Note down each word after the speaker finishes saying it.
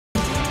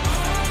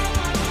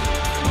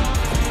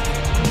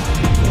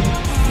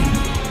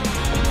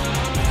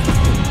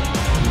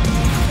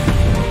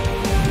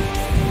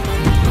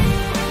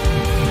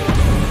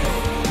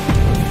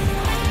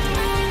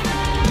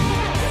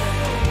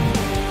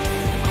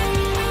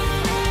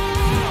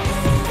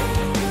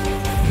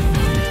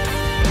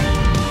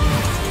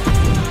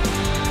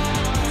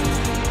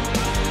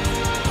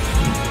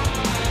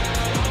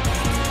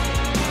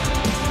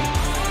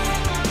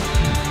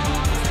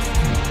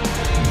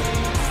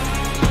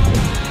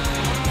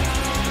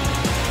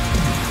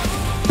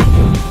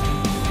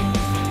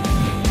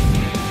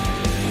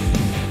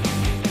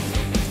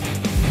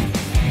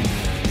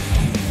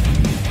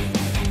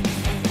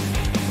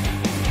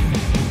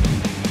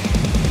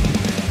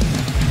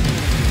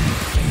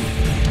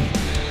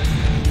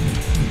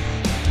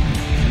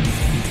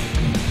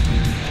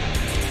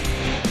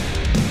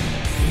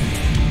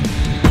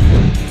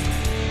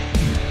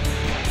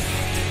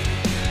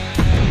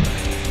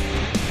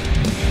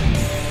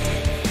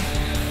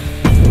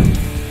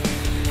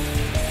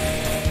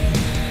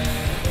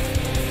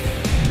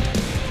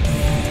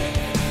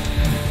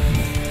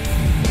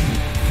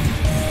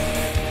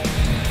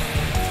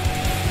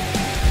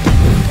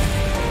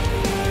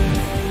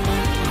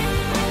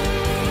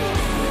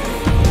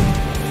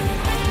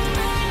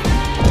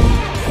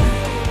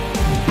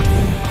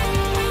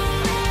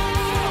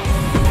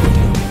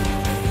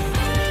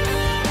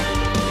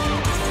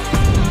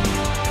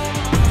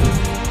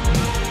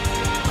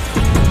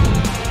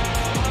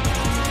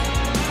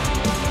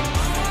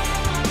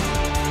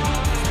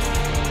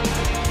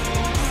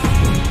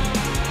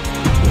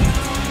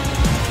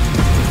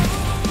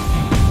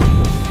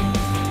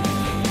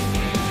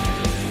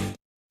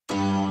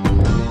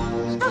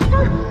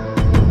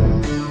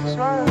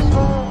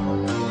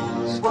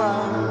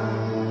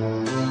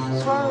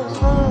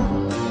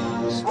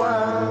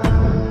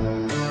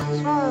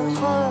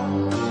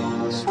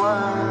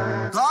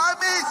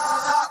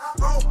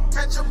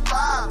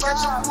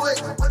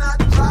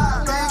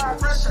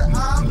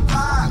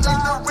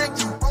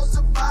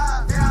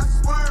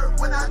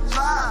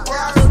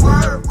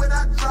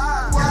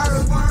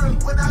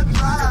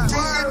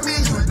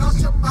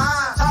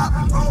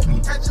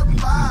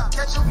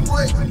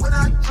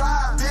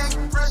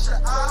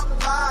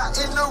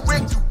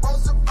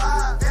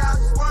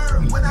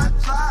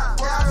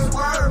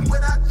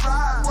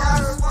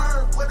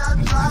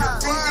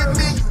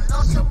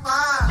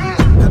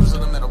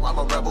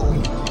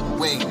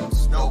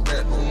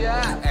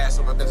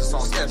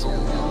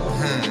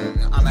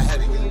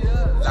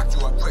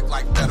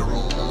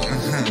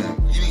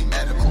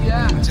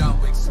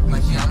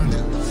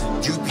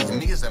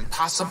is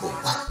impossible.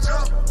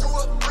 Jump to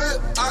a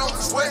flip, I don't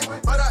sweat,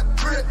 but I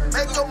drip.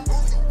 Make a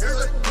movie,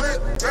 here's a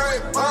clip. Carry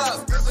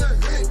bars, here's a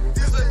hit,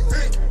 here's a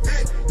hit,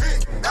 hit,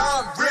 hit.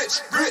 Now I'm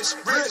rich, rich,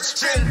 rich.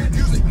 Chin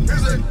music,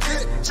 here's a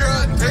hit.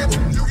 Chair table,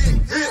 you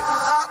get hit.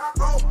 Hot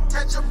rope,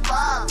 catch a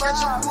vibe,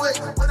 catch a foot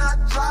when I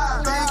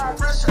drive. Big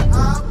pressure,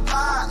 I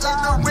apply. In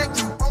the ring,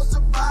 you won't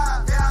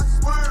survive. Yeah, I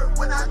swerve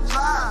when I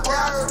drive.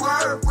 Yeah, I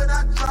swerve when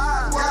I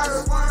drive. Yeah,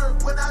 I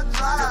swerve when I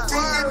drive.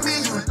 Defeating me,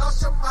 you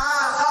lost your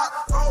mind. Hot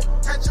rope,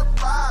 catch a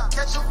vibe,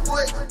 catch a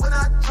foot when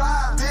I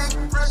drive.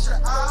 Big pressure,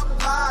 I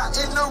apply.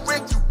 In the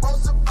ring, you won't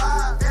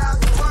survive. Yeah, I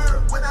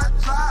swerve when I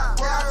drive.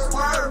 Yeah, I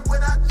swerve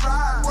when I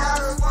drive. Yeah,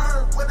 I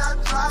swerve when I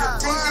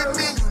drive. Defeating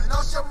me, you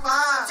lost your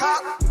mind.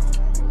 Top,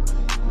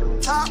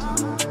 top,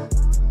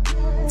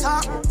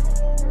 top,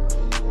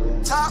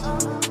 top,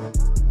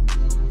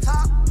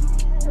 top,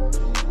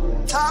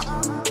 top,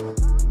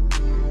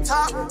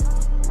 top,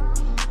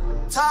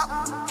 top,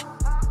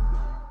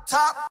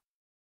 top.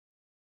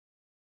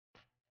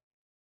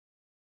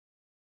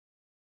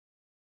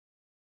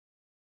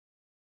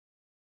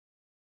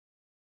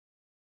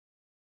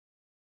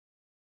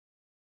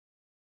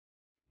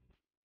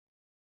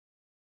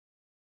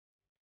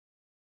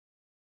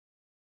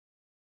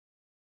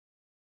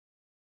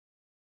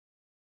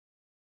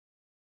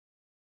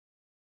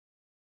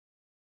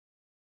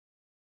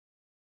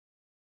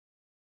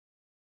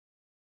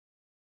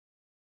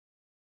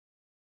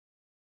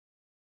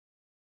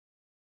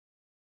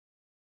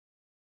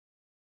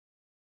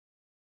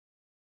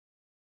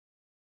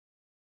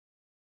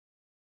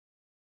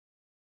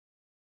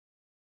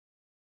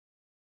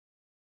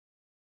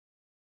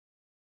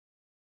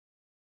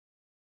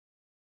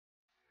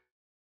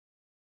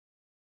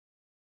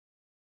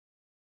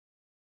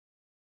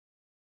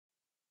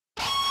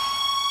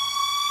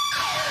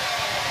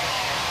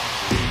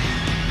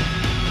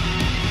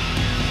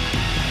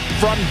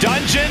 From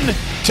dungeon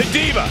to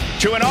diva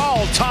to an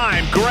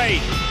all-time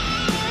great.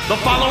 The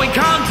following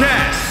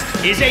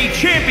contest is a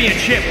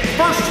championship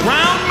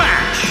first-round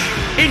match.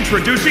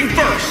 Introducing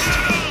first,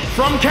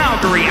 from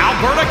Calgary,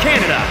 Alberta,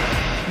 Canada,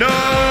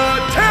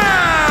 Natalya!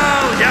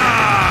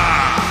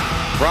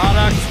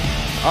 Product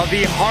of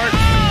the heart.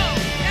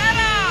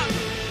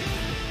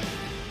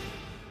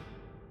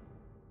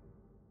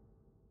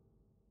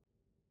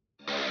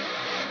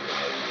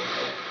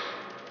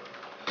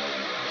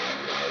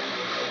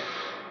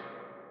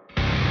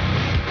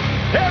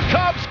 Here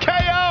comes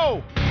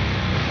KO!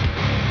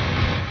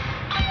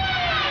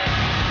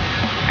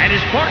 And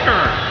his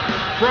partner,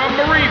 from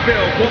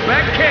Marieville,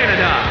 Quebec,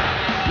 Canada,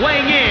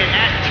 weighing in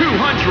at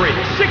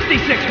 266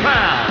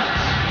 pounds,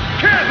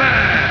 Kevin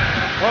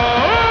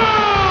Owens!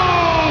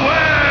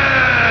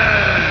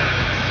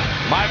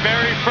 My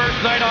very first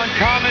night on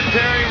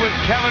commentary was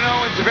Kevin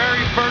Owens'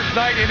 very first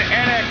night in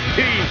NXT.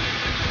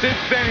 Since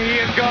then,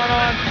 he has gone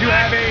on to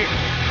have a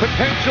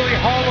potentially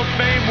Hall of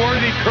Fame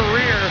worthy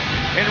career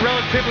in a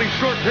relatively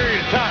short period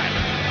of time.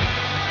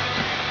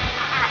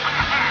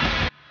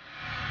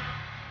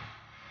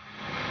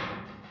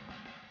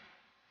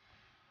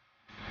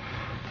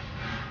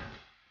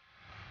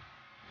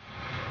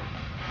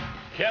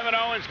 Kevin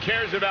Owens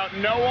cares about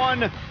no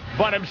one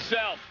but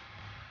himself.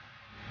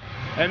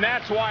 And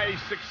that's why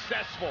he's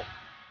successful.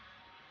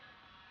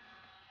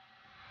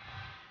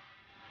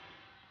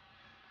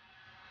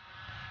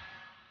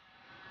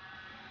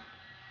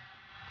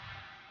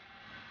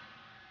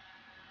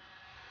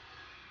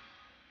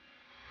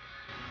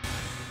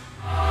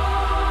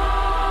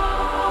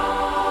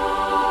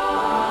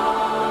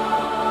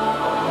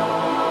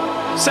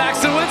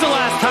 Saxton, when's the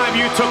last time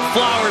you took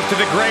flowers to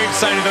the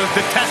gravesite of those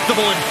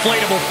detestable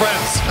inflatable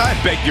friends? I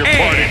beg your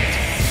pardon.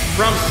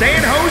 From San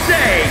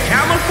Jose,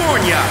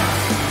 California,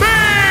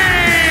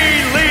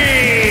 Bailey!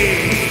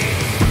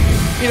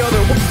 You know,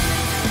 there.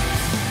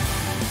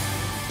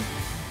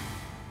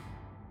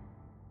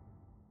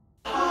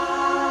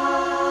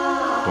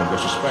 Don't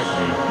disrespect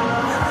me.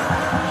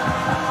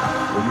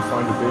 Where do you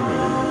find the baby?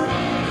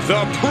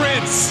 The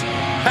Prince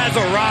has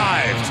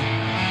arrived.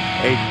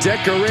 A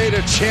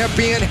decorated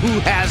champion who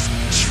has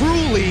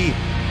truly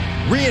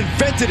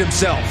reinvented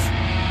himself.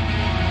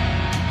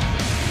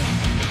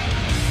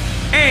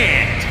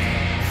 And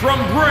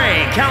from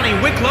Bray, County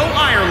Wicklow,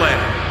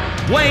 Ireland,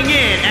 weighing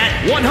in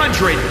at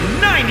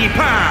 190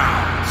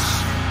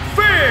 pounds,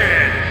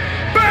 Finn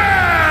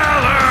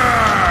Balor!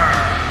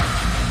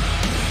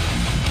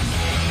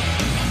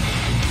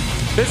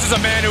 This is a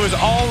man who is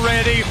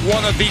already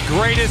one of the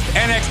greatest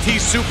NXT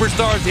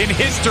superstars in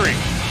history,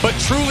 but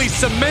truly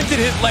cemented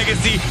his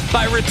legacy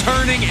by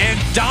returning and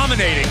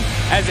dominating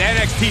as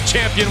NXT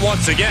champion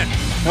once again.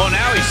 Well,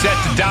 now he's set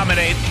to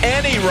dominate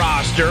any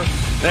roster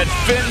that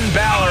Finn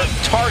Balor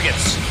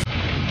targets.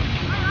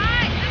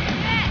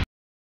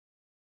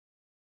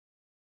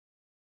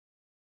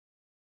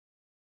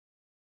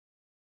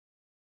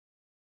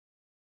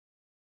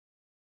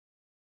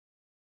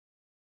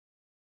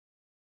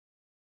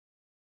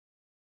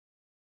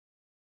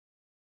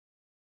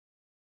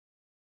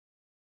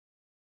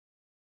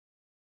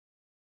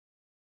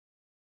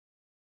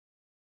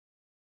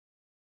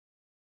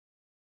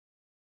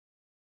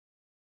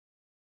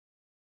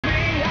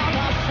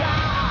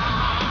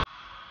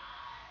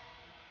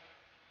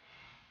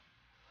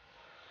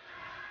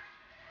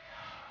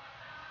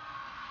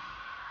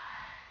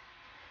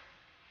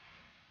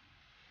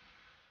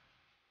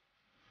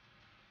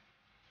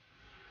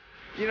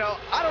 You know,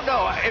 I don't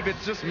know if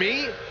it's just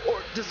me, or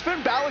does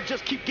Finn Balor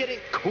just keep getting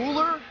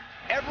cooler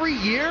every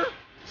year?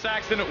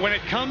 Saxton, when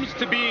it comes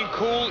to being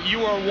cool,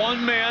 you are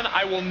one man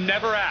I will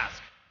never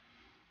ask.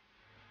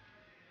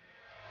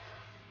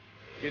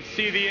 You can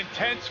see the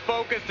intense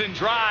focus and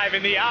drive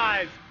in the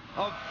eyes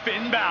of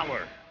Finn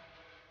Balor.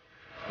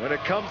 When it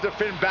comes to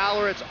Finn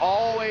Balor, it's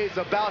always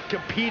about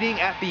competing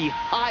at the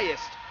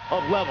highest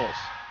of levels.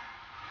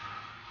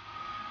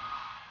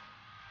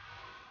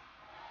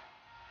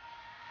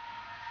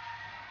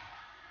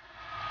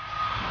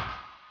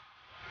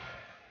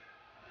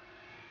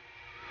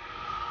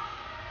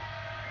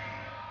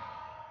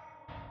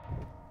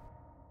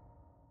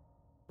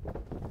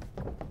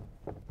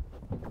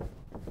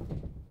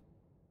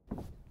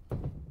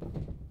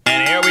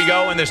 And here we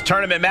go in this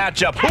tournament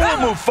matchup. Who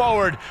will move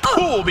forward?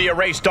 Who will be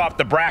erased off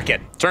the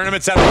bracket?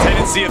 Tournaments have a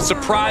tendency of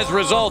surprise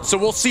results, so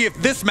we'll see if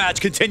this match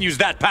continues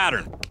that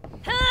pattern.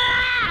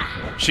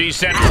 She's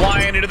sent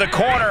flying into the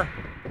corner.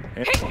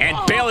 And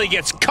Bayley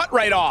gets cut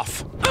right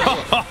off.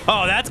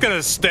 Oh, that's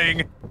gonna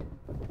sting.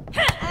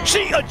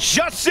 She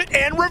adjusts it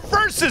and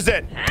reverses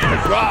it.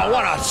 Oh,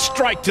 what a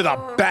strike to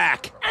the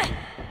back.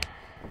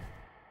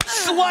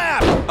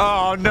 Slap!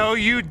 Oh, no,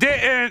 you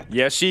didn't.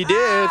 Yes, she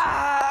did.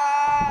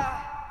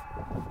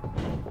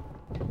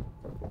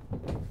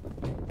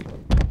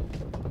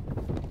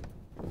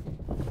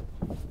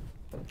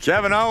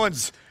 Kevin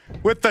Owens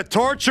with the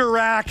torture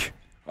rack.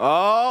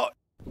 Oh.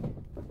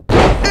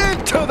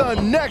 Into the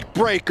neck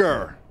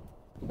breaker.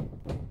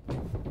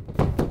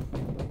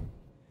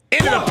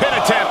 Into the pin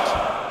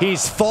attempt.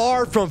 He's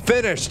far from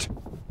finished.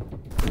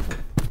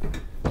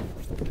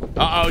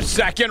 Uh-oh,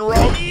 second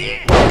rope.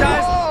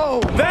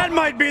 Guys, that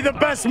might be the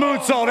best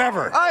moonsault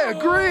ever. I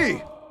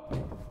agree.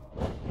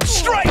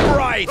 Strike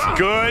right.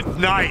 Good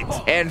night.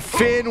 And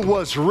Finn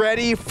was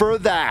ready for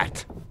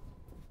that.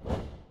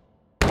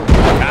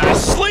 And a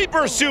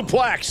sleeper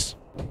suplex.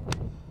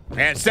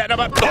 And setting him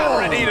up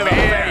for a knee to the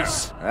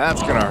face.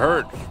 That's gonna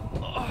hurt.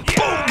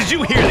 Boom! Did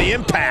you hear the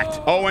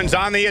impact? Owens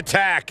on the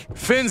attack.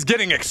 Finn's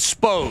getting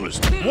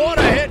exposed. What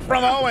a hit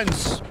from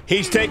Owens.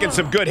 He's taking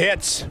some good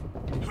hits.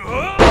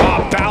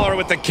 Oh, Balor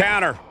with the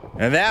counter.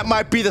 And that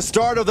might be the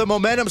start of the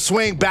momentum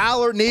swing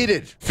Balor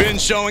needed. Finn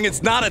showing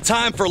it's not a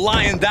time for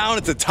lying down,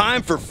 it's a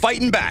time for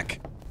fighting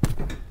back.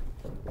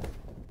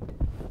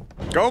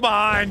 Go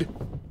behind.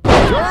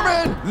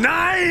 German!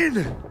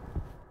 9!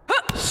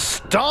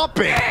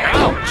 Stomping.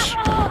 Ouch.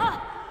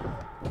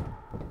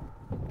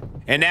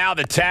 And now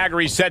the tag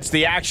resets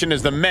the action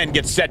as the men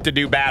get set to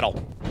do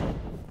battle.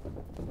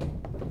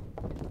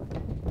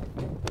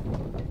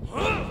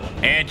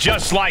 And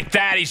just like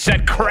that, he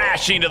sent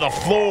crashing to the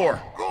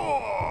floor.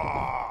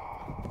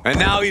 And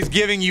now he's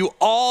giving you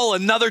all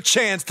another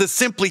chance to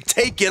simply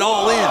take it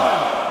all in.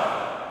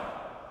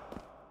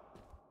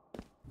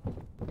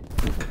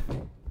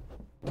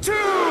 2!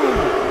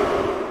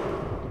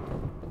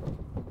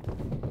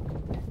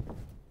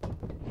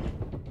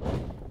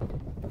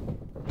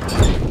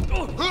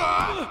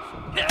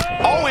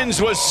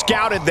 Owens was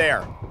scouted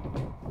there.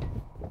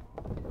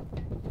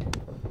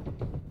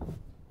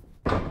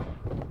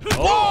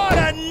 What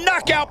a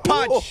knockout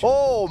punch!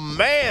 Oh,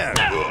 man.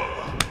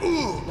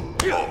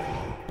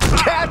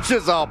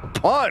 Catches a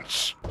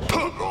punch.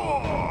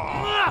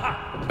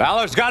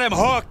 Balor's got him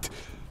hooked.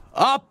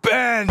 Up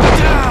and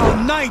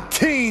down,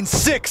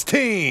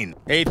 19-16.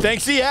 He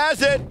thinks he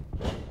has it.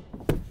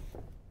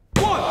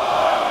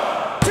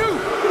 1, 2.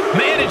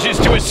 Manages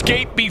to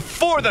escape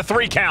before the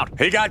 3 count.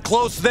 He got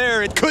close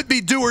there. It could be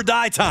do or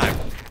die time.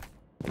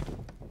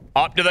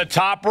 Up to the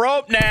top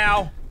rope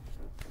now.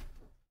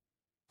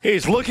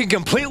 He's looking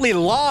completely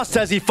lost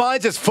as he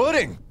finds his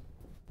footing.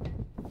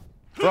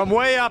 From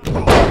way up,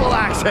 double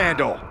axe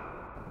handle.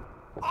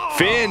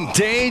 Finn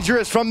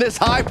dangerous from this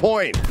high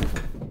point.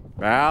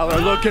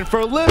 Balor looking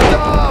for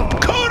liftoff.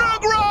 Coup de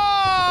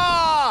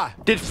grace!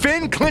 Did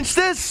Finn clinch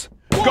this?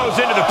 Goes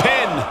into the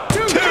pin.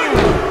 2!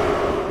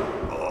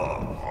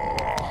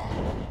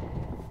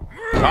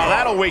 Oh,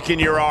 that'll weaken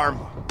your arm.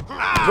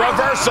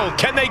 Reversal.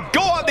 Can they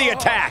go on the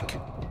attack?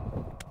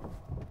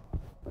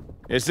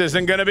 This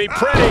isn't going to be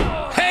pretty.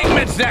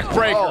 Hangman's neck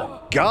breaker.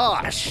 Oh,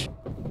 gosh.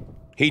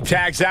 He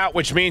tags out,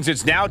 which means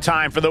it's now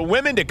time for the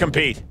women to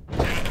compete.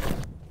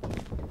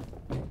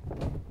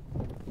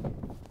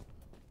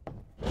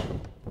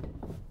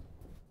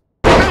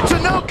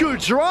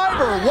 Michinoku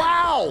driver,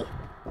 wow.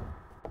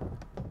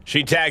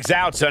 She tags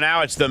out, so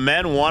now it's the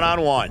men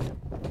one-on-one.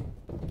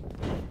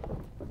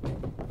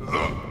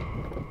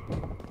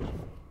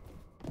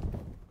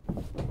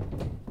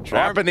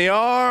 Trapping the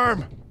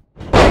arm.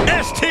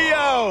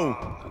 STO!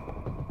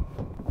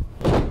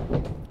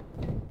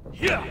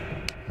 Yeah.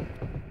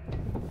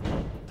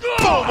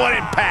 Boom, what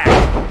impact!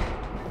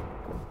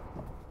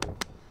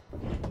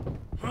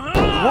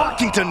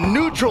 Working to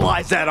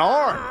neutralize that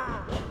arm.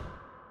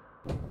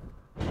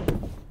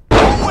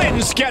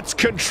 Owens gets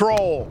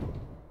control.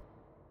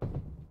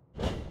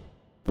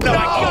 No,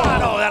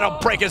 oh, that'll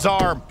break his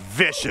arm.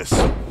 Vicious.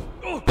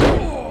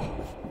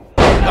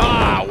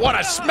 Ah, what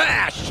a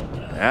smash!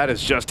 That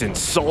is just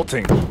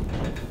insulting.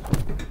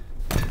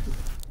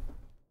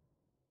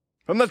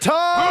 From the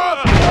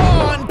top!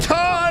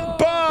 Wonton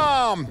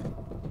bomb!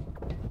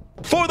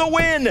 For the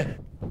win!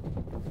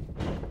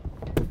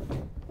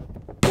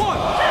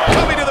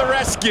 Coming to the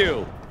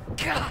rescue!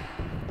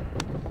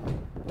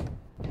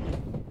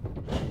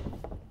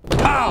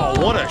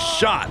 Pow! What a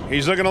shot!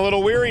 He's looking a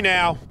little weary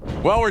now.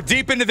 Well, we're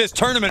deep into this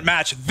tournament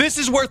match. This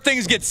is where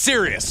things get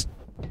serious.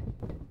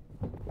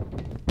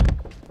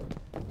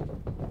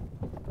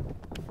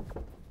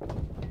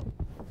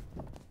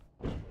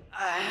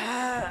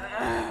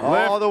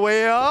 All the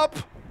way up.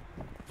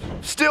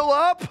 Still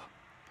up.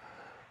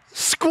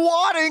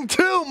 Squatting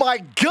too, my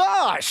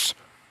gosh!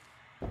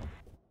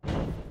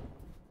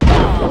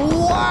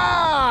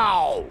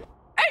 Wow!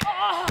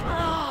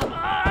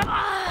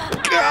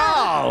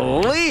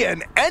 Golly,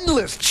 an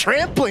endless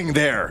trampling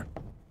there.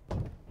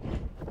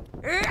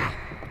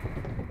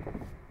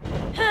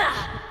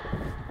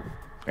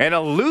 An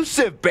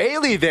elusive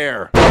Bailey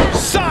there.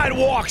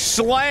 Sidewalk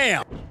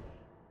slam!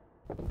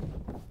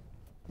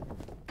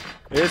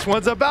 This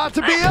one's about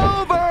to be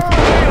over.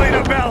 Bailey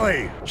to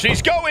belly.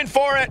 She's going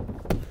for it.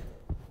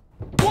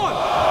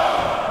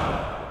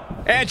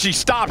 And she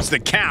stops the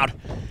count.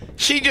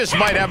 She just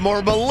might have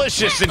more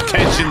malicious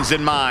intentions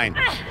in mind.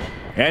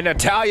 And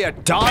Natalya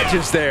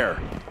dodges there.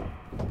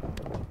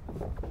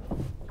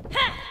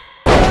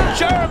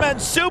 German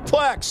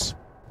suplex.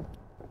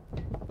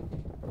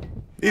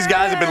 These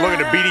guys have been looking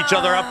to beat each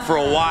other up for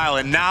a while,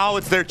 and now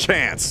it's their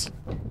chance.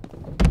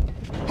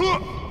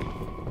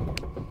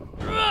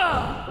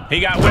 He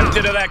got whipped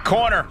into that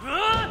corner.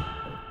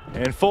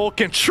 In full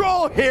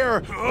control here.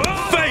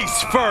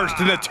 Face first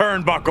in the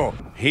turnbuckle.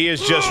 He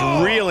is just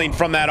reeling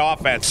from that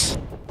offense.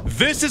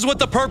 This is what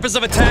the purpose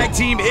of a tag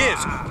team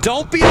is.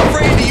 Don't be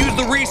afraid to use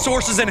the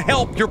resources and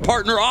help your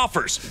partner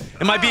offers.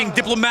 Am I being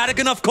diplomatic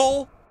enough,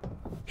 Cole?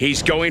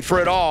 He's going for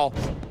it all.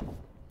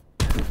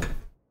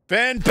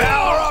 Finn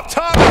Balor up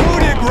top. Coup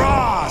de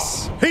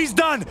grace. He's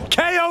done.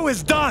 KO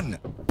is done.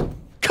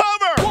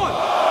 Cover!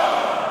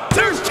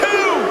 There's two.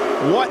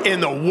 What in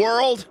the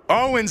world?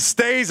 Owens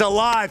stays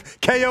alive.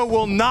 KO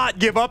will not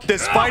give up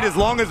this fight as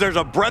long as there's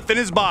a breath in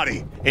his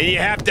body. And you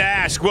have to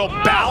ask, will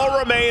Balor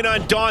remain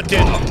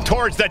undaunted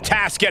towards the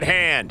task at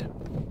hand?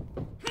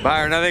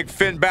 Byron, I think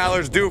Finn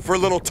Balor's due for a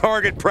little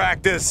target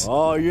practice.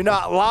 Oh, you're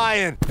not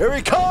lying. Here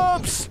he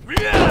comes.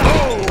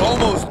 Oh,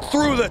 almost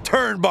through the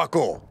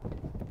turnbuckle.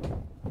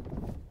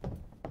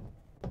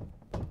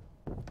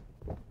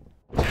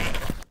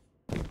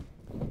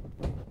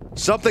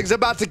 Something's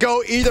about to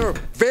go either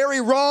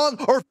very wrong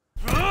or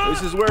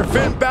this is where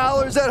Finn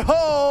Balor's at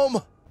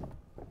home.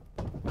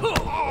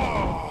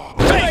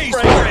 Face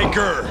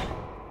breaker.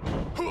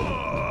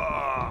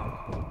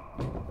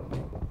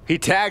 He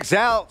tags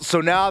out,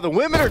 so now the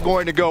women are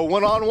going to go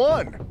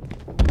one-on-one.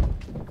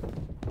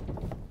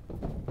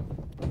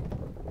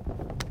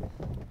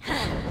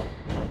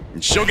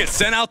 And she'll get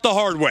sent out the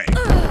hard way.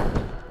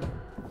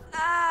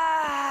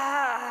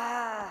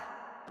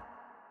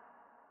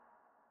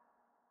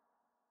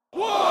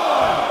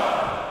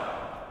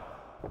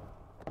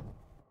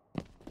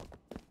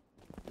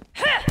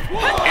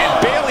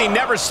 And Bailey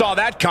never saw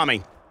that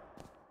coming.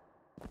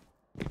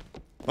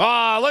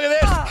 Ah, look at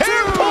this.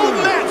 Hair pulled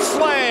that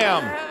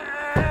slam.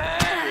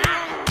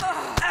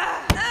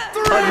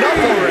 Enough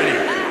already.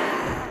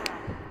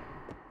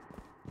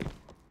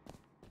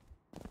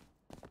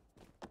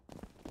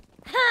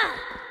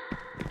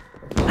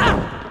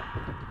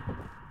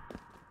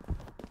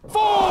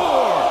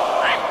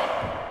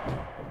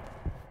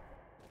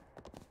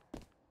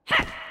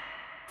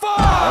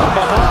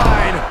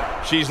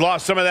 She's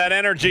lost some of that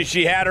energy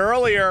she had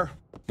earlier.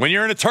 When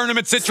you're in a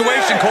tournament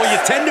situation, Cole, you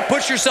tend to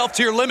push yourself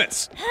to your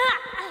limits.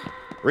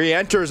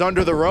 Re-enters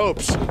under the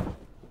ropes.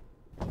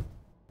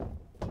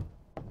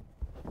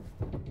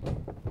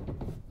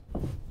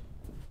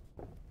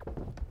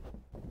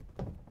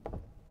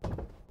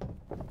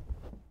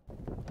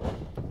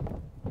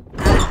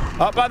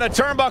 Up on the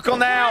turnbuckle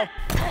now.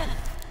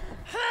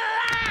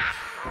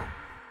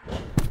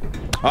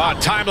 Oh,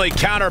 timely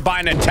counter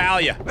by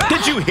Natalya.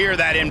 Did you hear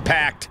that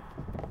impact?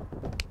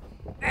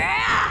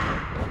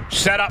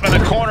 Set up in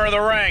the corner of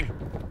the ring.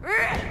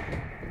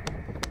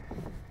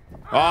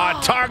 Oh,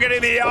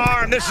 targeting the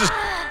arm. This is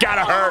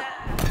gotta hurt.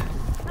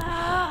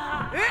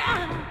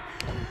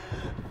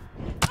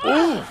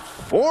 Ooh,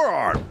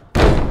 forearm.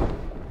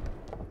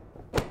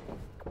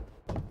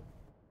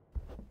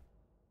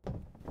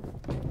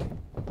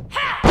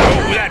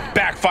 Oh, that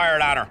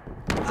backfired on her.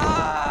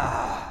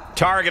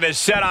 Target is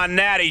set on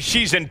Natty.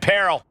 She's in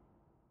peril.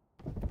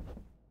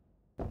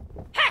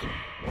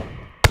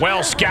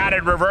 Well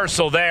scattered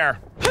reversal there.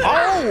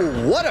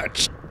 Oh, what a...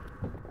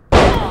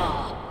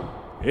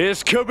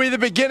 This could be the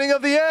beginning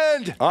of the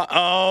end.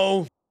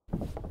 Uh-oh.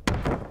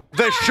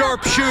 The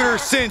sharpshooter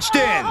cinched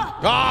in.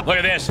 Oh, look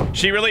at this.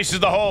 She releases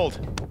the hold.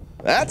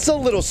 That's a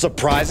little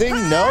surprising,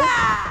 no?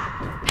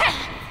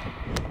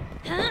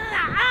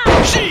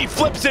 She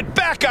flips it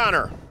back on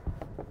her.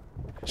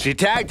 She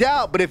tagged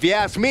out, but if you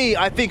ask me,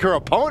 I think her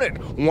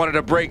opponent wanted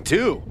a break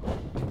too.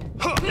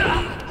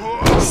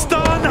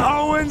 Stun,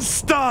 Owens,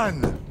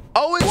 stun.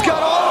 Owens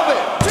got all of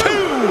it.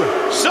 2.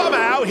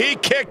 somehow he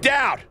kicked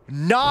out.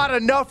 Not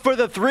enough for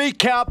the 3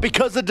 count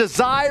because the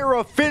desire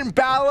of Finn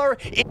Balor.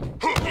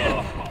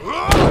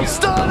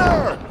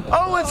 Stunner!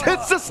 Owens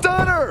hits the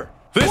stunner!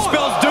 This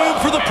spells doom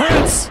for the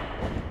Prince.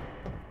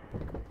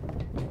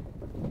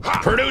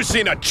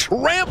 Producing a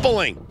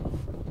trampling.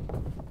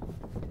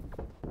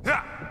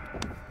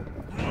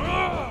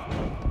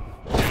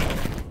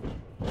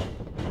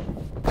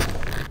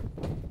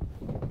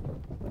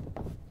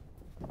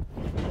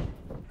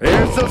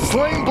 Here's the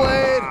sling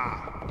blade.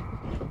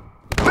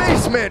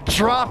 Basement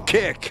drop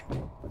kick.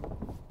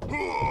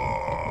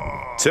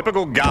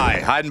 Typical guy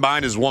hiding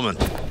behind his woman.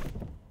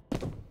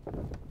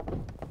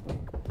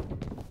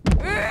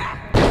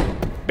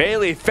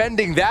 Bayley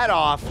fending that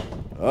off.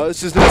 Oh,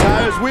 this is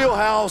Natalya's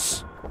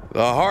wheelhouse.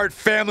 The Hart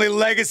family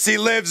legacy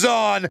lives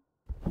on.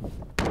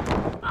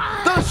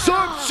 The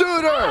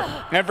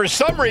sharpshooter. And for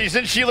some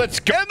reason, she lets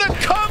go. And the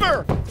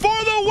cover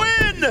for the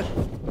win.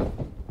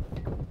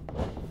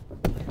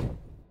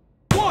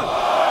 1,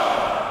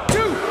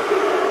 2,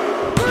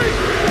 3.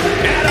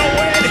 And a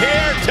win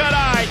here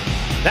tonight.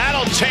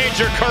 That'll change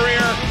her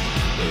career.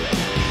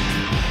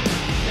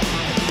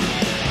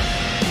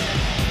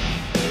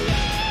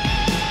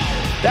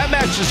 That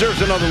match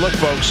deserves another look,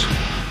 folks.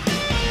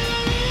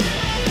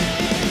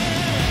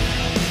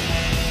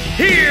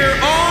 Here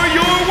are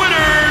your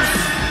winners,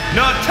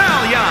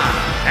 Natalya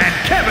and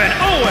Kevin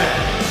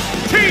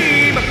Owens,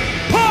 Team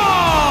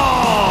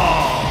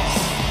Paul!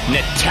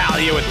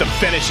 Natalya with the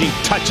finishing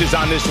touches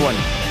on this one.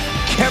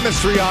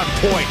 Chemistry on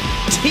point.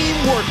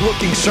 Teamwork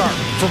looking sharp.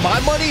 For my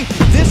money,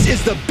 this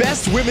is the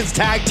best women's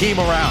tag team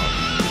around.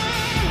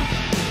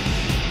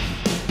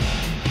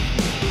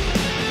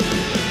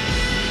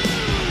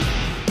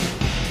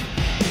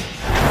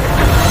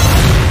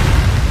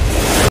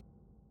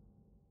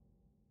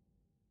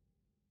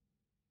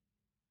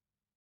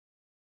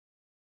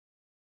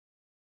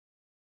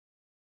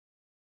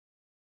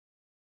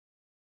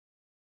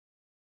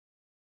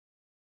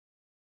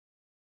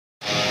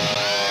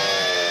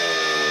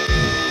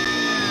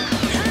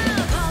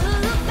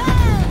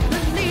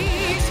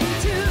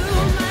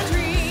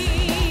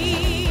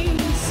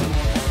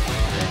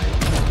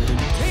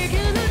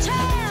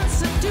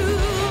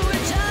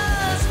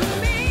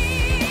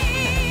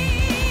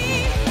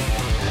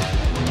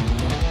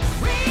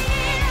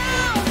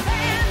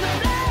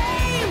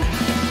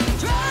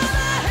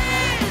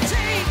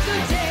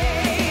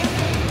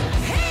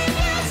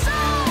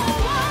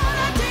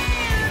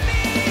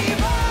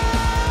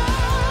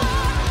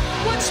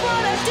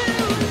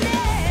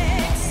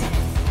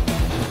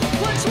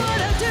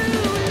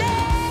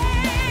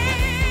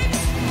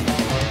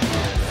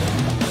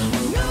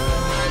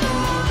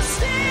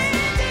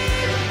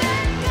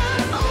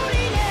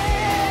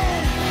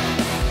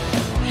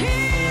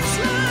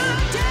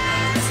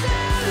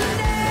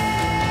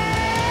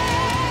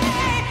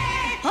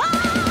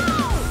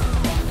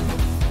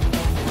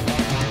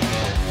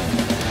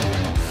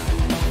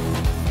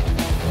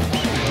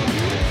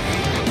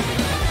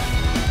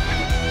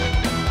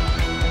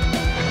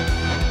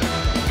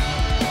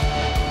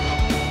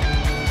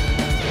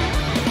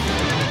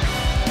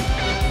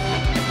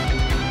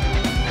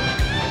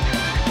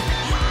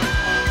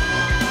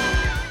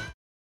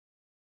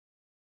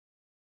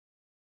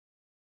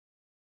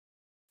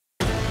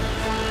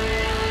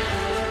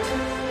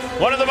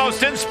 One of the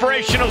most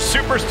inspirational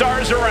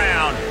superstars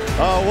around.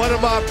 One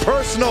of my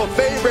personal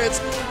favorites,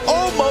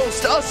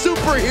 almost a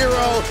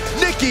superhero,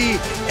 Nikki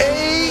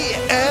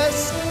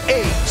A.S.H.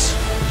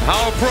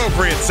 How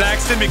appropriate,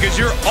 Saxton, because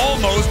you're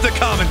almost a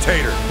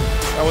commentator.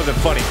 That wasn't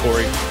funny,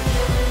 Corey.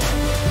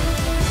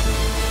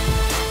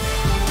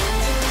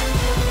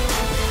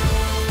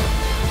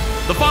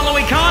 The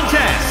following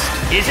contest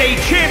is a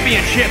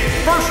championship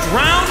first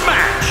round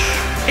match.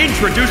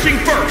 Introducing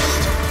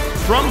first,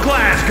 from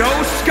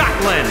Glasgow,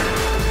 Scotland,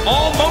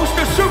 almost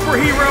a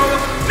superhero,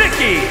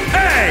 Nikki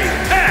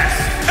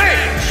A.S.H.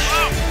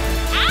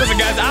 Listen,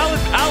 guys,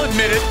 I'll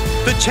admit it.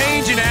 The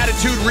change in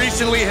attitude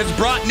recently has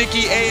brought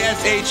Nikki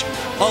A.S.H.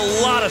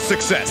 a lot of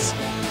success.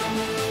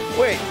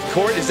 Wait,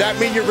 Court, does that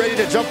mean you're ready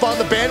to jump on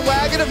the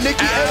bandwagon of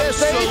Nikki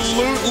A.S.H.?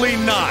 Absolutely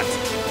not.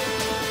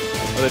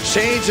 Well, the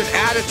change in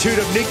attitude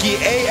of Nikki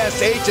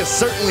A.S.H. has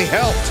certainly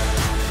helped.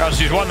 Well,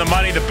 she's won the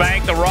Money in the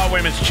Bank, the Raw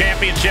Women's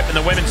Championship, and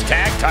the Women's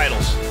Tag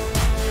titles.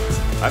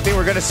 I think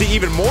we're going to see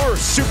even more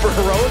super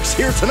heroics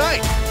here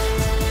tonight.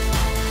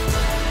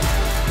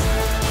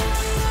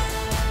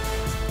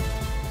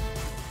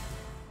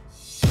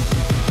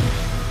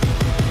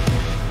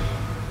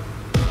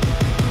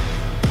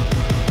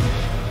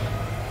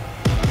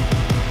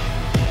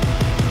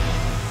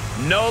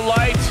 No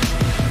light,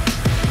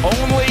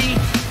 only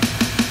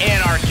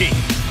anarchy.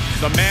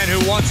 The man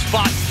who once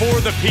fought for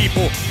the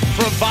people,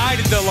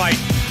 provided the light.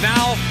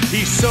 Now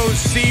he sows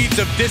seeds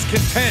of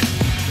discontent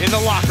in the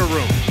locker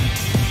room.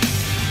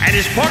 And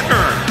his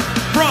partner,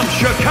 from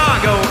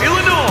Chicago,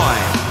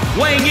 Illinois,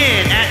 weighing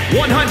in at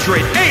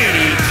 182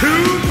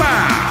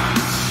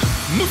 pounds,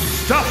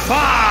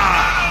 Mustafa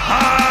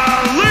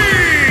Ali!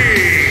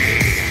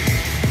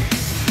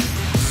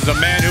 This is a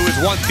man who is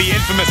once the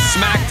infamous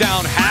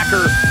SmackDown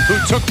hacker who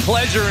took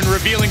pleasure in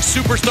revealing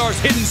superstars'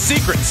 hidden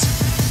secrets.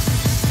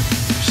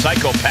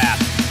 Psychopath.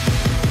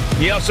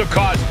 He also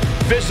caused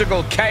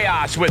physical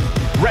chaos with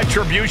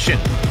Retribution,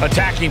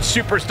 attacking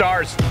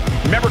superstars.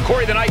 Remember,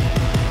 Corey, the night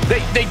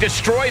they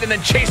destroyed and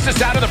then chased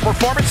us out of the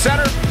Performance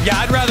Center? Yeah,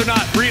 I'd rather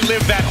not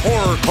relive that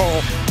horror,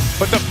 Cole.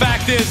 But the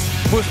fact is,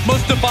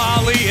 Mustafa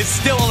Ali is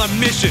still on a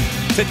mission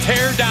to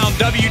tear down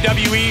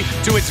WWE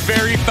to its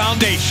very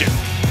foundation.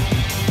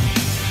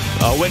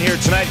 A win here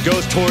tonight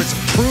goes towards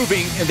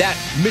proving that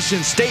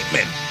mission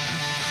statement.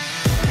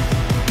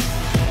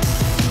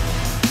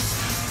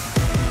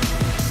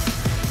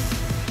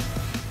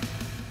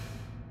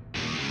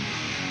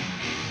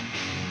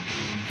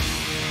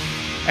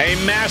 A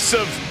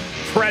massive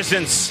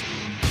presence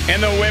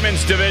in the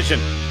women's division.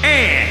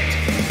 And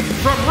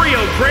from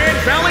Rio Grande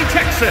Valley,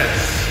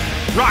 Texas,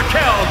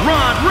 Raquel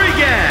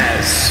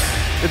Rodriguez.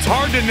 It's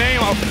hard to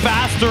name a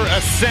faster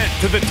ascent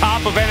to the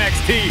top of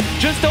NXT.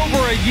 Just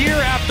over a year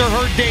after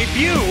her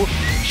debut,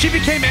 she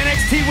became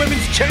NXT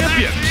Women's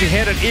Champion. She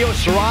handed Io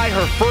Shirai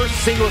her first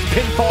singles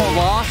pinfall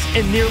loss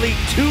in nearly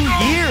 2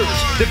 years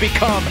to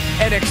become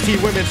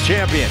NXT Women's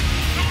Champion.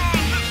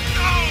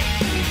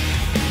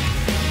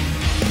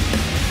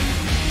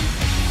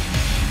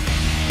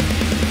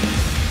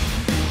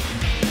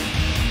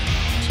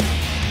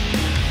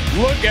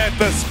 Look at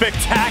the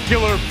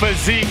spectacular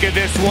physique of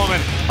this woman.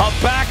 A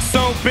back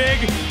so big,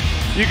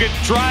 you could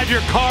drive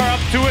your car up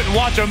to it and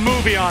watch a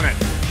movie on it.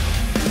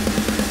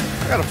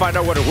 I gotta find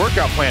out what her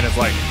workout plan is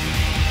like.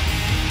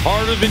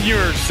 Harder than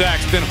yours,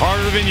 Saxton,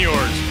 harder than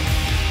yours.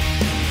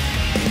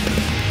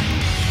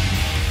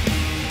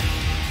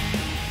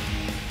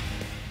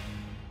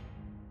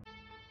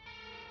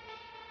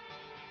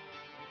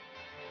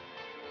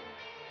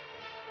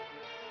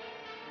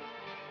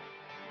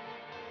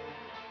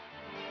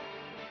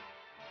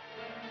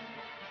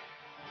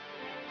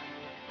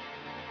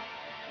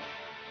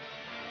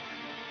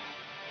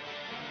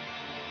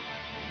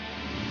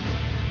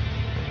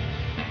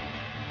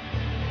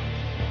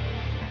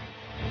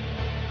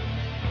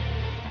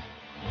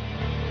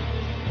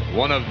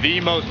 One of the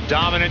most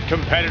dominant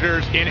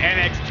competitors in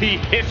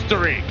NXT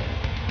history.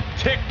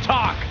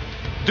 TikTok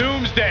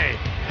Doomsday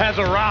has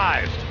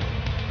arrived.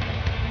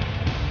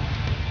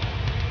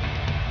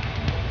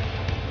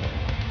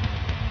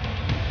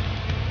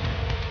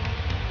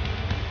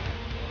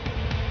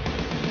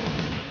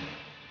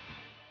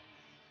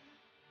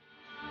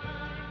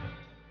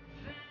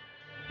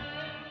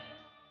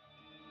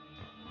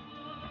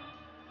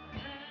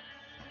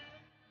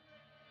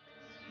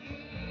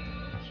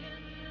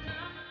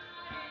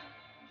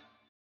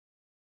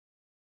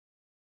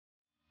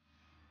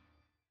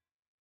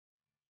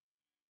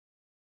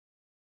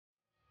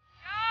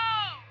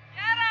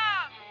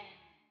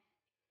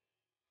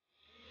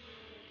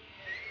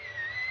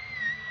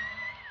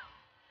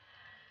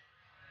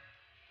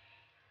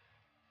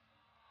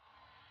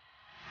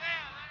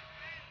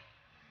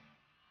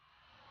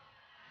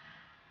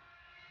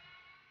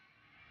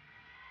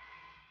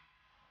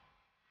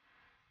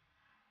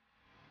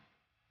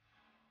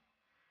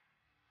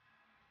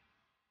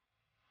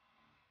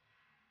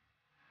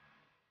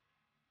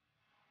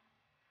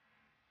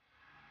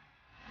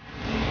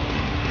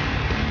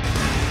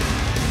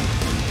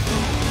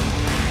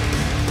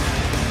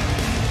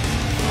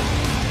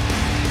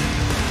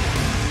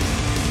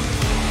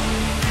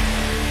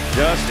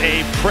 Just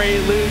a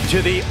prelude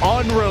to the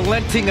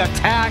unrelenting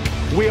attack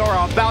we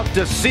are about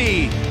to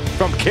see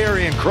from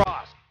Karrion Kross.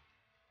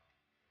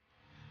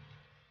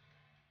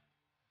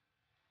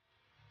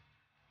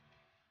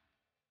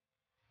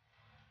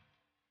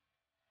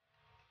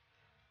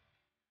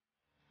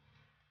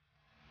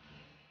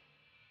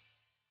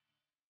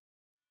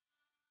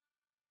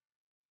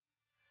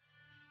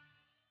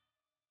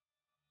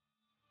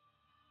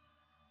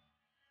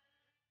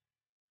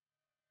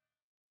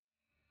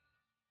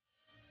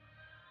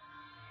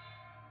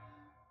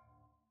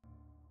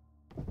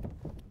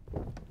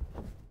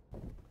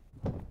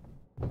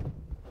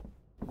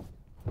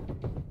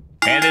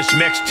 And this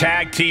mixed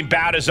tag team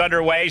bout is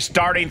underway.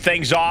 Starting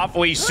things off,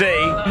 we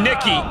see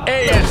Nikki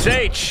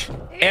ASH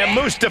and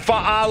Mustafa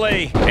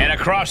Ali. And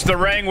across the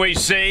ring, we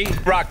see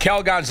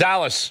Raquel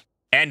Gonzalez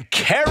and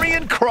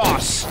Karrion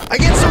Kross. I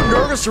get so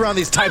nervous around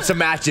these types of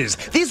matches.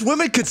 These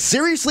women could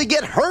seriously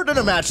get hurt in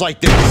a match like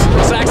this.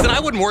 Saxton, I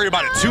wouldn't worry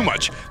about it too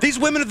much. These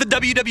women of the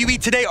WWE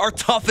today are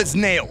tough as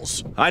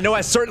nails. I know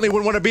I certainly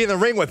wouldn't want to be in the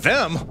ring with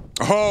them.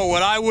 Oh,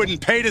 and I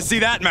wouldn't pay to see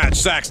that match,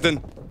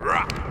 Saxton.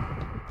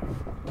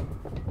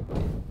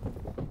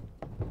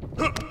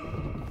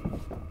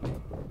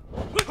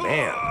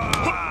 Man.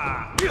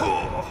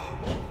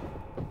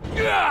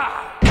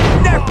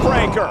 Neck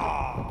breaker.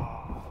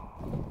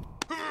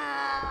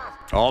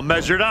 All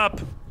measured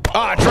up.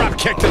 Ah, drop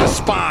kick to the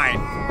spine.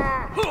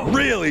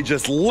 Really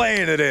just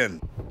laying it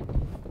in.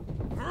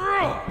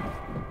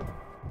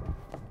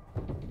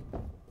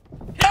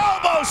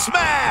 Elbow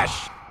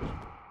smash.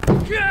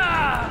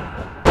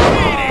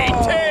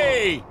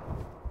 DDT.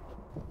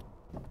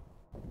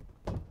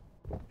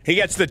 He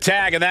gets the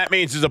tag, and that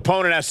means his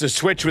opponent has to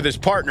switch with his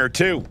partner,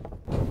 too.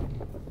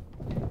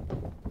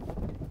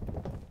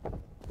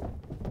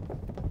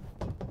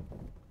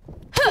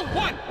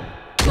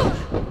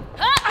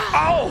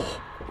 Oh!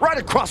 Right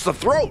across the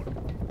throat!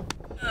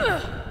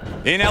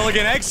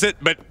 Inelegant exit,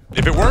 but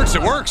if it works,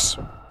 it works.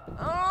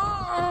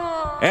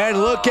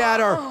 And look at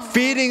her,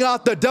 feeding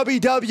off the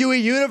WWE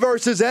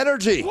Universe's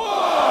energy.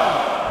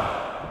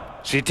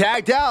 She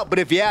tagged out, but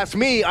if you ask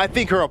me, I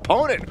think her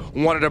opponent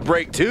wanted a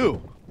break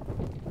too.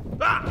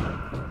 Oh,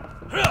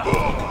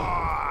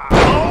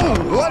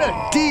 what a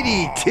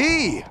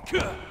DDT!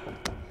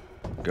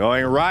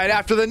 Going right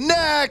after the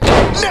neck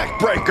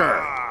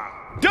breaker.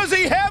 Does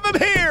he have him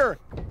here?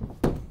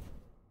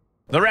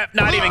 The ref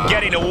not even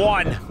getting to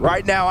one.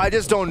 Right now, I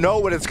just don't know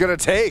what it's gonna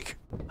take.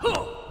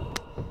 What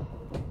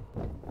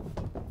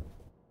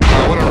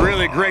a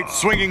really great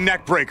swinging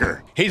neck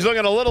breaker. He's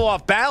looking a little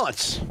off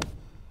balance.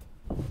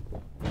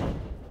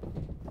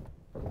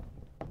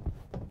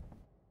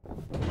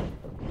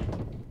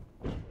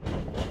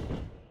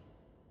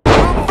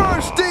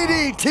 Reverse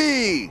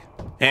DDT!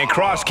 And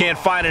Cross can't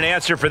find an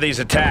answer for these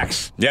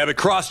attacks. Yeah, but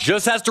Cross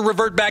just has to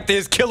revert back to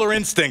his killer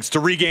instincts to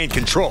regain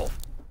control.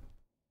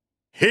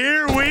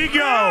 Here we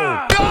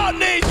go! Oh,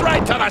 knees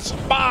right to the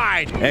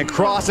spine! And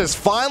Cross is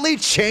finally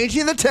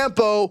changing the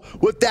tempo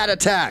with that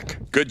attack.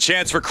 Good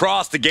chance for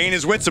Cross to gain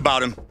his wits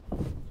about him.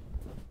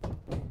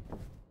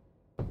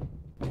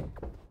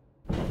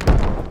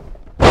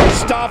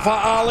 Mustafa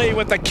Ali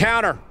with the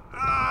counter.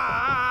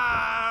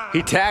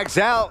 He tags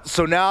out,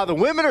 so now the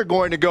women are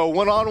going to go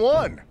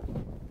one-on-one.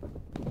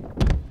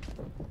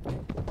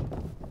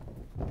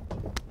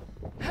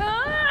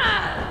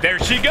 There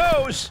she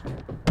goes.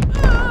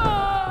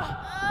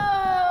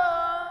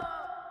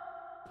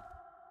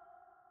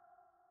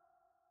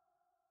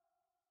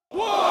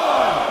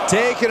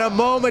 Taking a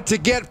moment to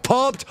get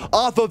pumped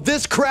off of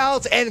this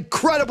crowd's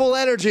incredible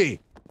energy.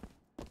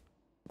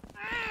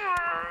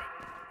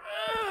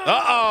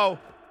 Uh-oh.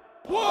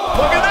 Look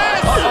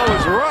at this. Uh-oh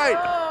is right.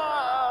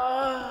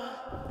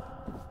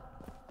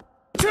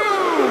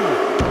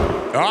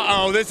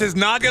 Uh-oh, this is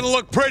not going to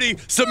look pretty.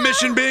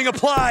 Submission being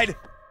applied.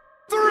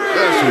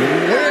 Just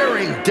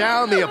wearing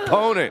down the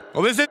opponent.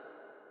 Well, this is...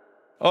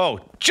 Oh,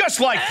 just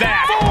like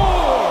that.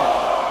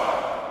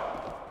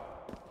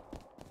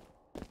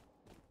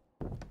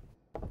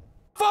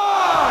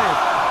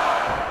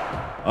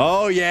 5.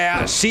 Oh,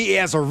 yeah, she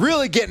is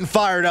really getting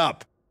fired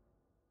up.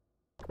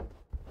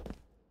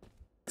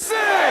 6.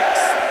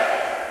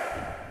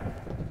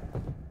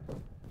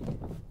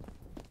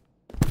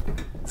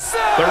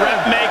 The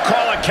ref may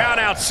call a count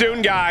out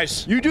soon,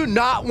 guys. You do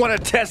not want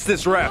to test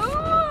this ref.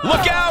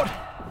 Look out!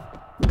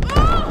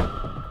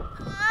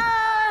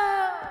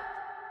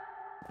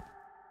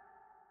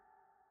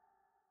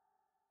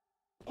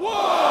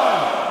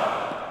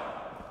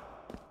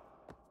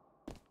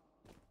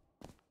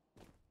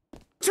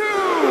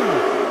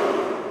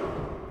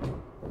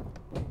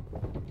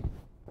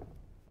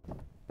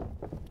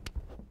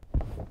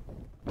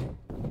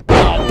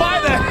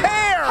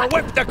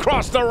 Whipped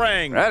across the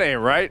ring. That ain't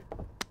right.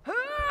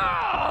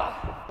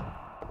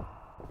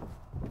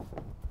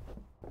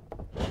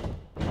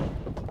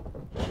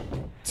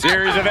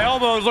 Series of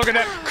elbows looking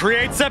to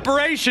create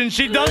separation.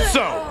 She does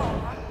so.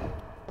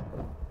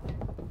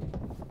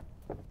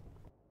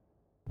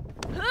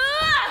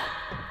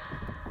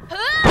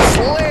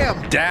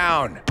 Slam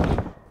down.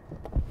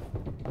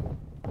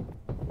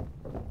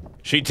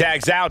 She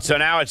tags out, so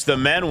now it's the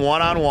men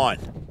one-on-one.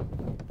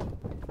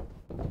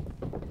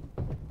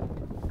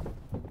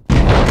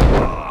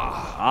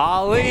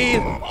 Ali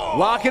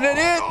locking it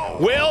in.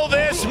 Will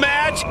this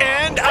match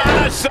end on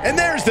a... And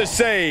there's the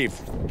save.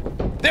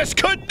 This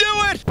could do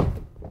it.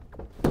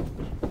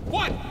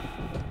 1,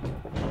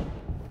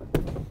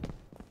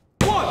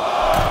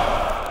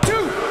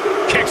 2.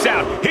 Kicks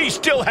out. He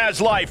still has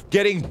life.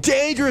 Getting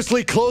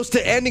dangerously close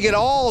to ending it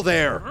all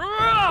there.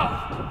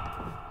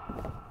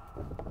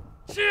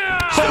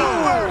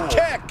 Super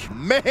kick.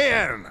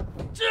 Man.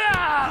 A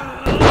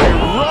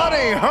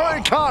running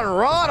Hurricane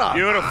Rana.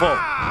 Beautiful.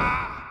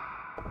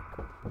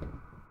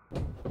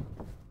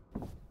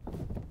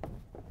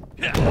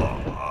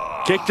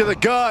 Kick to the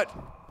gut.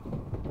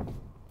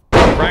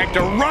 Cranked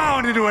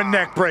around into a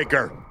neck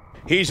breaker.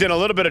 He's in a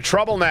little bit of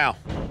trouble now.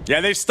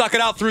 Yeah, they stuck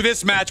it out through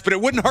this match, but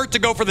it wouldn't hurt to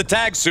go for the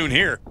tag soon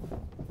here.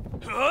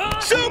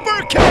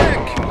 Super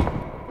kick!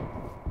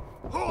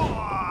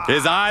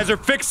 His eyes are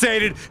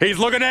fixated. He's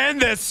looking to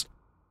end this.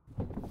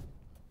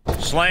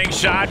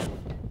 Slingshot.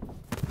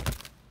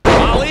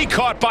 Ali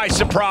caught by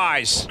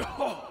surprise.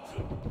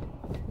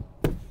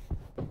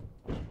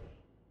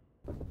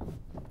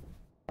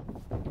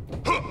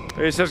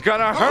 This is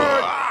gonna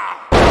hurt.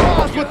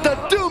 Cross with the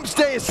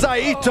Doomsday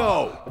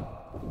Saito.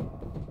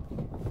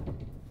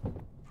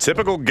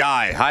 Typical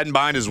guy hiding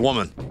behind his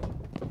woman.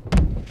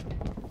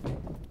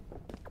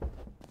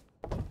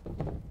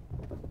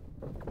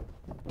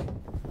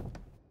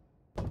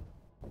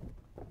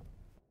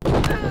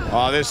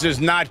 Oh, this is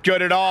not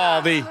good at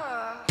all. The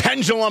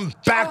pendulum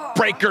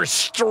backbreaker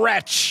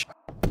stretch.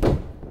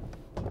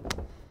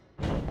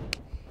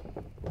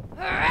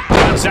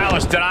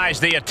 Gonzalez denies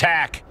the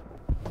attack.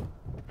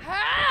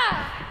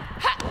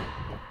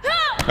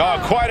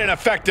 Oh, quite an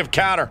effective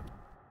counter.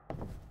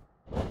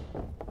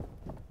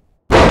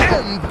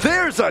 And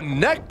there's a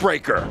neck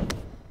breaker.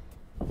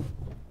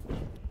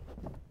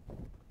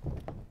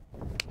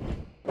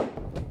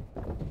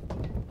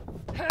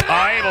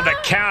 Able to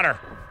counter.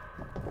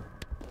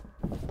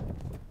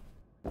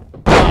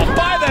 Oh,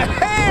 by the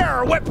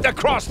hair, whipped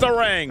across the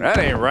ring. That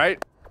ain't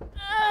right.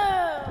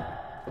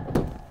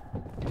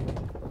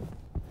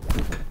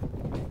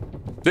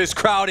 This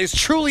crowd is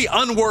truly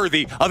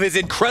unworthy of his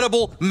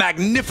incredible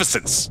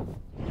magnificence.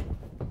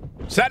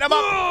 Set him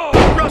up.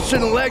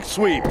 Russian leg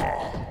sweep.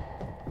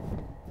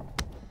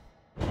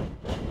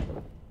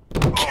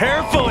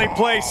 Carefully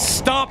placed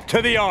stomp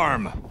to the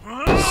arm.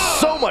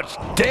 So much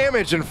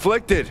damage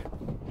inflicted.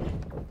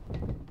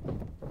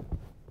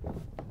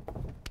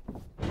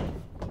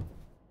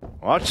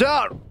 Watch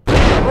out.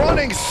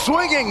 Running,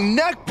 swinging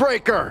neck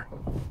breaker.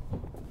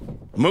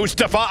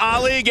 Mustafa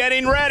Ali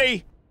getting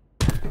ready.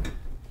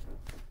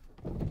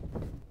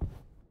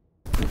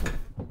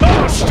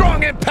 Oh,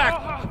 strong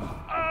impact.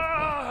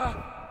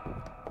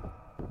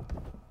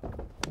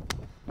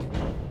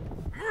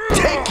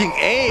 Taking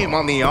aim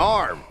on the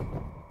arm.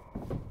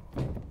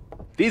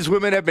 These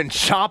women have been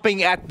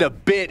chomping at the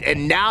bit,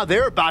 and now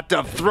they're about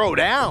to throw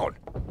down.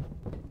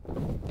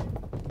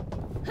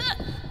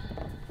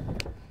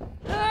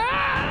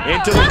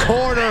 Into the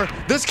corner.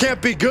 This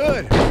can't be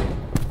good.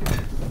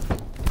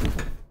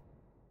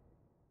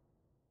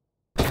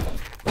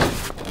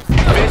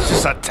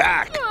 Vicious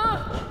attack.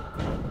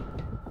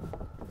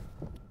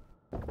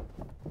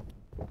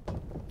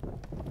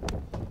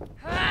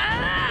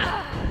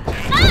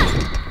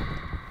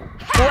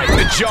 Right in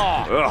the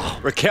jaw.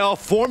 Ugh. Raquel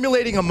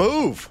formulating a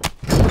move.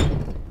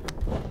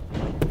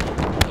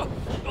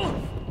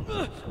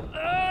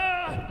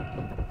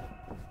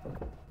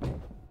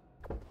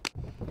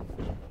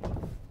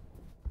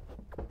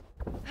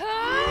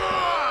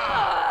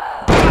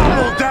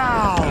 Double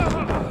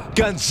down.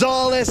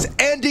 Gonzalez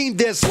ending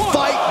this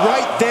fight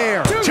right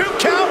there. 2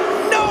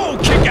 count. No,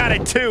 kick out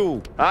at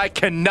 2. I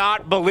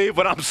cannot believe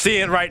what I'm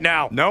seeing right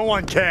now. No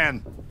one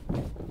can.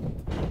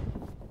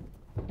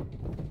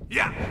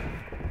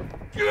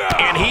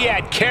 And he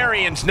had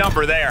Carrion's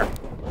number there.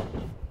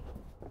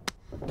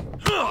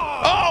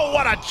 Oh,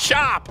 what a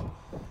chop.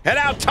 And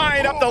now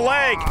tying up the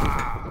leg.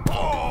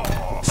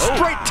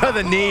 Straight to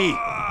the knee.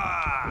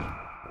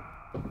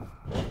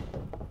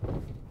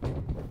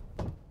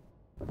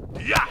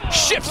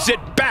 Shifts it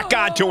back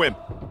onto him.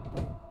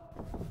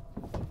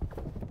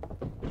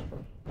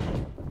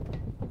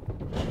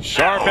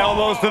 Sharp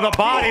elbows to the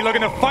body,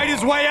 looking to fight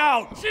his way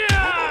out.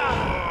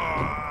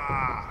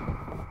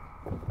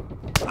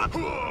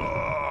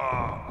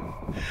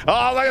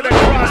 Oh, look at the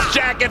cross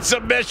jacket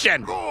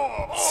submission.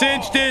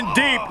 Cinched in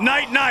deep.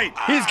 Night, night.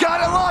 He's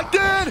got it locked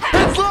in.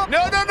 It's locked. No.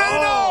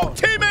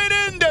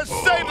 Teammate in to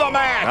save the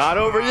match. Not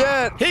over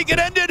yet. He can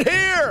end it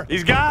here.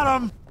 He's got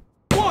him.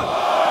 1,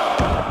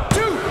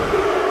 2,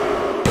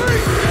 3.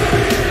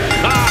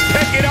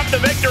 Picking up the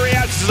victory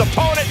as his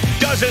opponent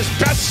does his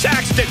best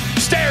Saxton.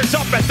 Stares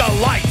up at the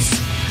lights.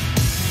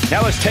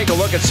 Now let's take a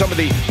look at some of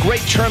the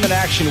great tournament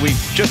action we've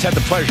just had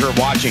the pleasure of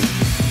watching.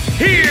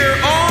 Here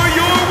are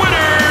your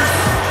winners.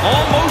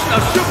 Almost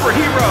a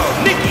superhero,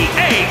 Nikki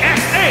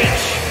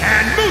A.S.H.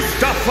 and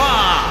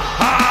Mustafa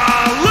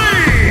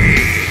Ali.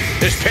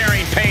 This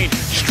pairing paid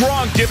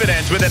strong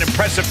dividends with an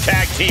impressive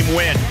tag team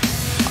win.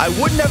 I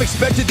wouldn't have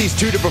expected these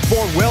two to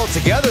perform well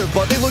together,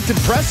 but they looked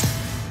impressive.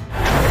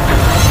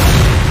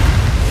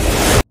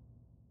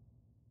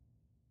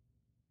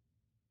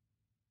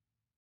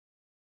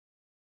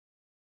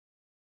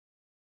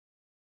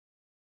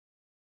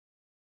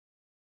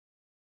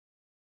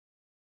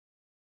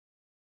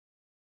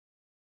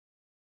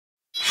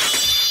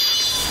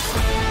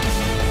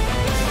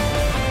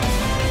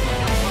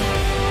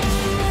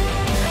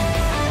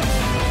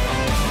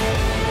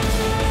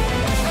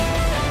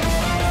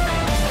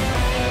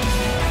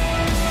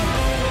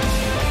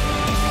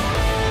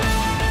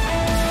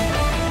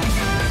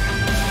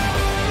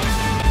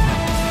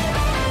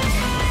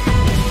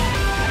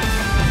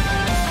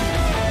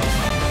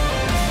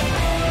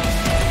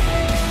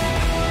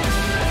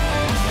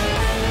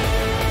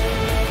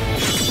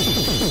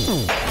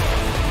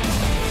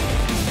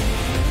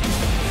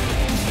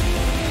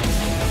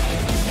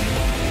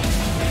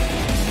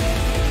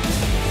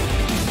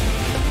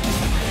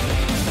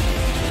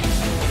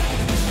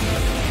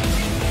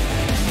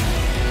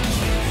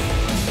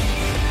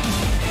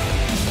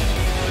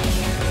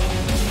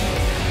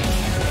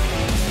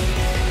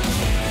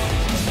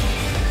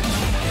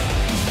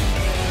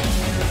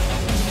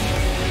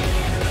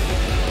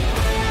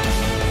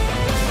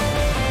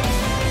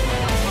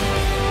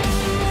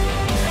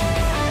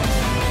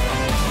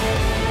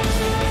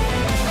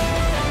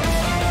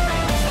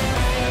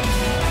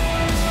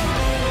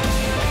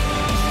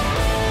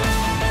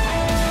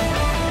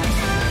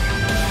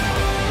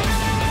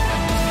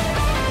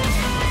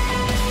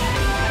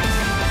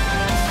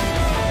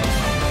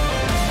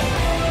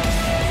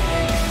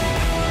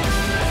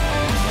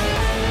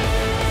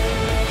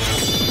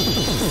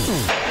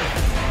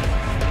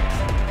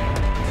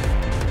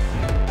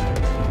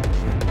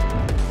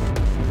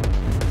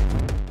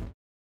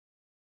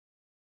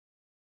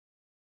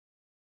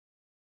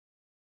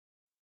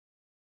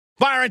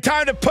 Byron,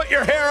 time to put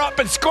your hair up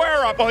and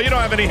square up. Well, you don't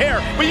have any hair,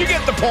 but you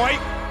get the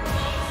point.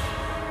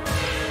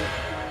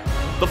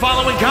 The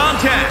following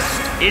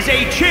contest is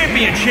a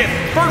championship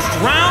first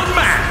round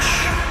match.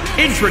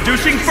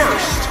 Introducing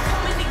first,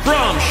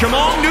 from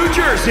Chemung, New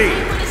Jersey,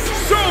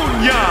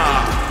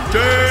 Sonya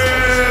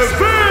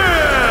Deville.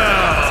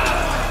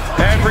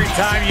 Every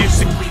time you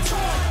see...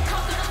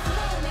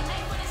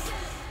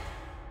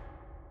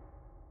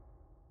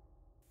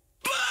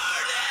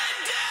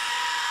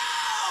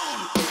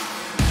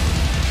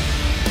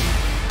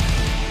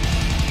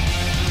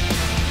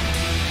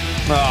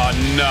 Oh,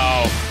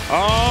 no.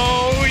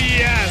 Oh,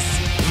 yes!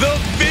 The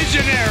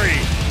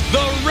visionary,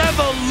 the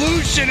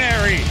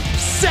revolutionary,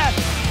 Seth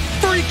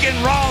freaking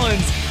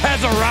Rollins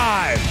has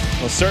arrived.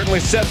 Well, certainly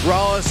Seth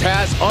Rollins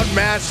has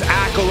unmatched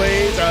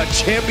accolades, a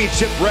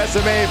championship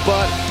resume,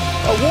 but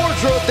a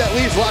wardrobe that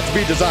leaves a lot to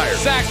be desired.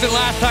 Saxton,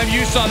 last time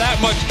you saw that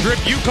much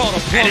drip, you called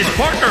a plumber. And his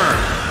partner,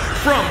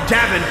 from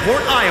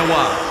Davenport,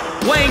 Iowa,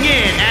 weighing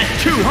in at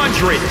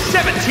 217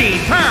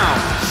 pounds,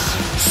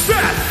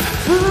 Seth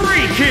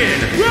freaking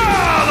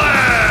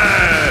Rollins!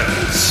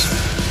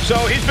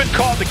 So he's been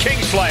called the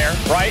Kingslayer,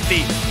 right?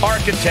 The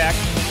Architect,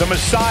 the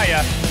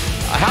Messiah.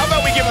 How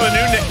about we give him a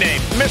new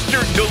nickname, Mr.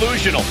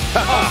 Delusional?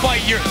 Oh,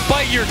 bite your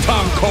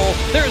tongue, Cole.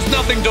 There is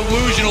nothing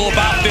delusional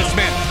about this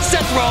man.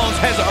 Seth Rollins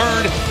has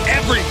earned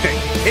everything.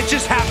 It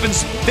just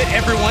happens that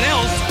everyone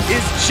else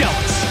is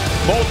jealous.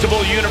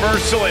 Multiple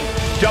Universal and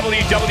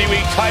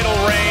WWE title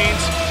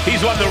reigns.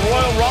 He's won the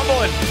Royal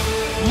Rumble and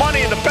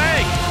Money in the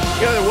Bank.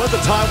 You know, there was a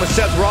time when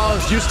Seth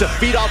Rollins used to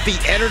feed off the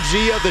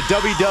energy of the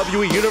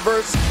WWE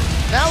Universe.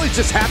 Now he's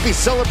just happy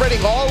celebrating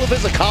all of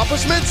his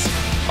accomplishments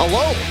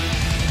alone.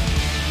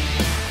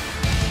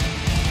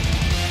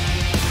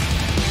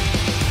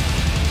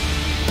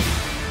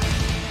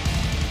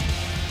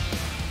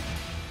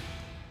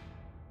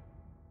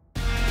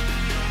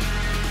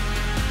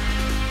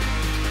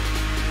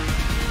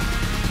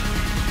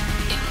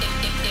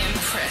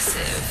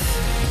 Impressive.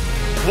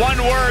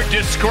 One word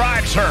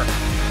describes her.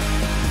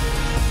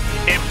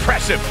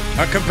 Impressive.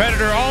 A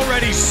competitor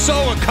already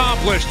so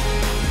accomplished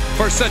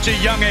for such a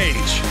young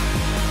age.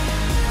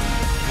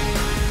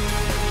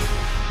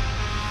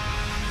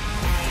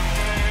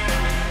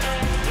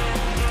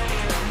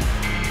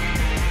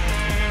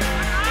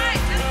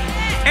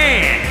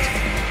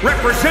 And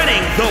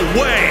representing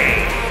the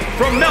way,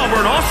 from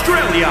Melbourne,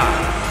 Australia,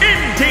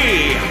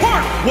 Indy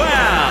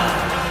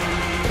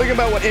Hartwell. Think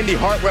about what Indy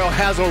Hartwell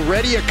has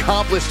already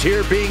accomplished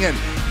here, being an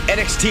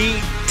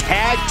NXT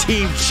Tag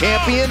Team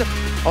Champion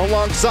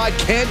alongside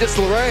Candice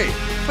LeRae.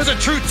 It was a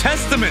true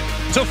testament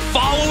to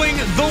following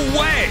the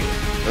way.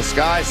 The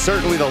sky's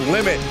certainly the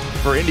limit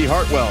for Indy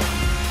Hartwell.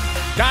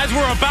 Guys,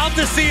 we're about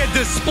to see a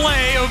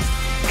display of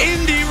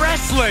indie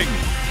wrestling.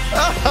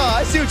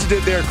 I see what you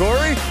did there,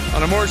 Corey.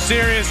 On a more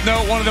serious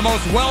note, one of the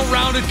most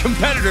well-rounded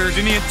competitors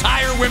in the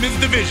entire women's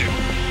division.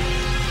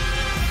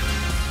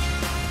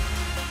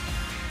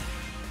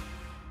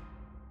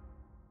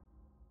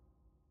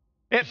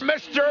 It's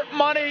Mr.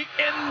 Money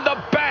in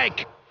the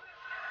Bank.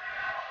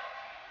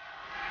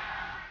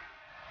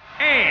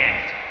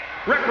 And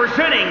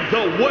representing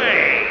the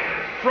way,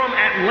 from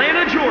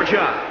Atlanta,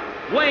 Georgia,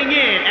 weighing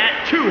in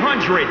at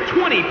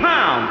 220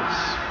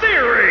 pounds,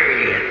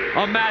 Theory.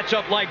 A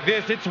matchup like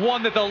this, it's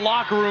one that the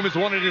locker room has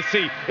wanted to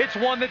see. It's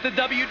one that the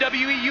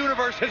WWE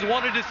Universe has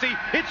wanted to see.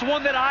 It's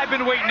one that I've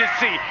been waiting to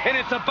see, and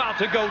it's about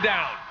to go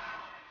down.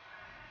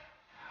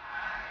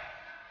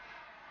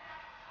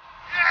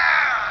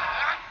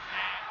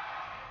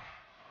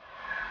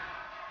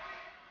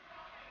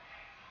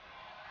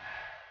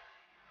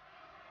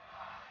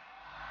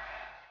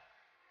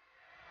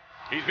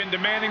 He's been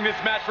demanding this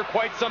match for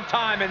quite some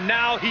time, and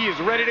now he is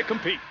ready to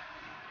compete.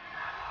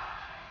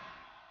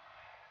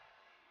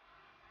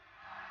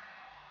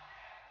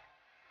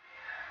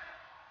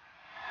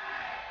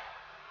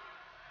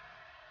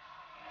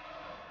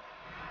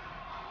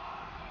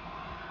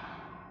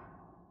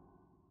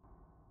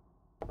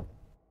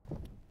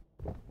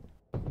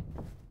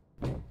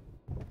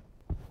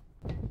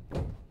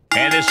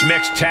 And this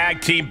mixed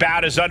tag team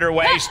bout is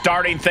underway.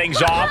 Starting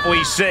things off,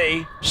 we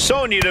see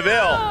Sonya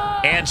Deville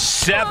and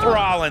Seth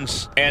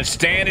Rollins. And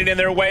standing in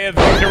their way of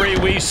victory,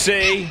 we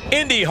see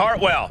Indy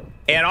Hartwell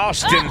and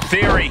Austin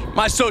Theory.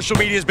 My social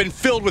media has been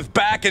filled with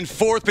back and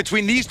forth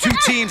between these two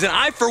teams, and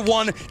I, for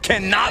one,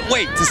 cannot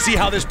wait to see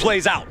how this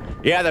plays out.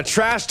 Yeah, the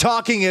trash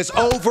talking is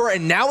over,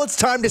 and now it's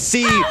time to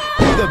see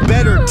who the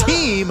better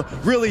team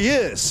really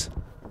is.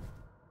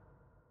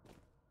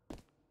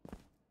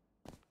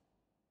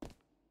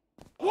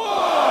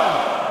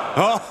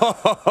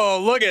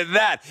 Oh, look at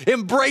that.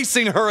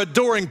 Embracing her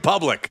adoring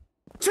public.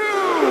 2.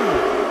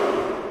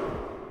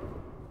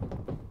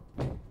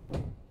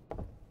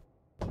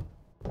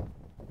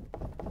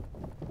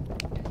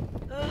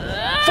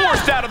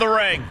 Forced out of the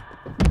ring.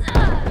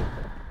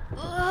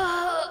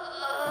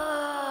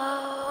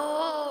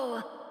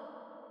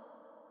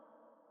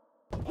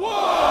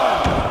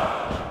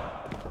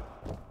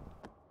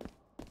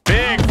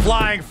 Big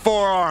flying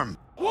forearm.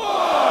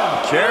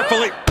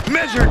 Carefully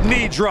measured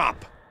knee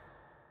drop.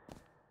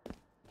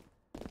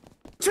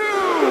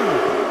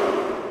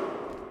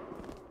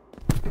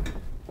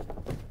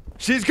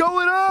 She's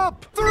going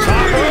up.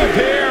 Top rope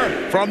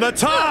here from the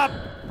top.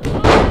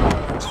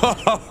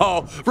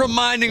 Oh,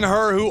 reminding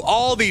her who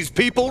all these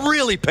people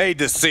really paid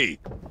to see.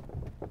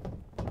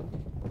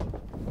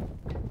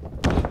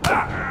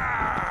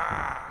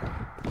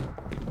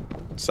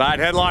 Side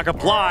headlock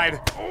applied.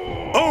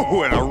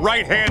 Oh, and a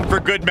right hand for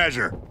good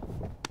measure.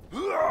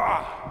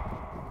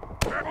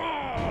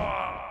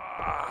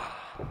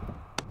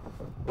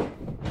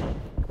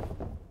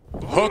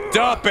 Hooked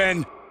up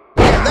and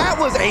that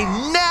was a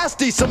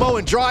nasty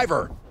Samoan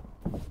driver.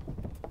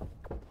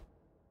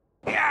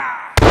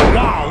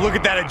 wow, look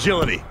at that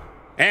agility.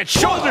 And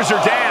shoulders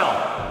are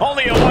down.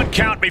 Only a 1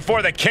 count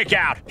before the kick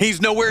out.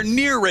 He's nowhere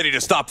near ready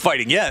to stop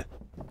fighting yet.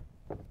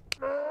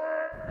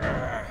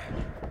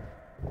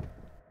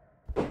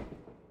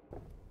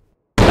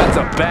 That's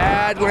a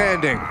bad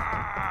landing.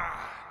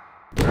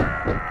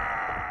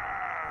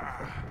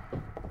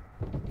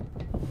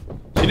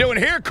 What you doing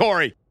here,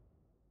 Corey?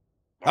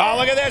 Oh,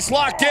 look at this,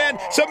 locked in.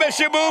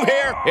 Submission move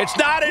here. It's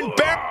not in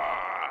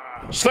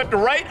slipped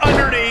right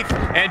underneath,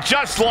 and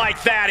just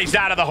like that, he's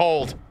out of the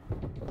hold.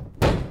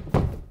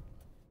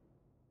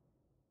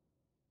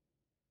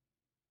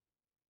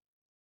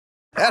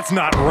 That's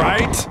not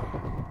right.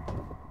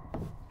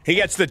 He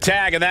gets the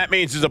tag, and that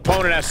means his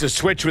opponent has to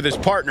switch with his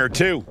partner,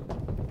 too.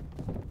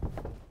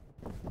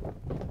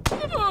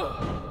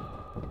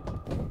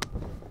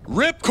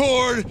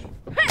 Ripcord.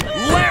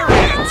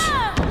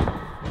 Lariat.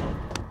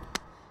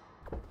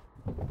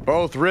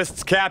 Both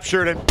wrists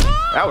captured and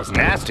That was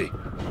nasty.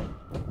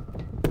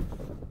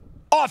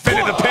 Off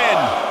into the pin.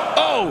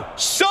 Oh,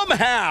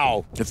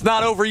 somehow. it's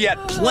not over yet.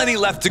 Plenty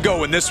left to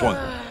go in this one.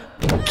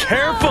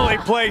 Carefully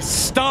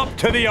placed stomp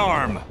to the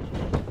arm.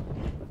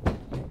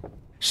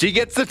 She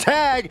gets the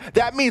tag.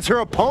 That means her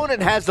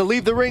opponent has to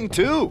leave the ring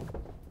too.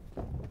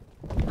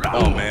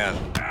 Oh, man.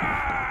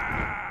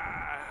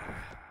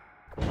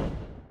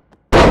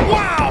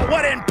 Wow,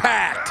 what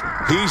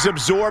impact. He's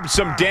absorbed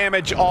some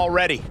damage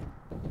already.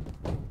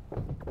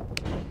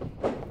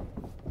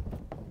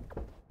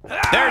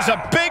 There's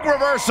a big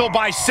reversal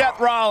by Seth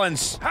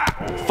Rollins.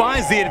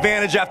 Finds the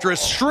advantage after a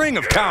string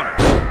of counters.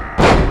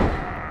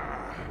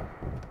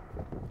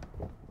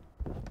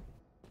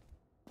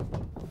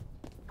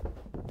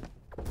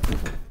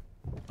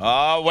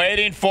 Oh,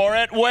 waiting for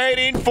it,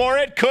 waiting for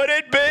it. Could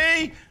it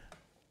be?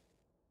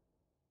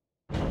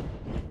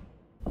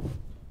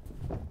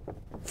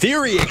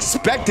 Theory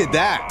expected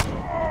that.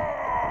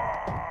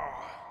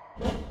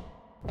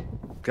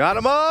 Got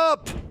him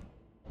up.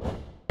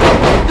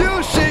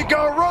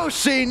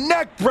 Yushigoroshi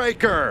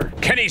neckbreaker.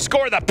 Can he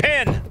score the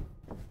pin?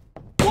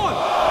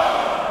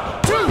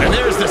 1, 2. And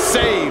there's the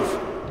save.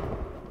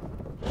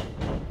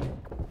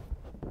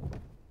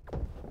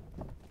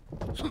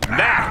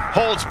 That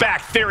holds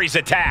back Theory's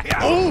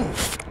attack.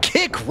 Oof.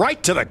 Kick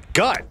right to the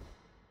gut.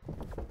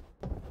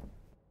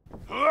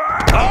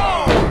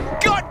 Oh,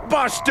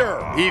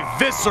 gutbuster.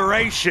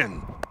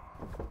 Evisceration.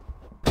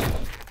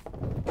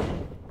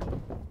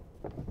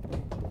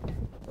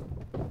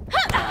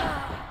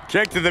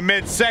 Kick to the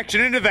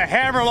midsection into the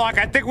hammerlock.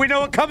 I think we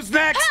know what comes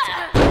next.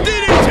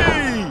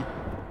 DDT.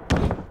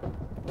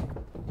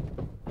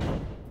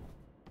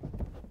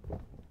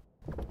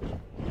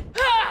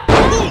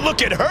 Ooh,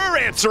 look at her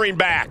answering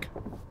back.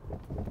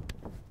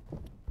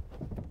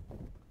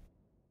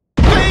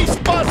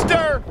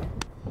 Facebuster.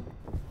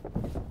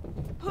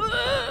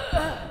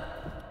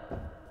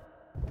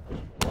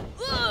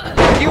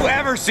 Have you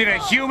ever seen a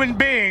human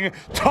being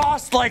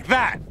tossed like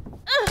that?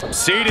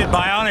 Seated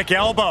bionic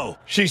elbow.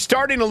 She's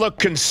starting to look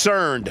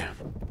concerned.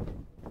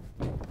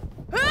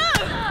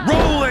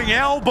 Rolling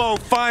elbow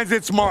finds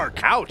its mark.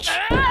 Ouch.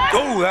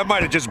 Oh, that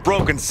might have just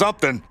broken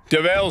something.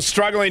 DeVille's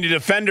struggling to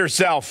defend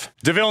herself.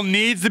 DeVille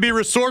needs to be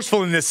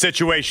resourceful in this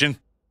situation.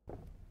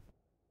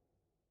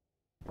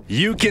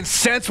 You can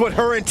sense what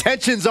her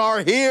intentions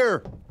are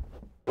here.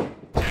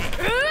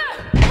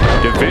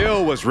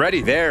 DeVille was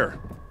ready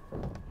there.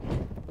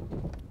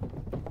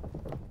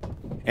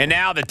 And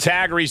now the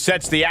tag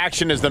resets the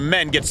action as the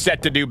men get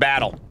set to do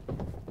battle.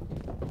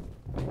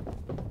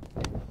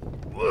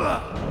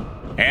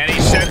 And he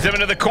sends him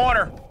into the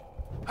corner.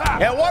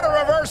 And what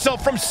a reversal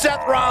from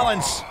Seth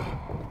Rollins.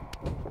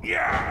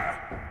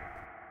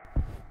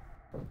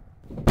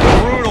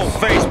 Brutal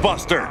face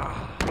buster.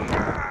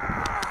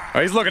 Oh,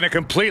 he's looking to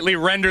completely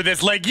render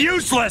this leg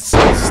useless.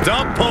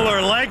 Stump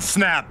puller leg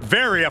snap.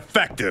 Very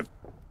effective.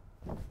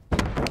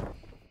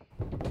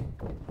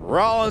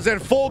 Rollins in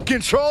full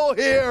control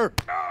here.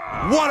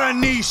 What a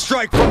knee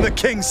strike from the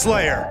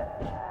Kingslayer.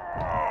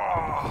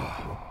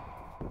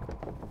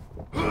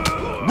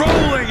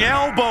 Rolling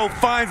elbow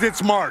finds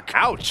its mark.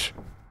 Ouch.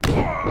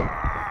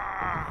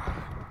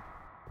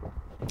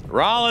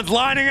 Rollins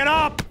lining it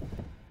up.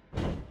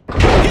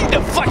 He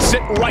deflects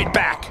it right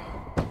back.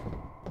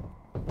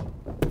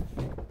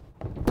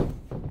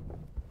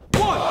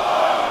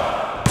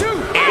 1, 2.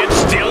 And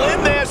still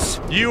in this.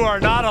 You are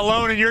not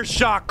alone in your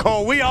shock,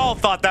 Cole. We all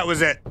thought that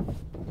was it.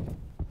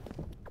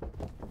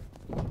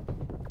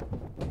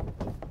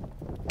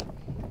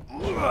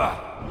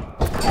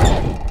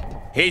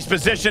 He's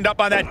positioned up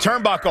on that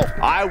turnbuckle.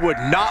 I would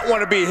not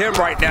want to be him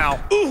right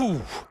now.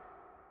 Ooh.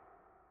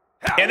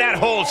 And that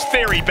holds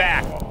Theory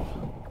back.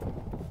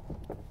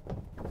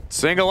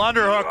 Single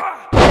underhook.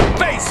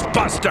 Face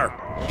buster.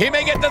 He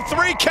may get the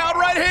 3 count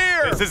right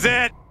here. This is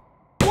it.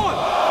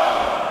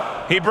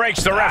 1. He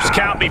breaks the ref's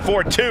count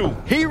before 2.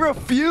 He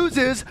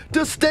refuses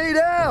to stay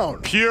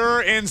down.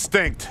 Pure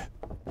instinct.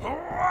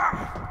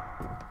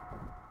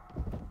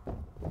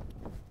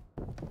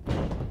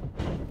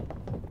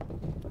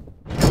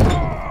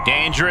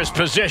 Dangerous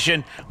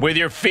position with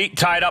your feet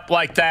tied up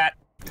like that.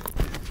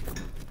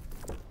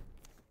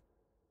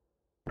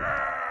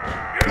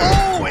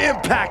 Oh,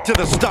 impact to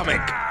the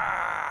stomach.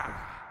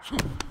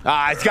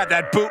 He's got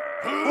that boot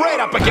right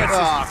up against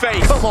his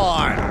face. Come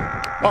on.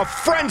 A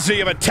frenzy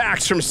of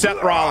attacks from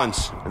Seth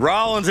Rollins.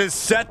 Rollins is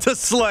set to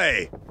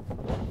slay.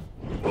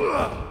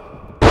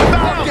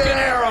 Falcon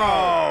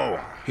Arrow.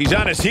 He's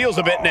on his heels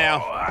a bit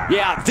now.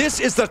 Yeah,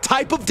 this is the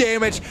type of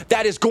damage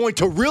that is going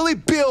to really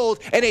build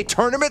in a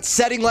tournament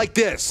setting like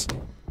this.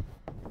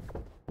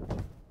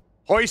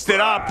 Hoist it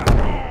up.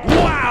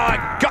 Wow,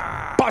 a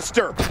gut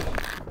buster.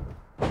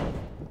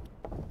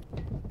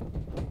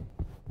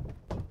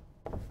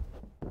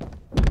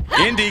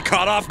 Indy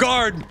caught off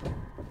guard.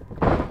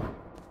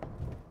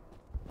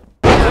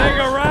 Take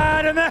a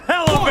ride in the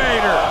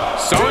elevator.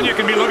 Sonya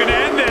can be looking to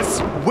end this.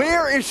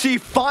 Where is she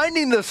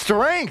finding the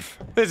strength?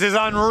 This is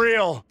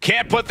unreal.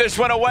 Can't put this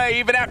one away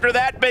even after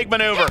that big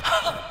maneuver.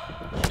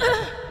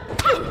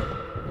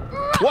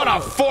 What a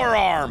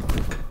forearm.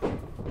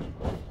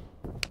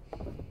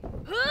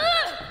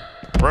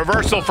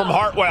 Reversal from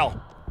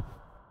Hartwell.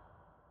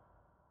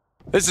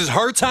 This is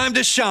her time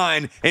to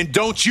shine, and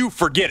don't you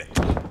forget it.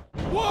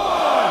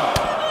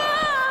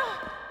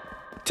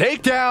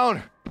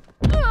 Takedown.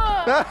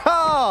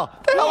 Oh,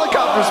 the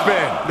helicopter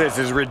spin. This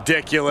is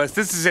ridiculous.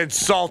 This is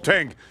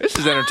insulting. This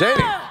is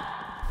entertaining.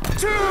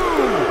 2.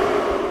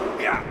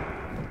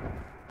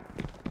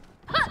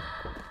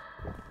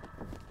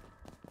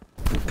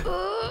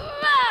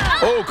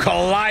 Oh,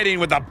 colliding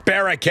with a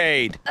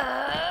barricade. 3.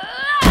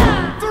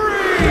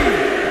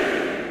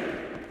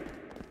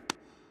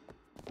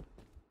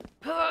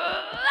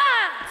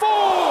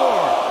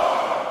 4.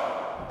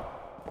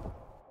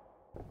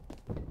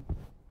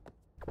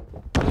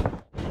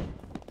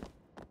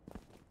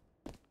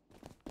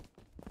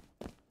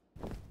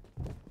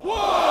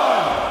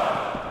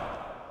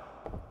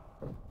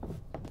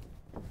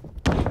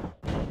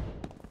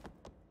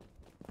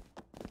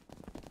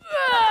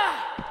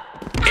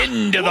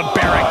 Into the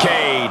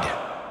barricade.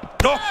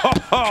 Oh,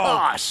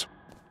 Gosh.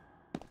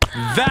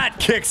 that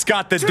kick's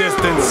got the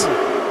distance.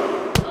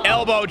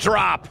 Elbow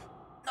drop.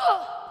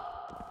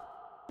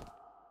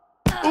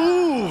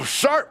 Ooh,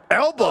 sharp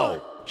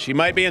elbow. She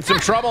might be in some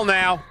trouble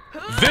now.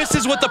 This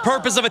is what the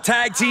purpose of a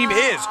tag team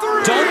is.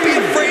 Don't be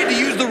afraid to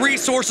use the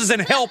resources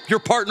and help your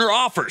partner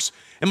offers.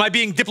 Am I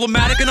being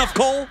diplomatic enough,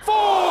 Cole? 4.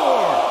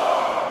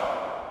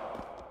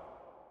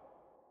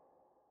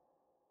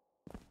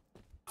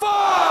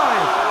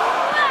 5.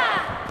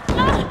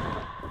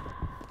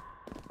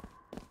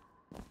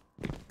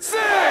 6.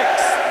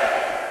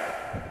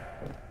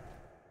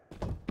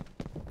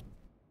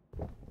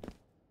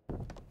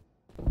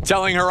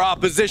 Telling her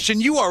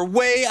opposition, you are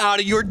way out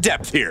of your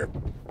depth here.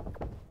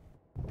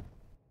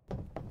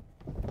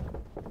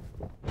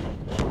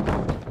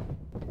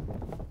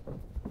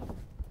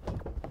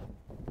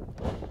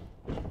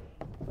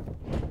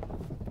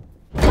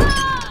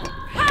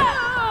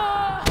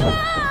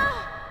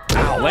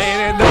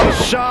 Laying in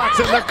those shots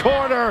in the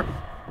corner.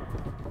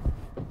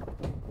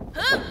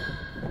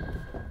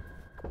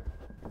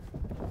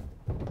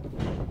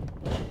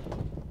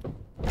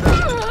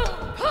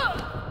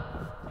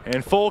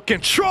 In full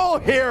control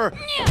here.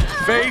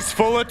 Face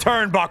full of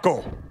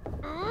turnbuckle.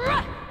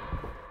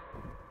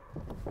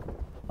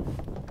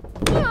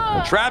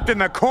 Trapped in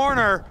the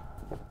corner.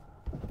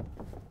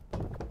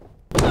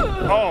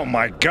 Oh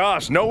my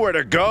gosh, nowhere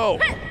to go.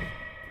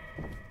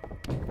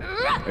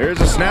 There's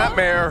a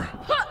snapmare.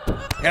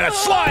 And a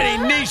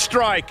sliding knee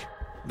strike.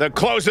 The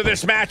close of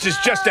this match is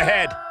just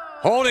ahead.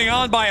 Holding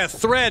on by a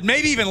thread,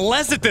 maybe even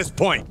less at this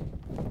point.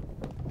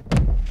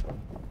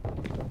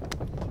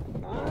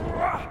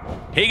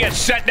 He gets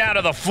set down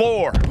to the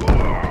floor.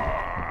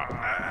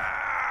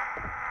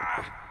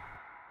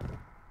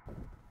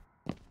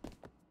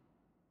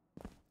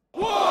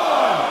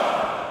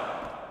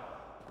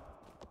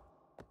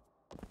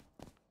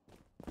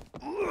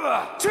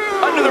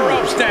 Under the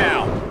ropes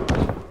now.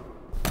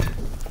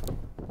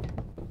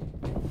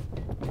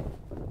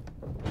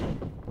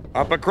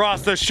 Up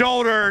across the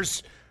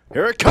shoulders.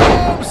 Here it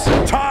comes.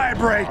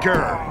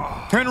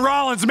 Tiebreaker. And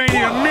Rollins made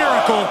it a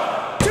miracle.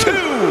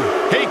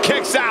 2. He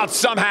kicks out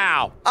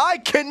somehow. I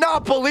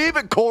cannot believe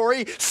it,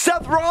 Corey.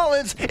 Seth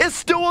Rollins is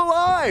still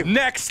alive.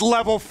 Next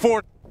level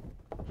for.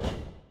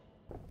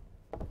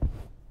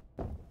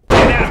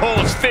 And that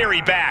holds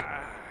Theory back.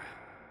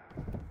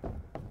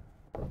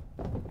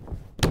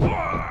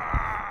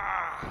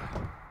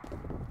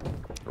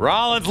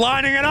 Rollins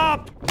lining it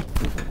up.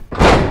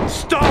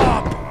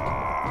 Stop.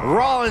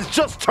 Rollins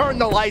just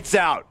turned the lights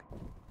out.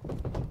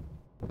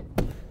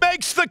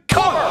 Makes the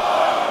cover.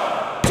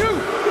 2,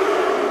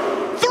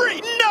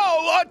 3,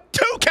 no, a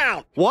 2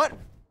 count. What?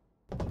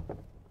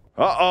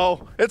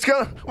 Uh-oh,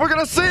 we're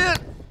gonna see it.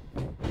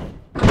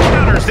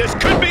 Counters, this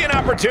could be an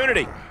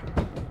opportunity.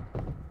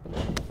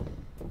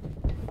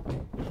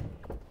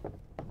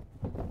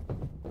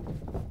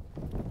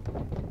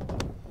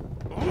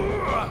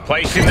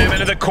 Placing them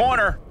into the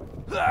corner.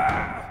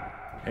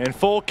 In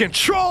full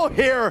control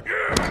here.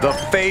 The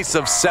face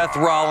of Seth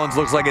Rollins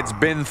looks like it's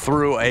been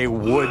through a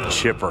wood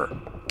chipper.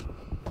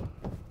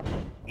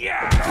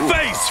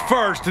 Face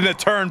first in the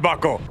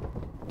turnbuckle.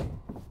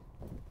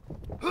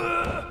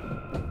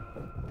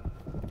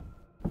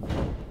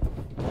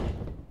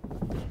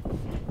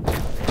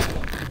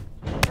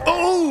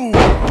 Oh!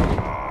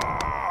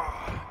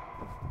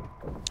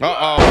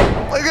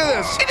 Uh-oh. Look at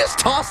this. He just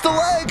tossed a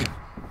leg.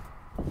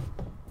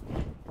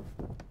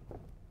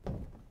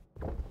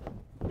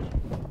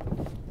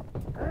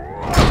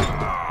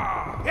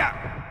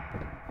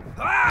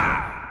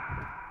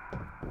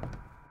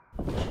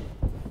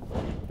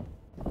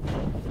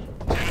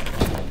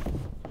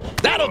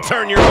 That'll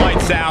turn your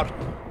lights out.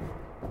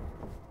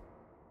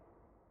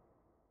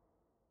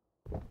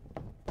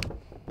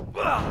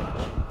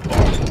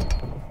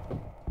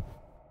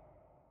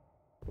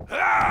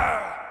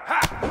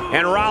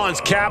 And Rollins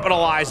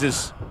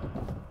capitalizes.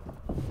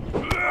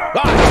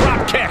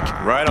 Drop kick.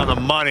 Right on the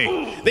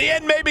money. The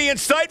end may be in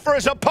sight for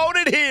his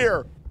opponent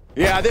here.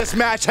 Yeah, this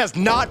match has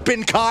not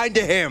been kind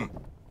to him.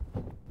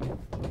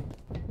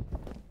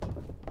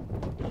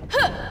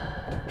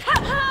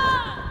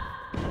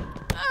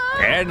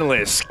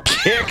 Endless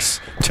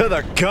kicks to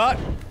the gut.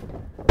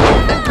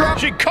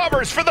 She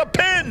covers for the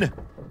pin.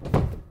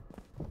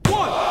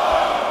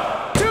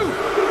 1,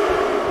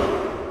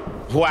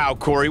 2. Wow,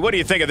 Corey, what do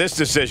you think of this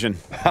decision?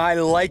 I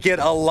like it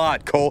a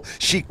lot, Cole.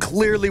 She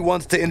clearly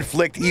wants to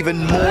inflict even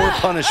more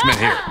punishment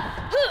here.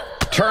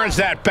 Turns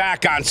that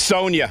back on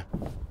Sonya.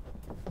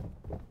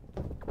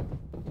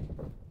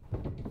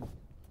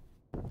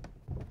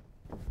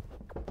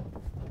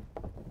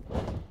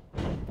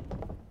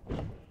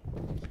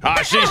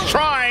 She's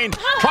trying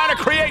to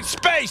create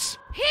space.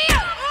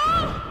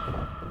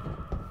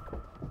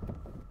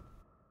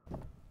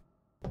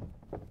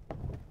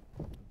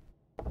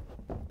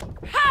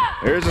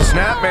 Here's a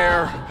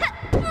snapmare.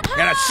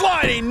 And a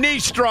sliding knee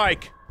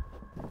strike.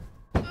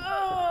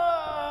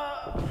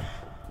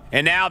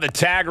 And now the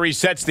tag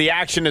resets the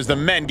action as the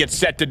men get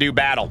set to do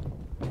battle.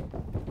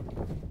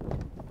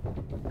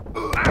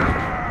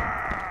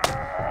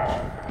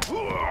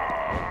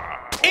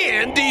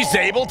 And he's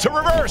able to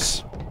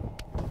reverse.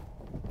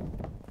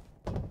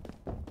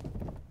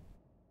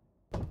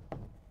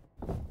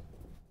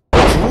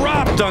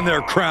 Dropped on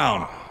their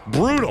crown.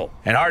 Brutal.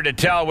 And hard to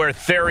tell where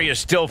Theory is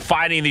still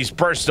fighting these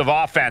bursts of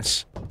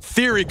offense.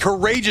 Theory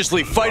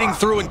courageously fighting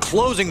through and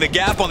closing the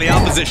gap on the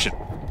opposition.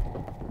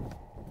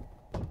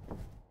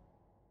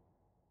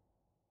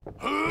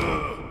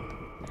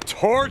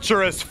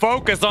 Torturous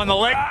focus on the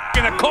leg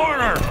in the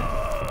corner.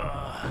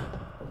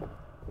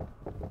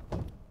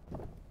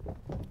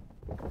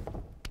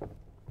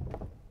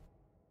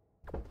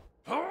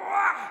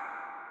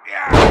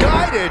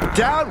 Guided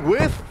down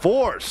with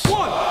force.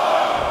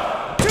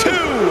 1,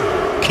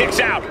 2. Kicks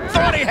out.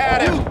 Thought he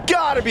had him. You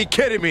gotta be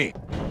kidding me.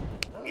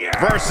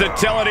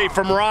 Versatility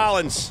from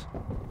Rollins.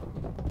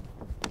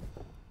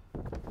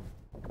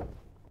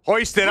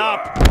 Hoisted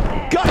up.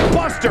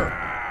 Gutbuster.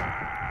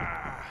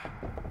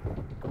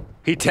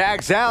 He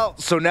tags out,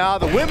 so now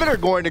the women are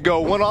going to go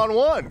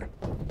one-on-one.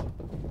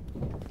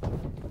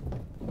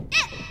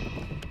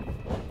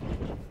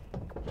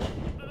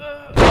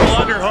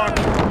 Underhook.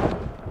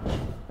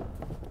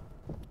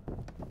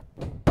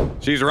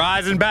 She's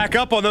rising back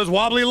up on those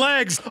wobbly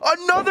legs.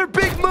 Another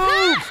big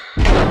move.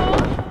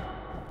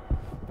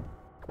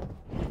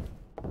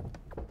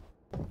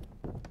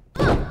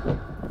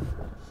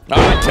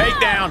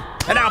 Takedown.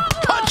 And now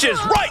punches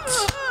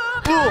rights.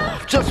 Ooh,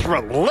 just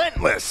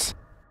relentless.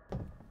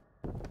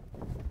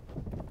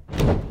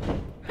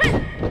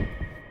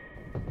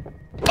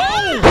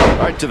 Oh!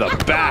 Right to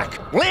the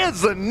back.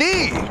 Lands the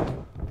knee.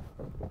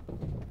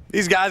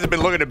 These guys have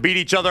been looking to beat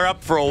each other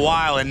up for a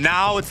while, and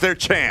now it's their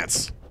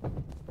chance.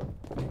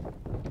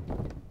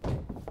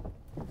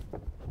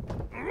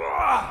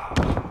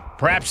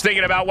 Perhaps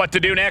thinking about what to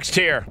do next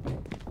here.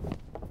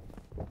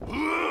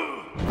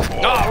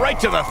 Oh, right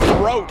to the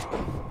throat.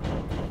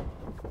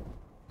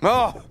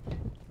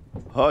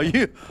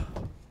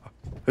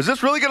 Is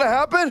this really gonna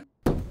happen?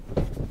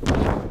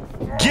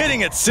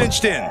 Getting it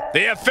cinched in.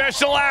 The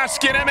official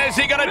asking him, is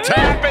he gonna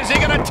tap? Is he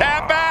gonna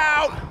tap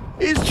out?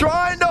 He's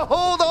trying to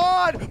hold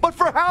on, but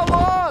for how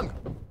long?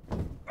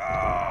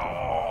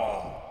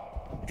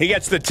 He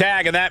gets the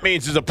tag, and that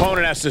means his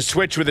opponent has to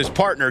switch with his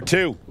partner,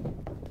 too.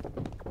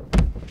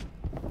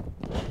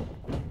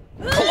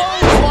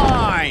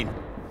 Clothesline!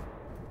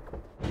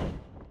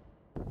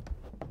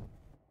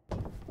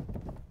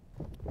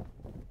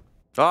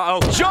 Uh-oh.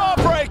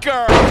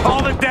 Jawbreaker!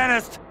 Call the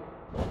dentist.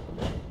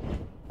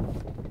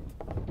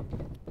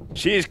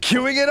 She's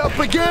queuing it up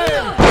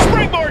again.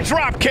 Springboard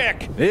drop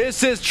kick.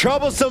 This is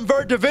troublesome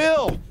for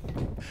DeVille.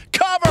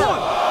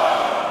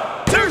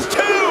 Cover. There's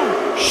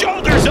two.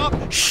 Shoulders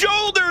up.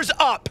 Shoulders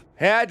up.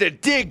 Had to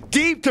dig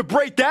deep to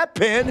break that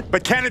pin.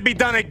 But can it be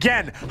done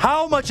again?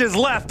 How much is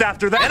left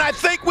after that? And I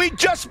think we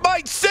just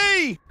might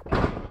see.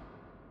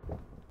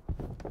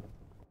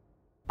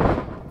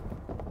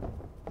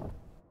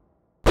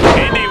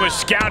 Indy was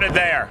scouted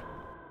there.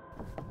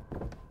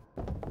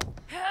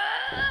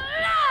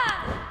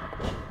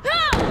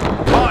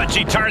 Oh, and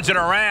she turns it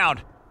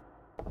around.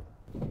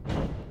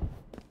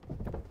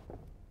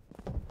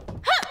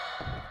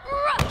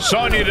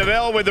 Sonya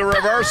Deville with the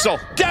reversal.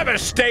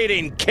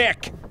 Devastating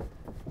kick.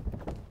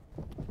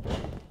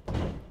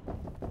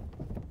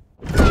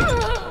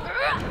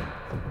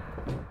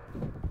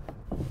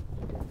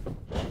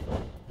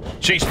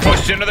 She's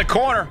pushed into the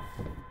corner.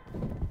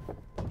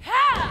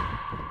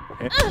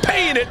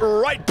 Paying it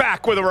right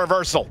back with a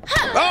reversal.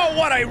 Oh,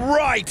 what a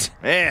right.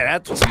 Man,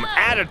 that's some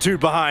attitude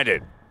behind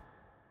it.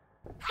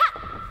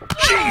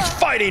 She's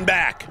fighting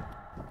back.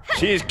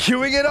 She's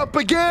queuing it up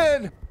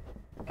again.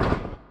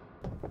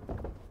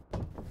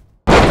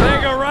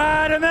 Take a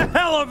ride in the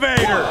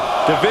elevator.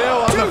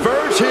 DeVille on the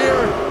verge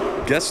here.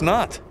 Guess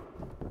not.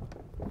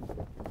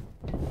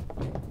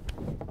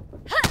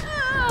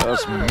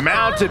 Just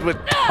mounted with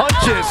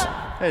punches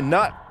and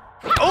not...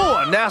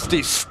 Oh, a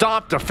nasty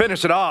stomp to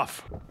finish it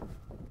off.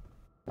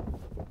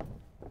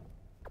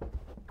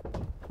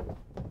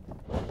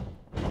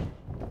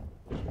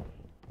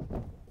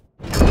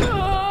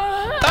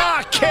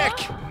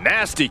 Kick.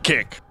 Nasty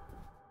kick.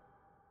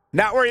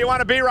 Not where you want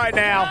to be right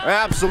now.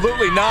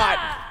 Absolutely not.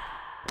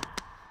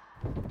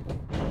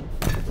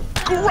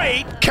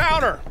 Great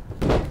counter.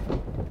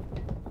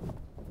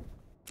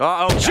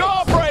 Uh-oh.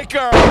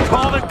 Jawbreaker.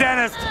 Call the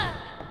dentist.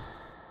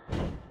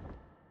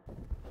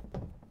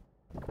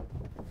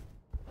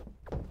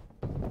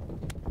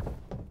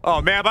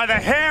 Oh, man, by the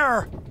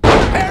hair.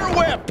 Hair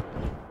whip.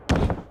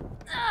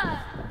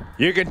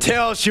 You can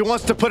tell she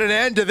wants to put an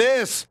end to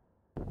this.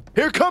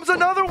 Here comes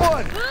another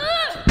one.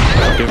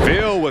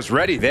 DeVille was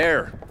ready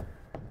there.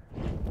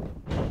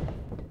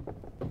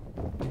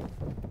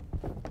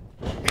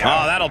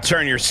 Oh, that'll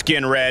turn your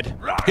skin red.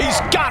 He's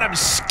got him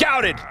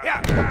scouted.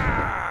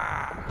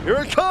 Here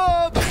it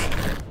comes.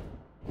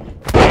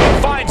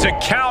 Finds a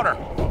counter.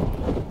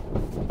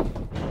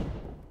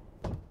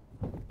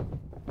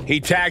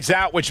 He tags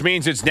out, which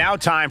means it's now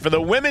time for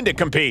the women to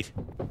compete.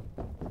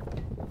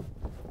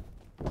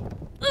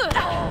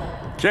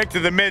 Kick to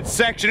the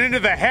midsection into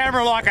the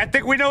hammerlock. I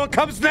think we know what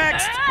comes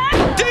next.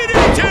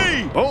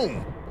 DDT!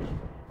 Boom.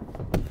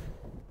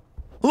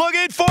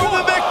 Looking for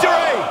the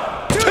victory!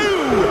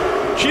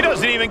 Two! She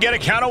doesn't even get a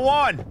count of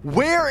one.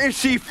 Where is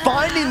she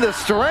finding the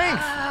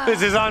strength?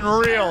 This is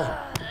unreal.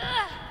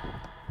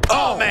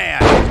 Oh, man.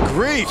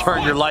 Great.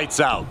 Turn your lights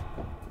out.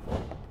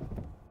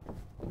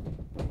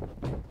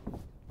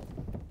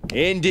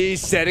 Indy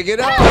setting it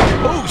up.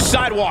 Ooh,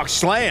 sidewalk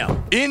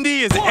slam.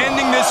 Indy is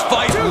ending this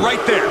fight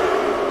right there.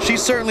 She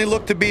certainly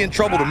looked to be in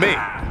trouble to me.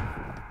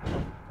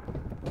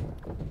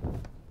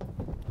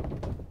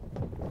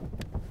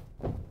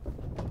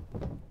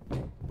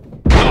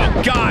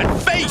 Oh,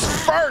 God,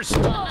 face first.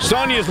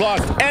 Sonya's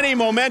lost any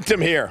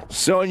momentum here.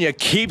 Sonya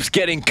keeps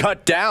getting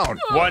cut down.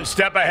 One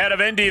step ahead of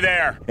Indy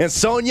there. And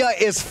Sonya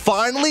is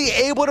finally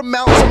able to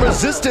mount some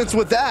resistance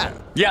with that.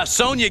 Yeah,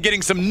 Sonya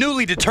getting some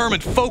newly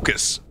determined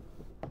focus.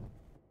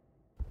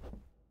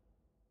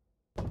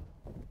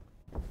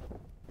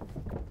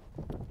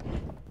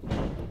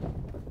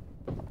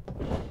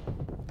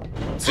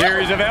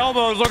 Series of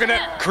elbows looking to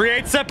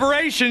create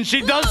separation.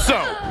 She does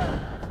so.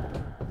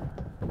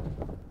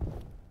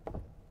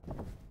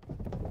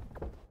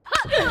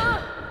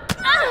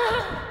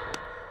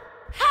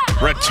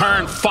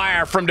 Return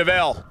fire from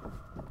DeVille.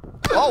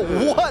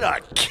 Oh, what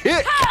a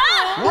kick.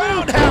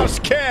 Roundhouse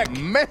kick.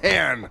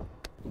 Man.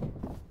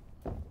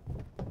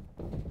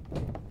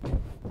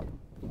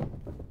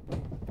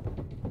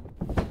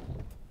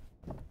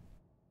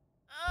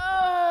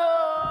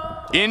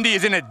 Indy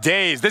is in a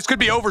daze. This could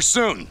be over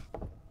soon.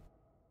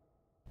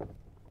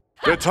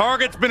 The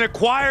target's been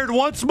acquired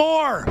once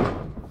more.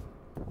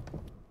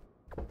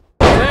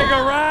 Take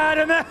a ride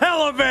in the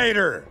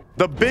elevator.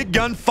 The big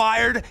gun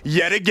fired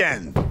yet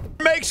again.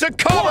 Makes a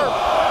cover.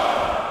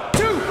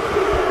 Two.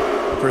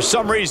 For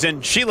some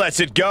reason, she lets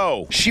it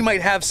go. She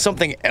might have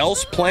something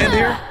else planned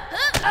here.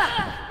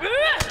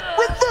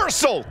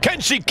 Reversal.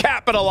 Can she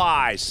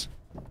capitalize?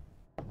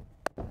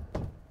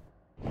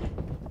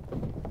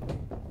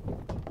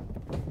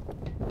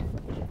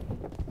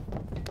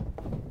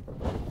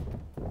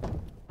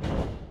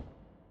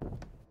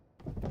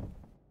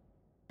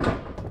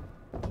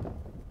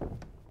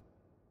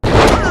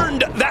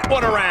 That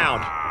one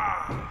around.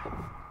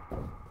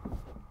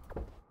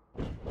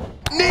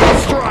 Knee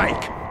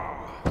strike.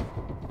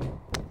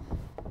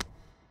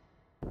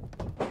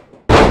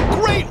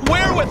 Great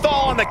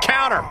wherewithal on the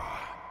counter.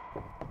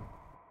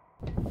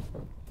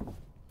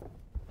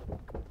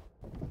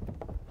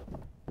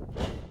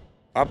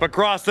 Up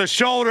across the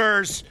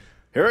shoulders.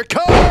 Here it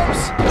comes!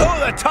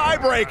 Oh, the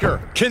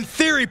tiebreaker. Can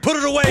Theory put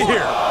it away here?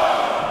 2.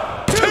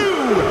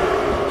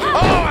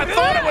 Oh, I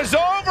thought it was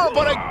over,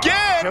 but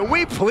again. Can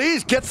we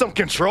please get some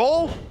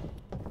control?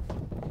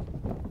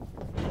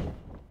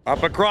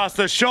 Up across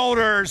the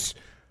shoulders.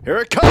 Here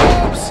it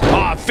comes!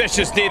 Ah,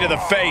 vicious knee to the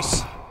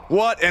face.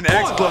 What an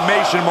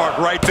exclamation mark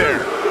right there.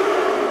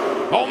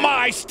 Oh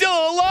my, still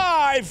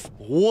alive.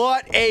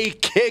 What a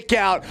kick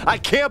out. I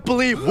can't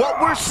believe what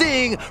we're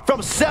seeing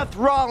from Seth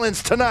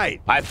Rollins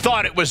tonight. I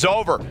thought it was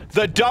over.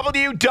 The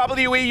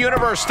WWE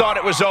Universe thought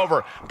it was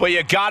over, but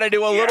you gotta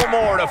do a little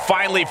more to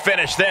finally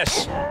finish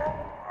this.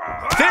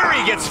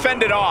 Theory gets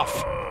fended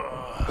off.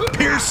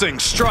 Piercing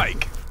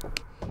strike.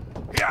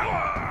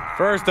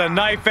 First a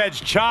knife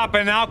edge chop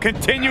and now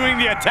continuing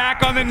the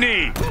attack on the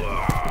knee.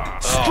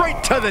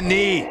 Straight to the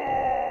knee.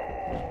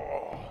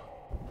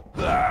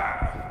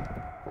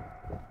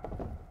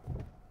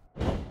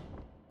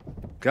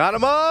 Got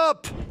him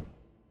up.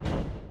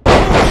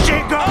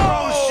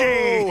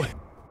 Oh!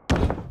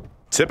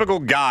 Typical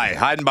guy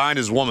hiding behind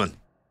his woman.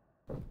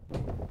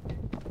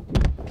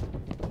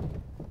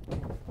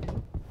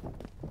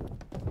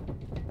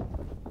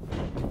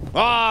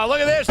 Ah, look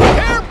at this.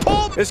 Hair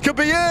pull. This could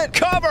be it.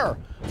 Cover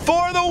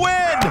for the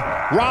win.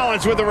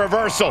 Rollins with a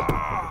reversal. 1,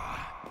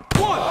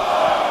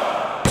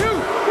 2,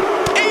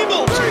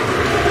 able.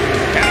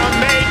 And a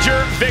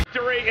major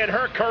victory in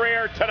her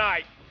career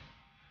tonight.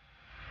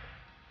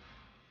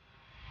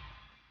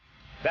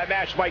 That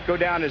match might go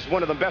down as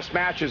one of the best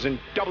matches in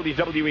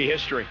WWE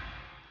history.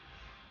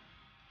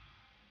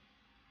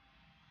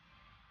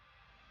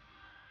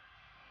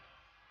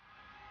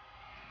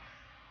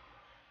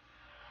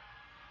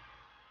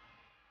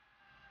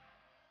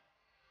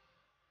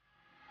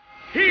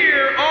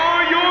 Here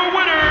are your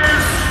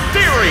winners,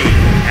 Theory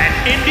and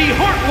Indy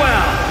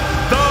Hartwell,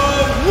 the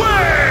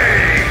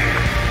way!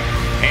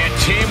 And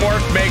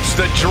teamwork makes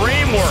the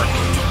dream work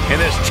in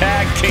this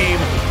tag team.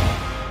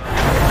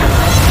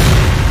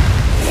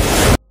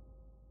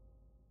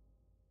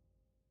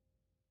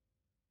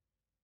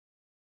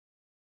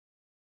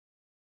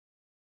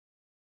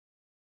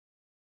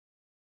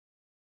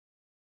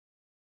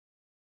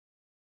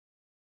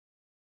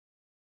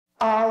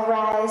 All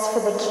rise for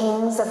the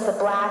kings of the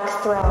Black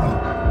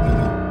Throne.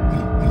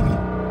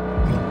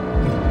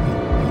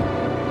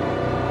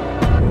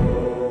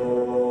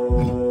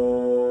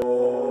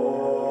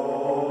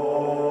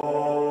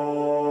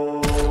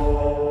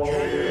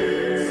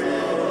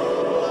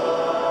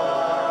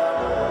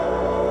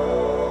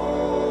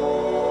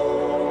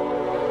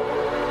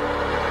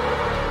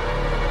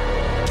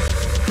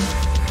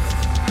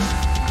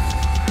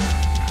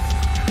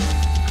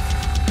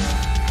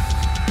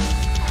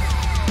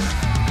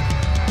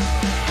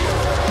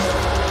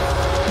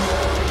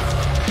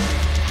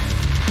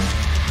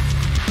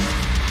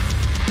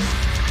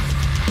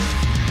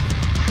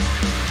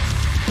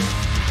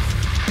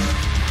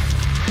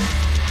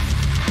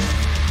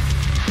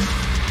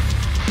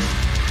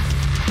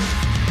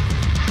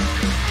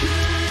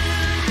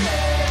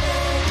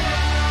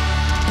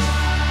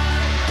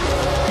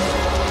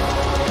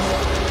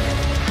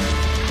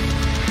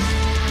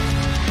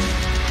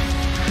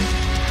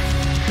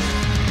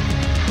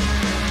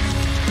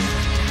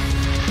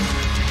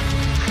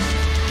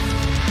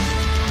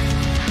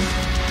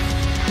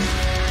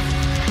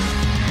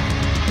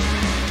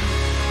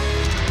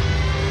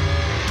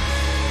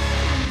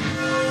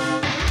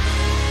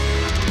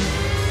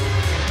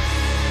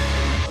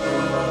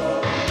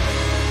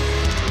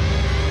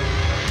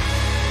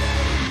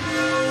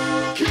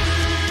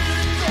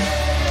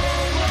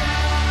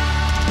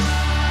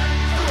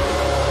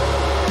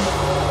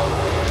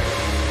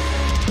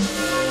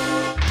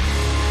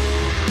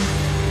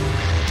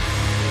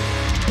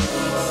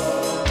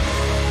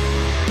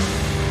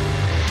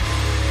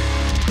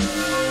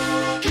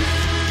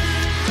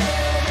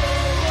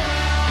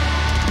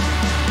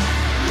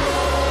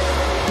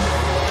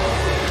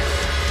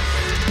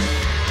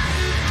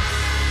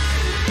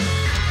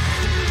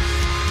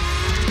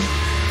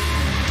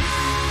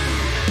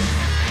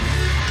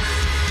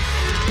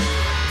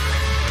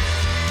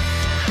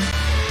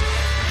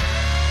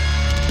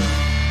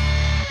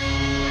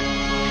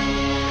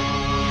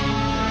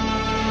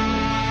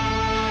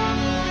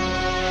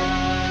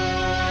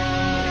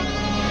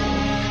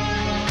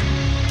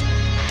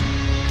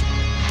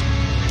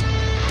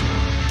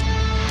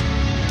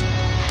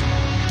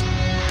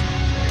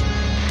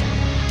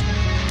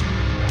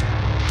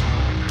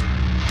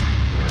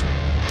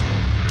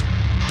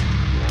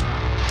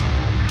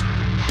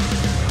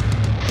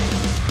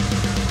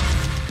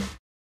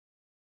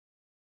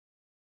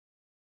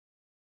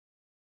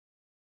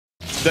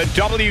 The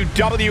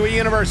WWE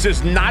Universe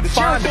is not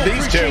fond of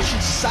these two.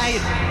 Society,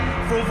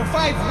 for over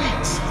 5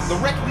 weeks, the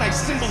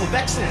recognized symbol of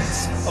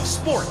excellence of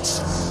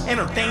sports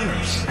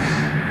entertainers.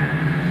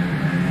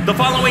 The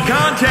following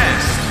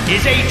contest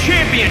is a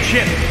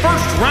championship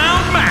first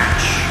round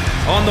match.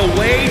 On the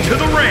way to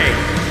the ring,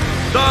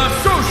 the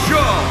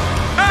Social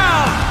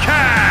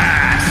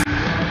Outcast.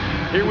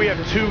 Here we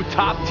have two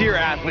top-tier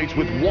athletes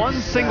with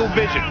one single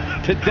vision,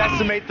 to to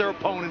decimate their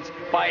opponents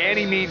by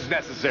any means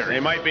necessary. They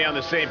might be on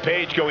the same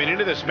page going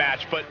into this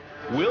match, but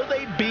will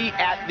they be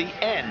at the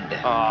end?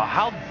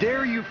 How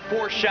dare you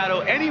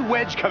foreshadow any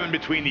wedge coming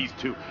between these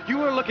two?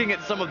 You are looking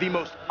at some of the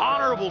most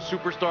honorable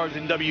superstars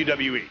in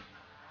WWE.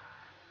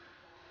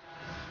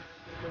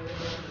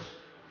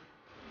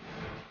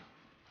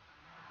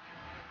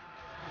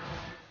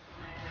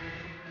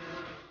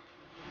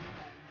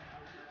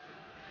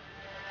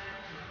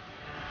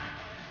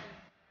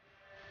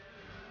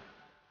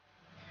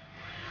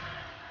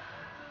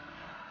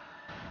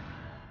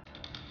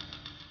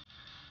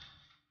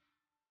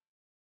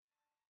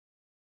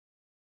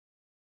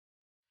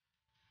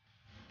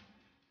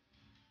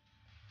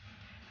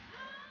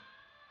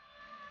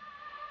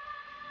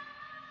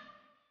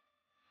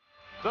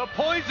 The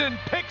Poison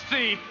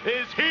Pixie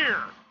is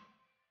here.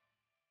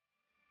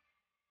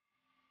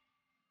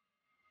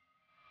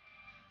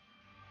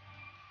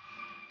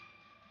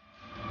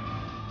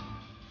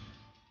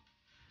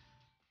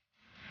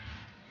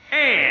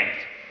 And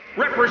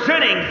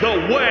representing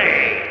the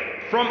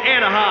Way from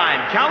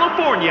Anaheim,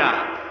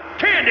 California,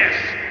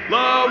 Candice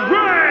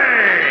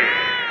LeRae.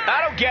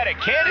 I don't get it.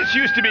 Candice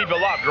used to be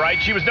beloved, right?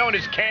 She was known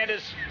as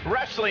Candice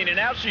Wrestling, and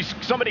now she's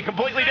somebody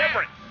completely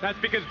different. That's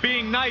because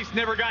being nice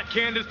never got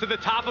Candice to the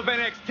top of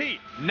NXT.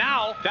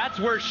 Now, that's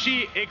where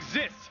she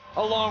exists,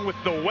 along with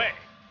The Way.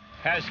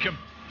 Has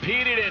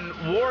competed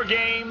in War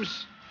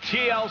Games,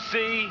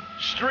 TLC,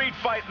 street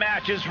fight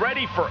matches,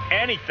 ready for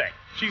anything.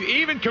 She's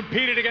even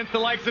competed against the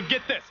likes of,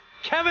 get this,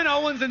 Kevin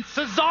Owens and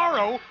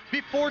Cesaro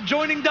before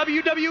joining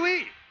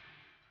WWE.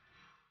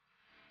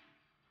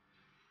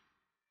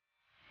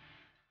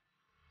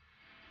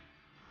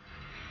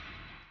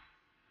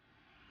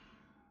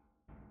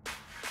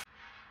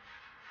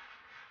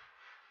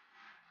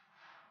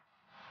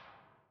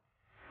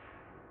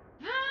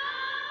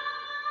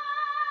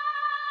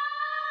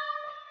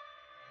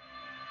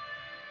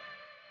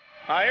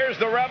 Here's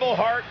the Rebel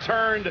Heart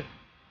turned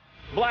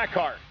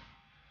Blackheart.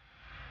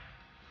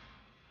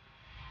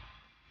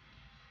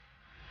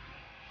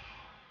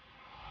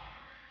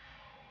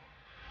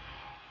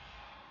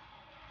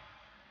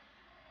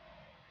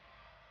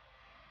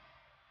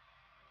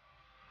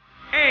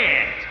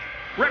 And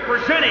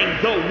representing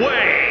the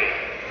Way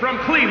from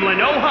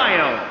Cleveland,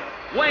 Ohio,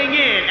 weighing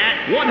in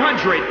at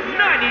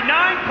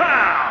 199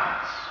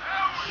 pounds,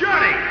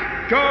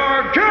 Johnny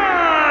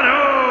Gargano.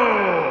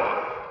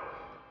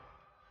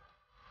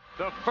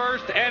 The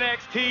first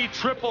NXT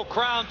Triple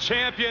Crown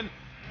champion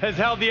has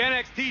held the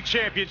NXT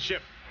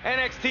Championship,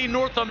 NXT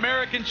North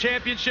American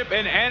Championship,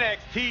 and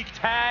NXT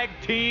Tag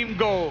Team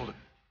Gold.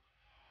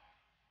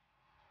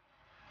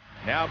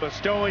 Now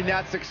bestowing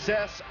that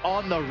success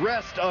on the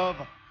rest of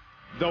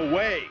the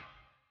Way.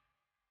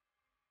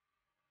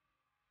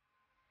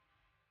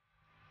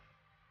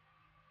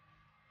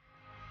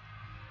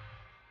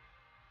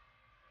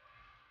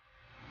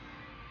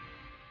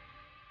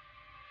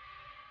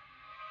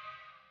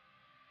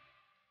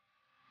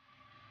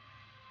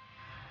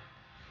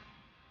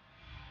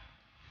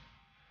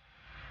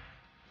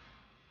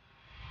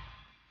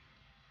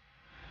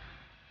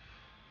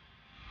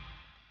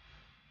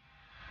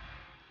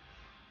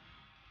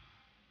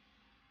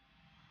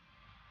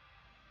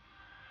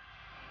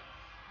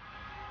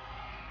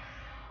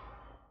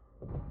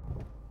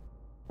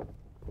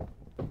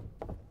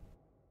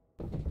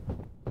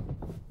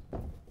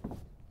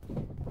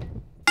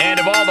 And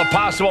of all the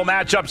possible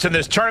matchups in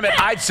this tournament,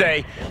 I'd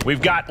say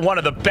we've got one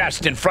of the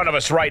best in front of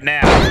us right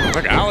now.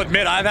 Look, I'll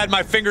admit, I've had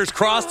my fingers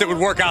crossed it would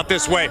work out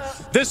this way.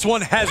 This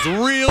one has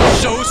real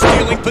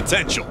show-stealing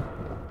potential.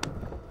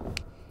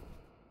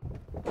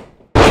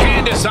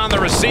 Candice on the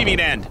receiving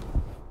end.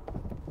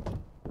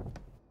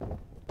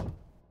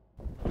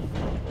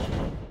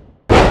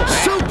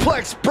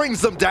 Suplex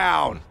brings them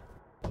down.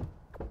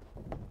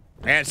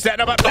 And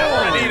setting up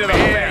a knee to the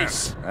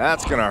face.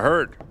 That's gonna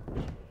hurt.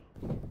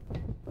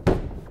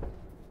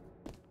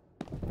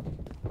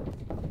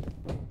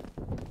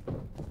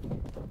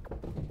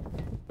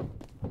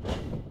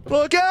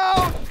 Look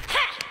out!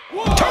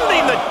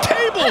 Turning the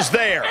tables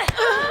there.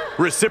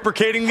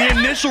 Reciprocating the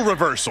initial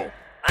reversal.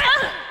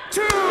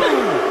 Two!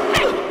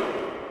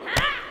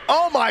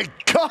 Oh my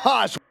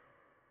gosh!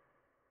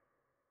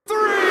 Three!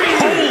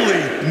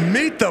 Holy,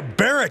 meet the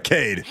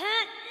barricade.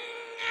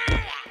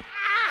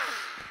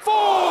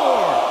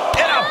 Four!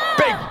 And a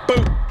big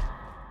boot.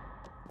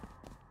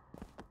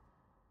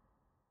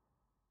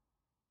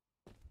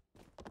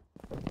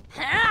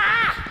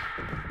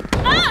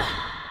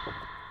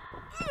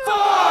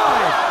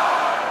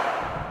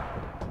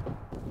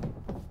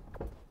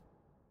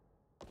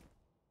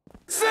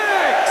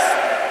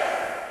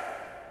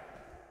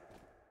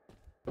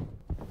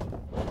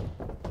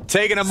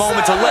 Taking a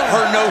moment to let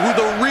her know who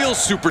the real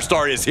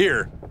superstar is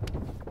here.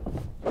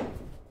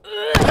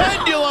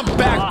 Pendulum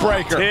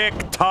backbreaker.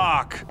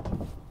 Tick-tock.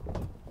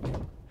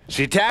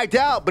 She tagged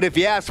out, but if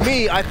you ask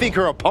me, I think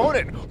her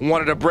opponent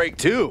wanted a break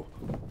too.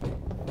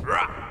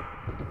 Great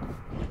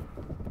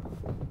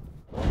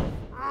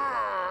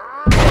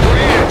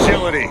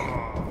agility.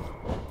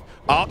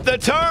 Up the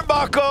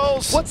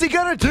turnbuckles. What's he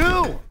gonna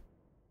do?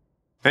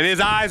 And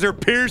his eyes are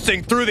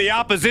piercing through the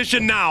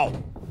opposition now.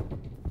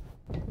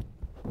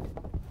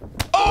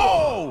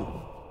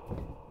 Oh!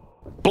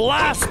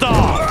 Blast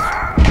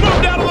off!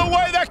 Moved out of the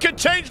way. That could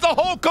change the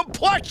whole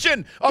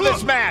complexion of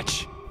this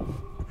match.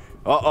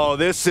 Uh-oh,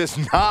 this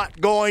is not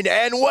going to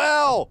end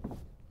well.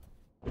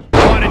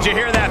 Oh, did you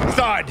hear that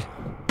thud?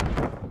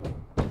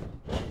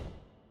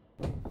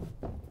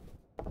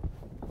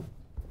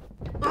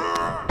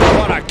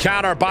 What a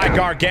counter by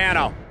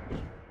Gargano.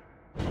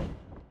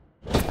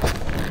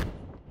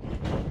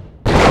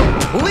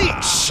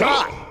 Complete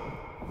shot.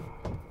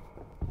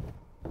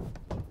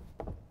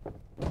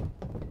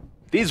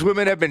 These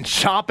women have been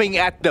chomping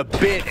at the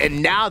bit,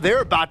 and now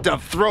they're about to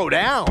throw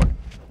down.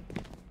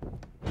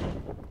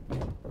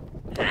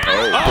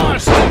 Oh,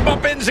 step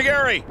up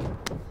Enziguri.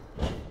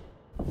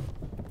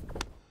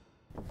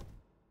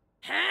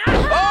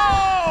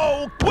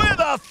 Oh, with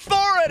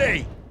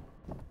authority.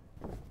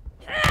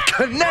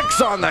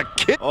 Connects on the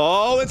kick.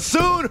 Oh, and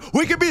soon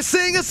we could be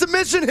seeing a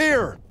submission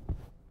here.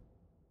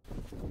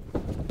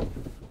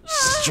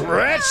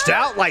 Stretched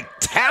out like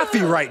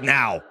taffy right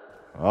now.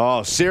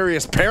 Oh,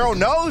 serious peril.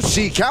 No,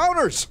 she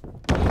counters.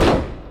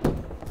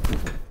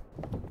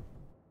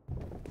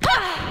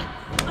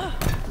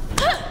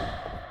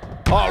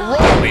 A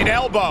rolling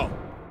elbow.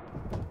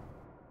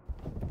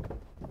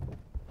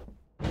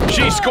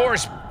 She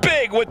scores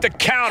big with the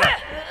counter.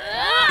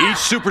 Each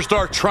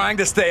superstar trying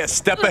to stay a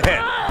step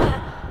ahead.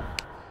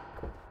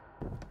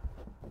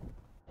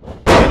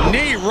 The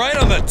knee right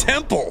on the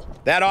temple.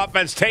 That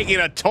offense taking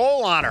a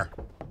toll on her.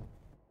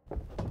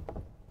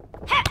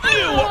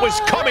 Knew what was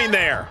coming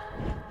there.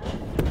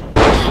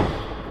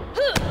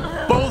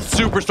 Both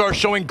superstars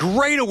showing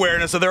great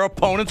awareness of their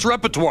opponent's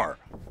repertoire.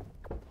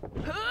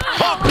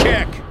 Pump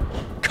kick.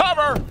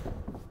 Cover.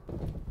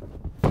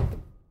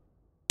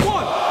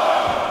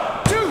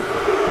 1, 2.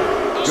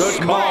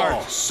 Good Smart.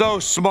 call. So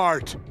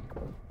smart.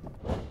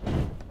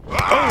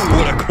 Oh,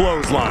 what a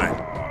clothesline.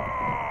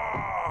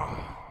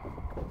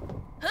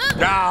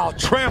 Now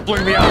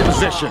trampling the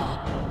opposition.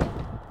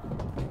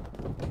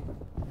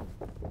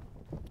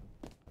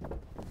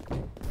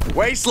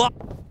 Waistlock.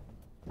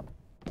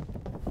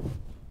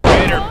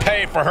 Made her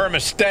pay for her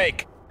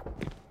mistake.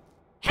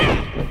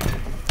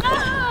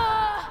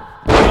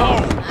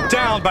 Oh,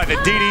 down by the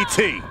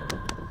DDT.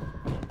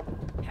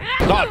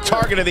 Oh,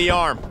 target of the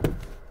arm.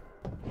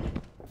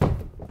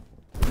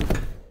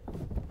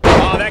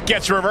 Oh, that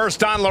gets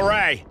reversed on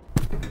LeRae.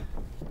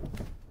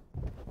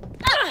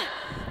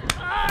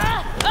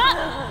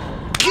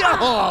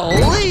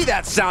 Golly,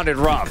 that sounded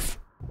rough.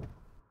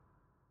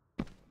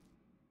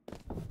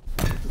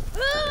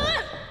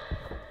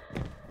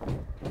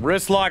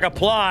 Wrist lock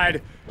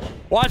applied.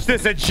 Watch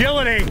this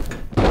agility. Into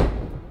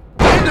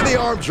the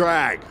arm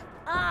drag.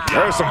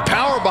 There's some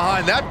power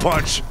behind that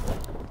punch.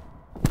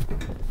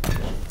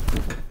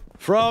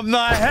 From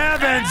the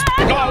heavens.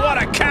 Oh,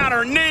 what a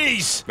counter.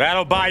 Knees.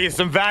 That'll buy you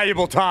some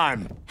valuable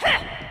time.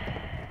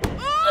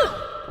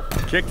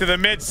 Kick to the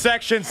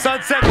midsection,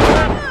 sunset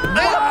flip.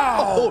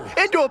 Wow!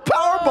 Into a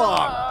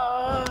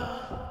powerbomb.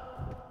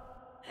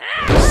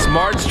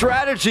 Smart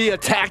strategy.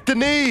 Attack the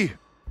knee.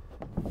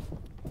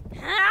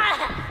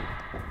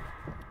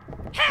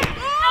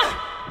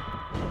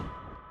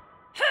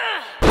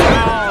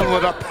 Down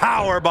with a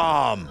power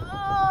bomb.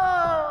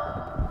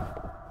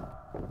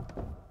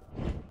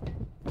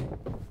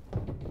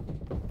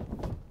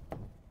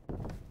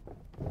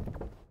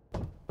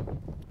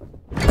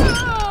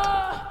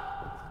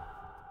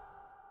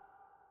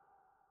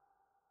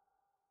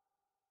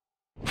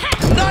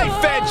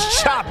 Knife edge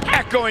chop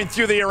echoing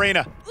through the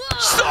arena.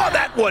 Saw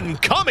that one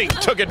coming.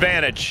 Took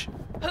advantage.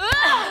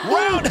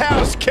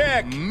 Roundhouse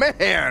kick.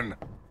 Man.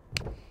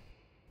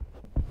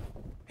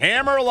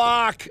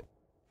 Hammerlock.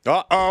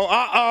 Uh-oh,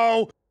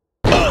 uh-oh.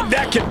 Oh,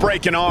 that could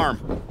break an arm.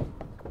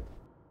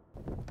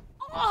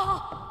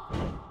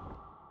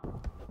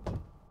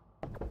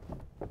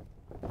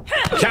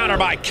 Counter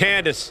by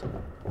Candice.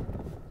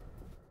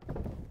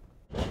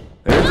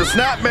 There's a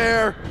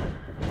snapmare.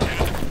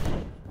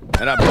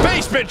 And a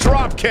basement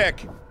drop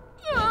kick.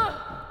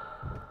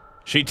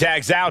 She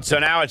tags out, so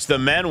now it's the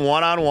men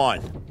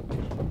one-on-one.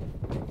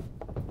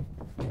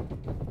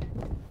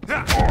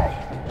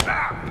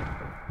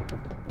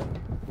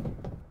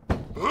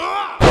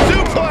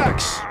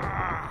 Suplex.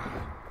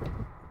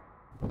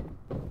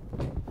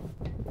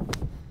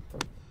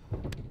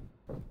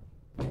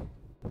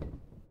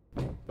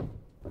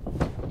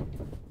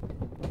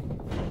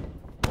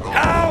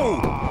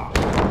 Ow!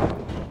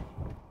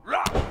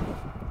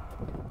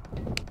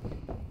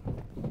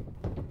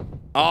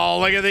 Oh,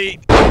 look at the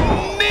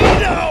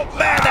Nito! Man,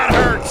 that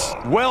hurts!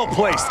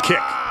 Well-placed kick.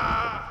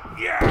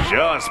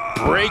 Just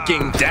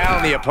breaking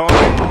down the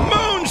opponent.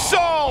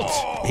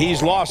 Moonsault!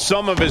 He's lost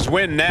some of his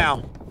win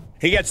now.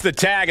 He gets the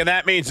tag, and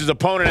that means his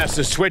opponent has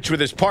to switch with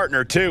his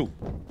partner, too.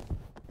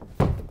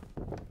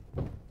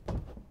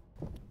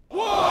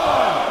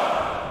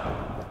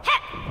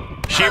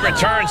 She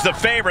returns the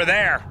favor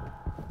there.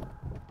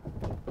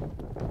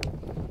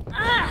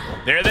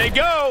 There they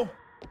go.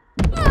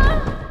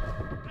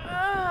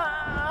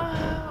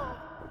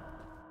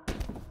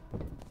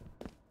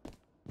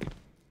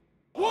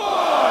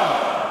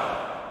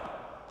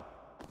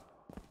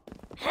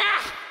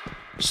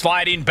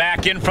 Sliding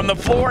back in from the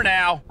floor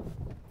now.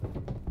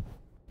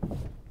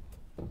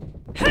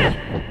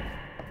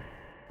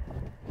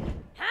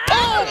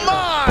 Oh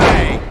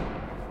my!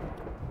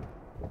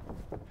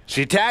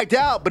 She tagged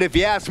out, but if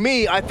you ask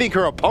me, I think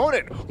her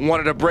opponent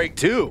wanted a break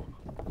too.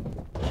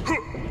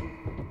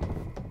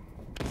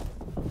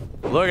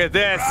 Look at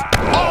this.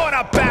 Oh, and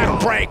a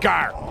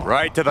backbreaker.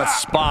 Right to the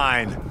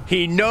spine.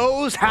 He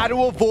knows how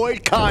to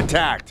avoid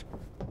contact.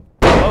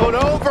 Load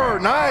over.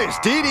 Nice.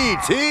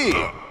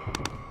 DDT.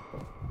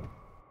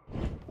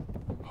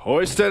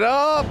 Hoist it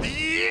up.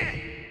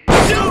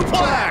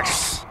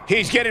 Suplex.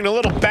 He's getting a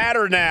little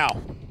battered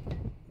now.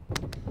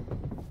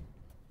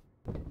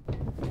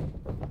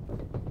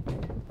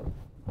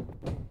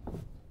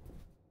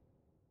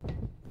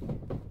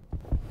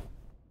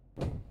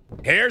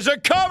 Here's a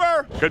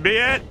cover. Could be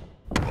it.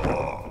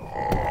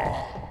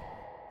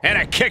 And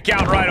a kick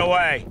out right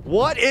away.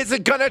 What is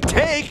it gonna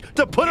take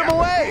to put him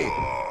away?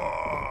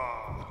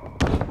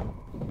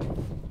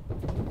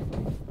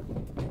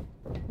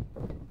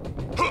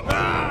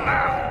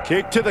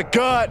 Kick to the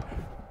gut.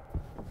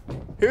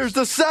 Here's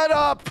the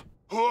setup.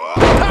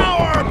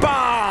 Power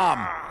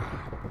bomb.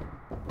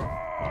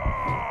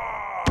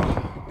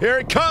 Here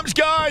it comes,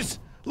 guys.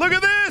 Look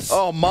at this.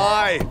 Oh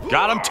my.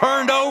 Got him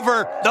turned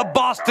over. The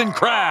Boston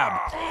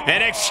Crab.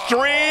 An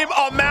extreme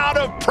amount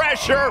of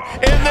pressure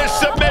in this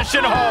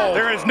submission hold.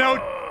 There is no...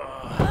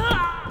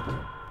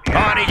 Oh,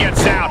 and he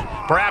gets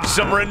out. Perhaps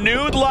some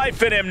renewed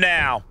life in him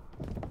now.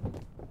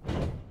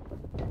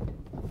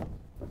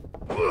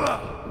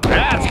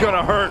 That's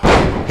gonna hurt.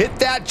 Hit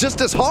that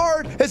just as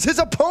hard as his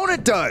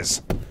opponent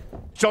does.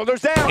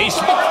 Shoulders down. He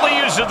smartly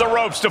uses the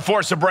ropes to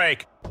force a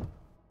break.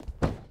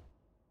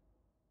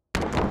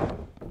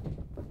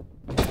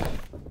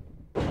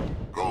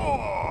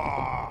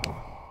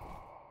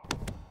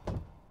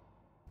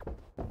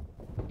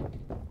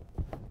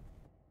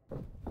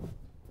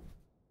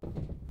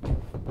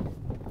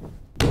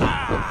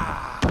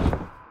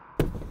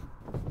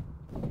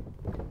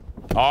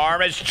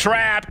 Arm is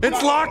trapped.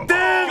 It's locked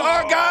in.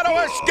 Gargano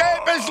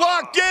escape is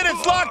locked in.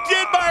 It's locked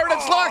in, Byron.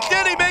 It's locked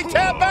in. He may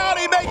tap out.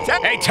 He may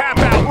tap. Hey, tap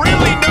out.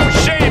 Really no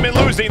shame in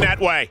losing that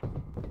way.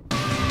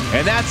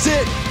 And that's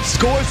it.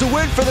 Scores the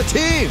win for the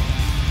team.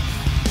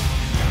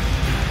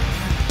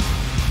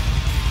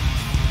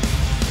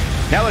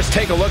 Now let's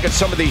take a look at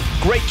some of the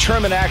great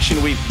tournament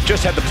action we've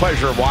just had the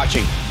pleasure of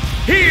watching.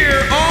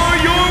 Here are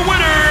your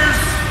winners,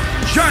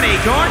 Johnny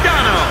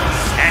Gargano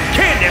and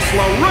Candice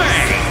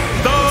LeRae,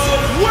 the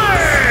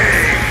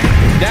Way!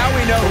 Now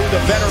we know who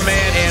the better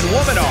man and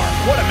woman are.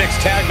 What a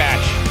mixed tag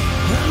match.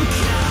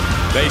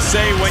 They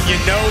say when you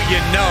know,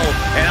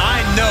 and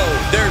I know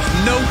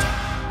there's no...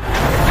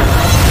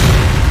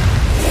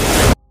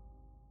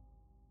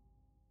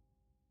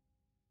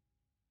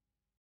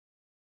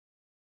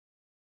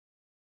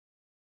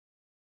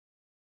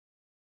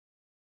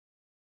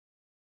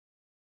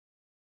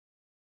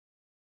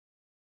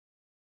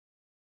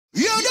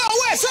 You know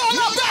it's all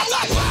about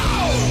the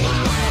power.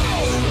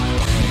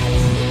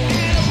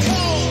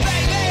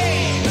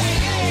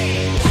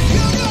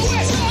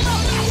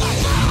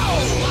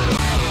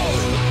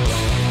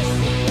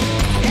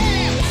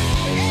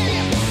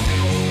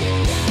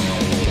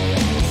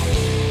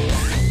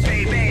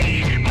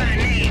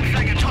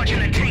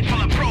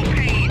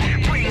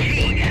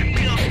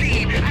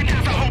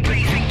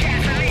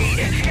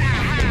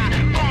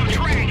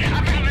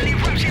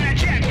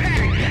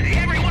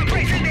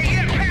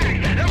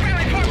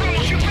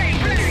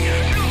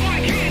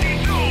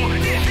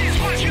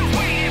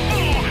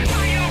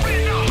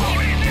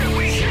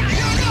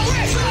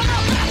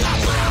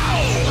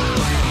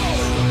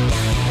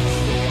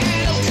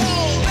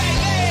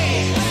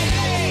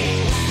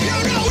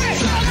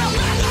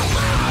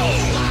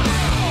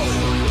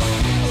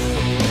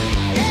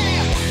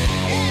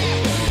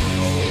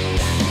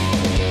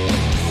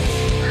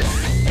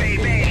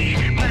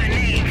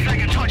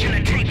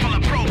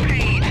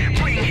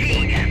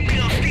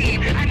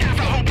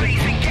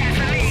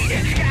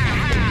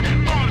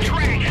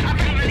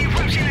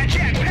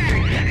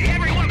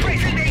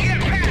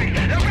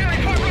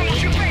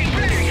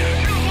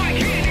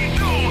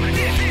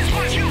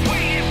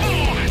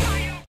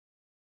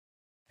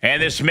 And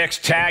this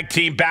mixed tag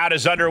team bout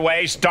is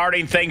underway.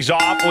 Starting things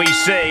off, we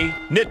see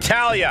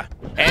Natalya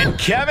and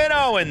Kevin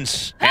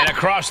Owens. And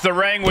across the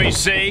ring, we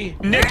see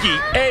Nikki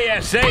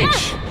ASH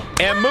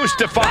and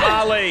Mustafa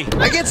Ali.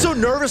 I get so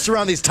nervous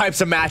around these types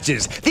of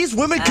matches. These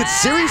women could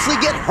seriously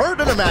get hurt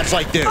in a match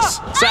like this.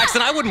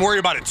 Saxton, I wouldn't worry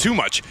about it too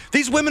much.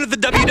 These women of the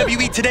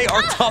WWE today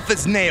are tough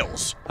as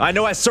nails. I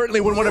know I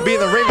certainly wouldn't want to be in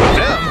the ring with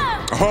them.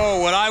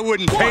 Oh, and I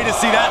wouldn't pay to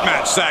see that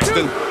match,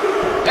 Saxton.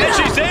 And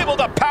she's able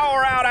to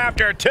power out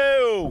after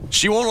two.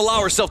 She won't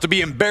allow herself to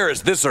be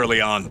embarrassed this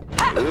early on.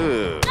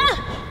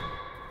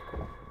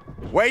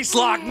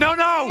 Waistlock, no!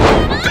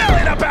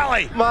 Belly to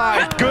belly.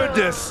 My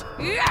goodness.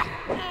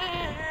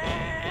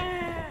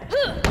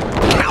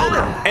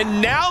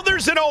 And now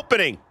there's an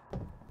opening.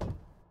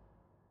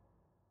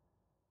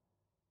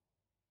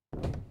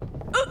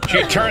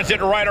 She turns it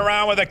right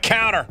around with a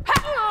counter.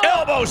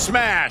 Elbow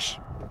smash.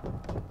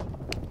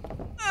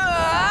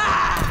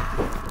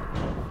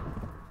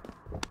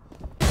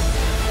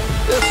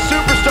 This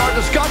superstar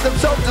just got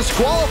themselves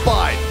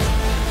disqualified.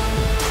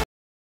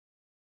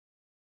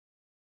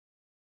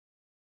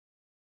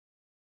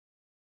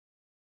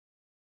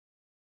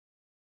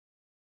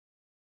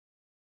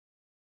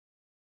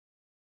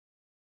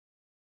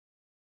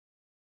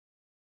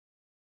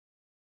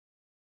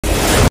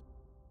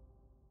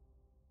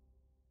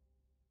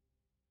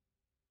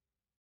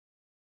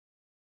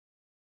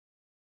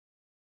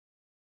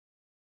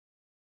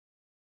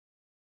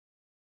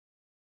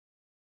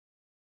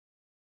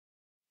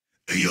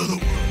 Yo, the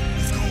world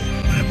is cold,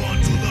 but I'm on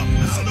to love.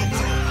 So the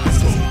world is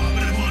cold,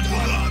 but I'm on to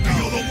love.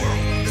 Yo, the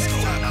world is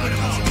cold, but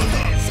I'm on to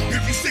love.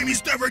 If you see me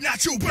staring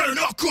at you, better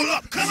not cool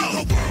up. Cause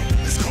the world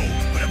is cold,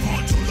 but I'm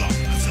on to love.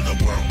 So the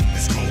world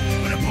is cold,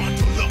 but I'm on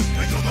to love.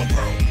 Yo, the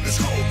world is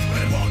cold,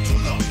 but I'm on to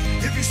love.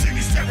 If you see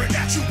me staring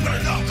at you,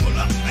 better not cool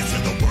up. I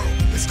said the world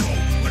is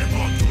cold, but I'm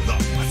on to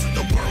love. I said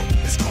the world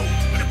is cold,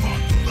 but I'm on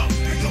to love.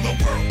 Yo, the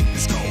world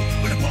is cold,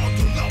 but I'm on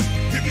to love.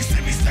 If you see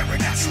me staring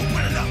at you,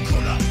 better not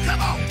cool up. Come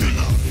on, do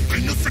love.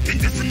 Ain't no second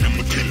guessing, I'm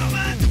a killer.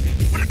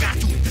 What I got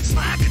to,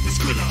 slide in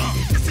this killer.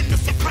 This ain't no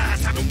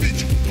surprise, I don't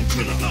need you, no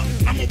killer.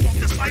 I'ma walk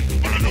this life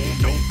all alone,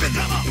 no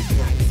filler. The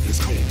world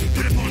is cold,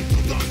 but I'm on to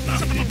love.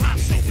 Some of my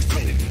rhymes so is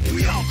cold,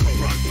 we all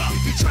corrupt.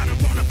 You try to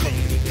run a phone,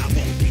 I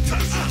won't be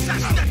touched.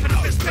 Stepping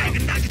up this bag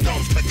and now you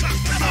don't pick up.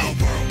 The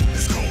world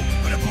is cold,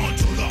 but I'm on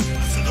to love.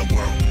 I said the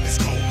world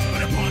is cold, but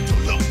I'm on to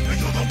love. And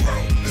you're the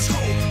world is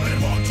cold, but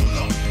I'm on to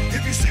love.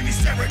 If you see me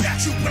staring at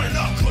you, better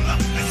not cool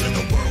up. I said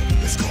the world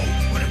is cold,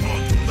 but I'm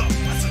on to love.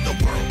 I said the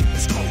world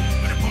is cold,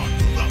 but I'm on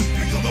to love.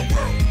 And you're the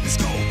world is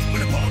cold,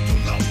 but I'm on to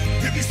love.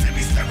 If you see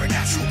me staring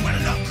at you,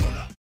 better not cool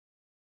up.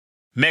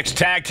 Mixed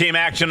tag team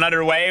action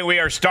underway. We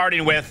are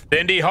starting with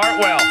Indy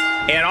Hartwell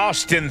and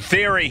Austin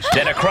Theory.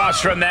 Then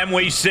across from them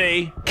we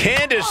see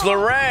Candice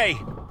LeRae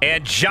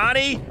and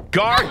Johnny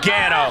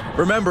Gargano.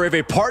 Remember, if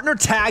a partner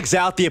tags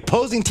out, the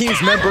opposing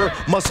team's member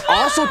must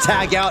also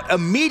tag out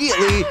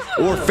immediately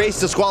or face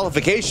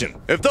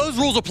disqualification. If those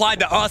rules applied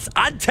to us,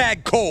 I'd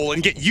tag Cole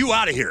and get you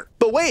out of here.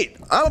 But wait,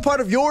 I'm a part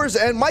of yours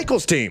and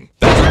Michael's team.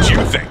 That's what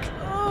you think.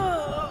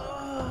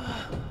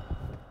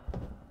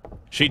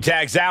 She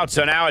tags out,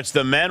 so now it's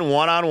the men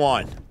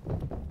one-on-one.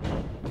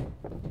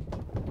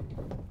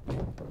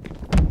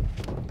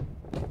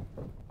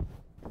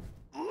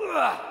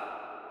 Oh,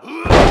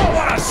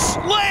 what a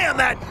slam!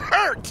 That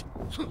hurt!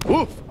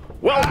 Oof,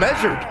 well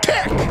measured.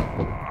 Pick!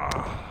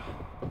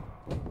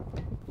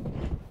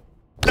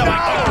 No,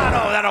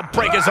 that'll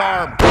break his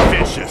arm.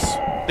 Vicious.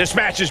 This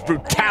match's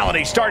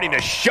brutality starting to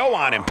show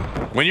on him.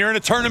 When you're in a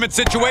tournament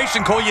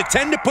situation, Cole, you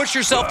tend to push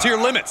yourself to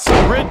your limits.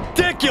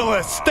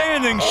 Ridiculous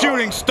standing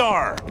shooting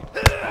star.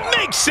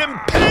 Makes him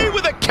pay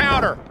with a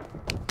counter.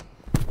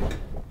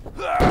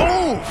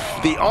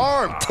 Oof, the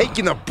arm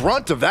taking the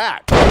brunt of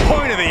that.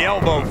 Point of the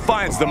elbow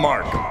finds the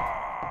mark.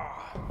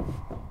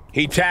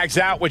 He tags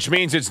out, which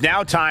means it's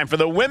now time for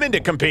the women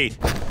to compete.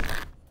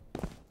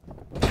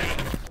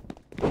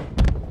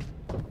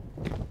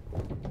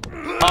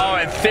 Oh,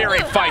 and Theory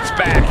fights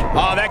back.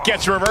 Oh, that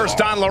gets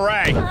reversed on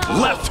LeRae.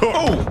 Left hook.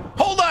 Ooh,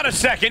 hold on a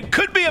second.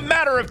 Could be a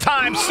matter of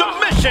time.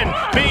 Submission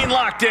being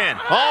locked in.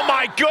 Oh,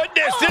 my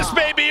goodness. This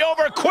may be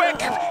over quick.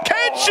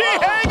 Can she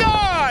hang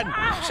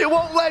on? She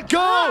won't let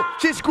go.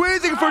 She's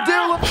squeezing for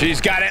dear life.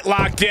 She's got it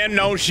locked in.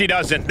 No, she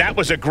doesn't. That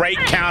was a great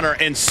counter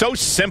and so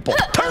simple.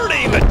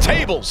 Turning the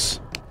tables.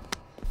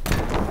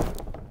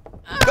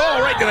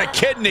 Go right to the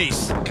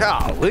kidneys.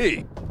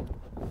 Golly.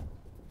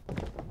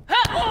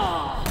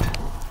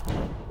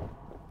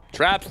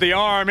 Traps the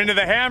arm into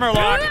the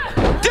hammerlock.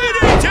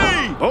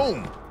 DDT!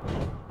 Boom.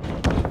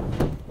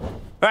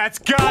 That's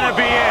gotta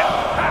be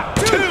it.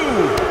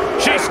 2.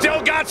 She's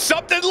still got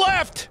something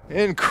left.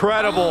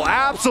 Incredible.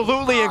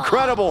 Absolutely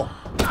incredible.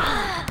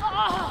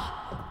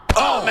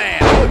 Oh, man.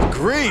 Good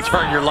grief.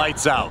 Turn your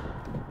lights out.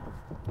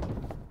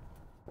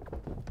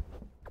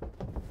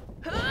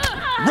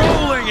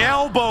 Rolling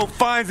elbow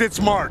finds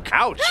its mark.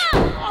 Ouch.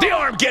 The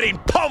arm getting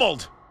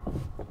pummeled.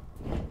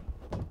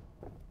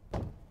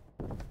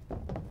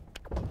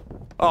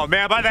 Oh,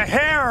 man, by the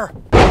hair.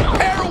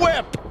 Hair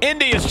whip.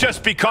 Indy has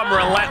just become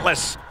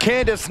relentless.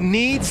 Candice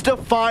needs to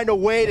find a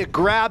way to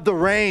grab the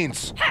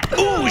reins.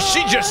 Ooh,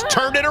 she just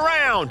turned it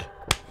around.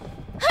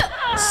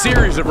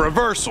 Series of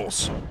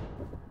reversals.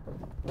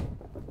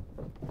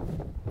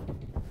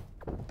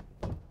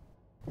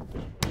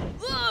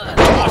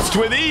 Tossed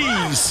with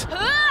ease.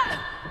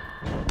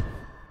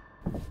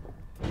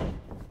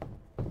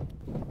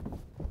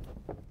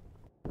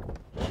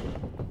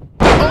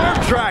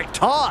 Arm drag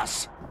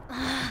toss.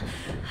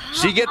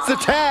 She gets the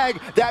tag.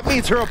 That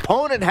means her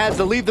opponent has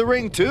to leave the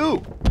ring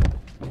too.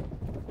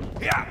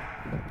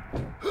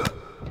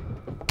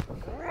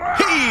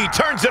 He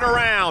turns it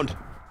around.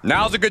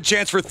 Now's a good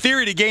chance for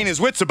Theory to gain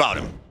his wits about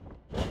him.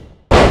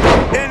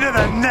 Into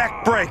the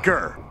neck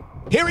breaker.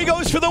 Here he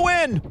goes for the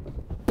win.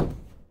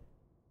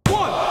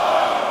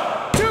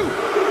 1,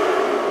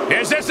 2.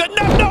 Is this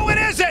enough? No, it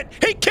isn't.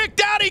 He kicked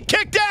out! He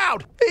kicked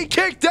out! He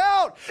kicked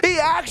out! He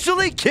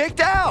actually kicked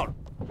out!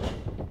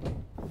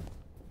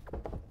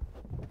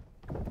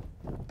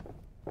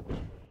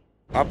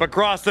 Up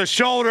across the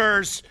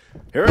shoulders.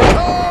 Here it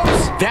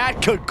comes!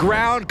 That could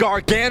ground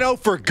Gargano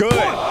for good.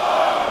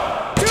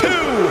 1,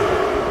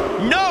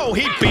 2. No,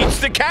 he beats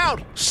the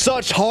count.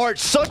 Such heart,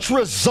 such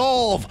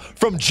resolve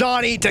from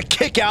Johnny to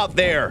kick out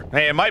there.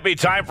 Hey, it might be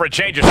time for a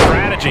change of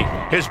strategy.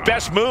 His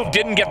best move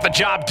didn't get the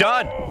job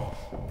done.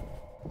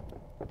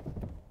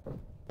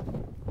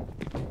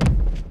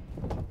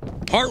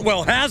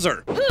 Hartwell has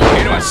her.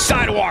 Into a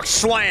sidewalk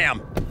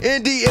slam.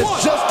 Indy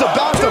is just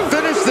about to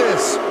finish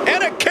this.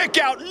 And a kick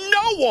out.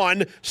 No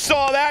one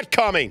saw that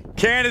coming.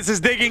 Candice is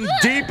digging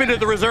deep into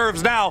the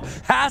reserves now.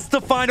 Has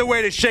to find a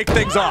way to shake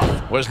things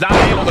off. Was not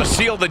able to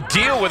seal the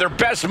deal with her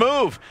best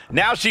move.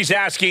 Now she's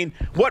asking,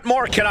 what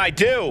more can I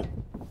do?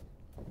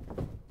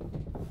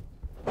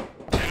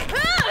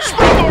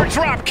 Springboard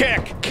drop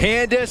kick.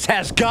 Candice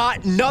has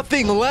got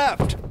nothing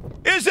left.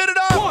 Is it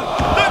enough?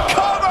 The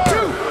cover!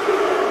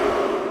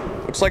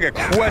 Looks like a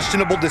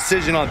questionable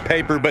decision on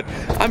paper, but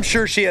I'm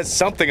sure she has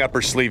something up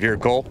her sleeve here,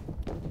 Cole.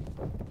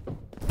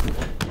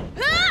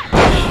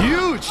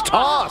 Huge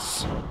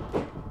toss.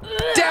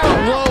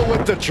 Down low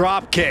with the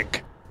drop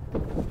kick.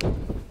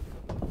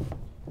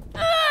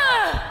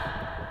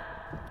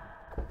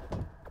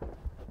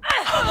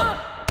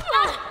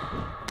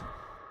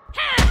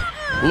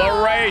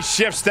 LeRae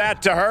shifts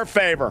that to her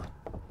favor.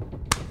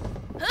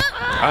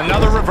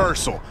 Another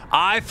reversal.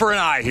 Eye for an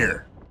eye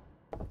here.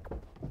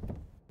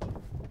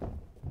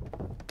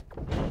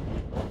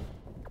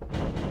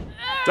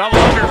 Double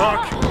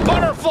underhook.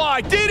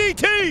 Butterfly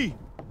DDT.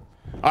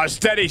 A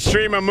steady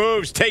stream of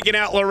moves taking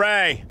out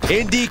LeRae.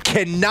 Indy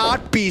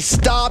cannot be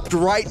stopped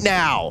right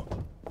now.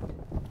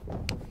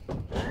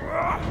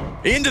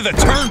 Into the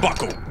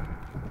turnbuckle.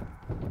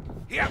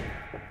 Yep.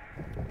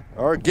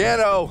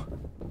 Gargano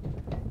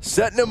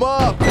setting him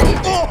up.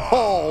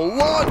 Oh,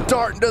 lawn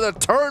dart into the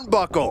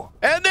turnbuckle.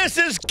 And this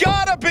has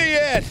gotta be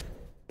it.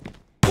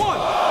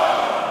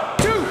 1,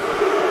 2,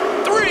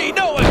 3.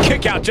 No, a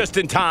kick out just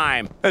in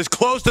time. As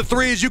close to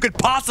 3 as you could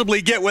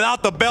possibly get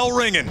without the bell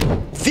ringing.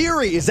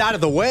 Theory is out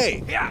of the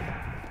way. Yeah.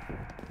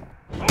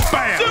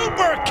 Bam!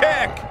 Super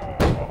kick.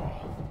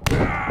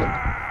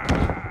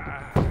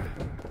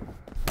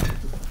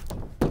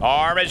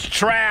 Arm is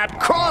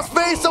trapped.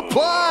 Crossface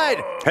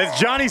applied. Has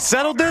Johnny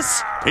settled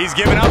this? He's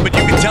given up, but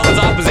you can tell his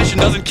opposition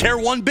doesn't care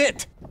one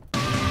bit.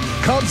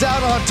 Comes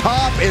out on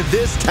top in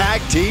this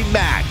tag team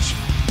match.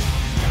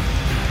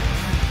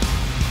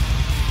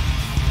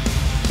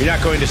 You're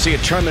not going to see a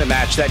tournament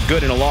match that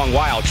good in a long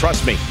while,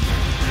 trust me.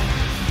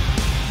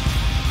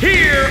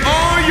 Here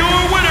are your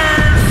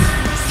winners,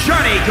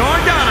 Johnny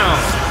Gargano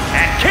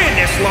and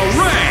Candice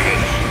LeRae.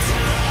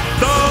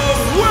 The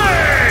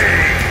Way!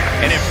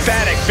 An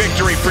emphatic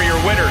victory for your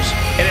winners.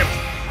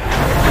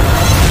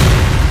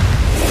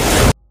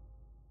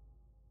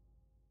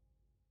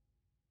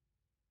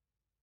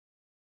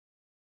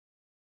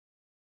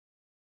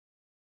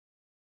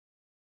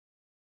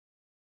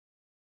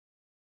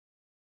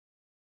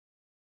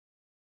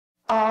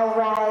 All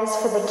rise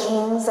for the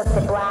kings of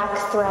the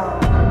Black Throne.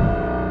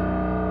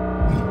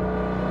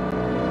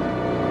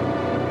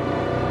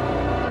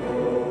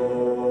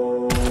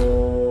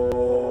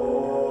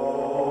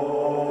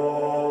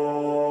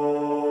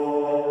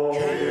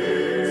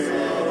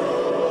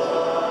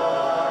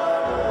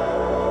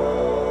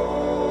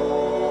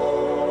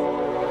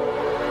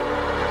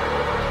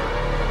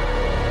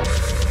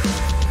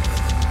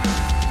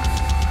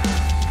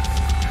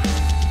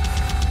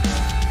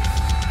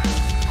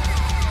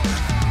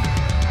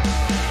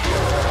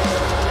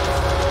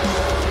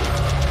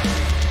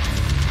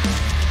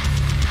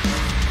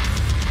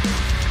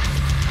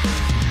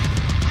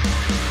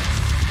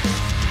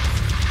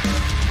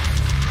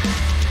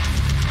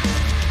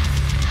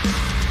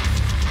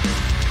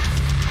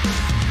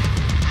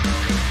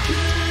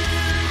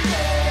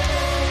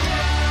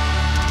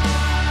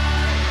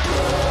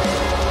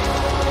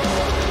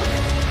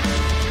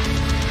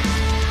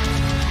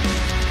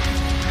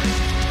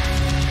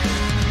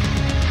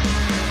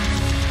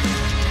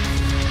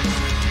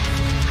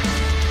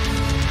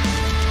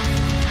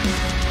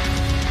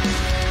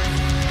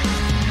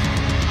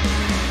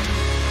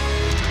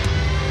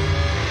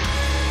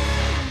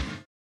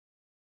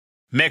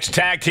 Mixed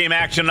tag team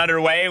action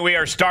underway. We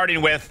are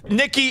starting with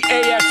Nikki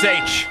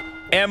ASH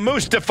and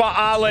Mustafa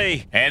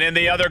Ali. And in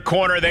the other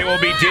corner, they will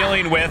be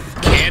dealing with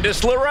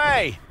Candice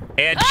LeRae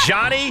and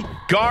Johnny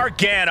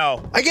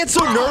Gargano. I get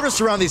so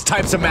nervous around these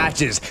types of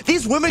matches.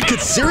 These women could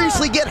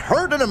seriously get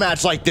hurt in a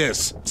match like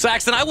this.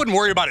 Saxton, I wouldn't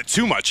worry about it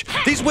too much.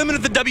 These women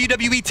at the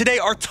WWE today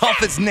are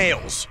tough as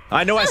nails.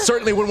 I know I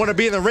certainly wouldn't want to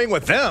be in the ring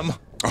with them.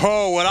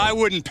 Oh, and I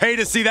wouldn't pay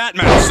to see that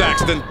match,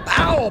 Saxton.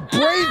 Ow,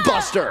 brain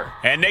buster.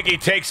 And Nikki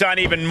takes on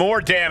even more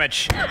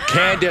damage.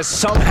 Candice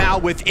somehow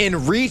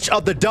within reach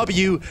of the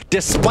W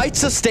despite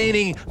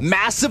sustaining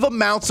massive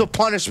amounts of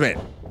punishment.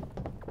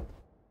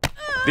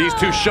 These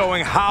two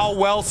showing how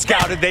well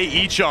scouted they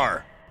each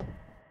are.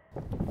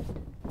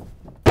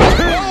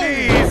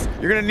 Knees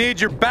You're gonna need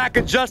your back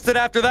adjusted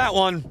after that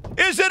one.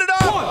 Is it enough?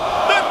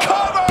 The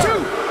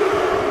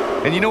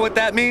cover! And you know what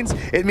that means?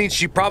 It means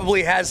she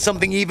probably has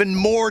something even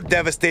more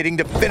devastating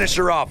to finish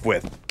her off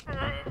with.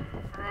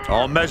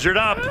 All measured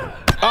up.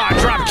 Ah,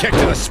 drop kick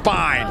to the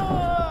spine.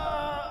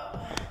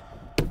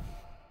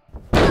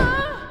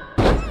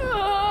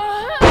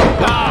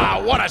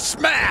 Ah, what a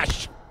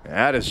smash!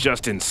 That is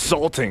just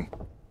insulting.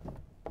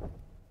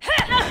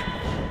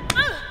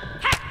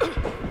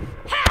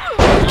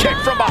 Kick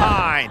from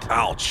behind.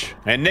 Ouch.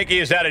 And Nikki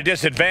is at a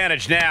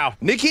disadvantage now.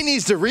 Nikki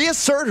needs to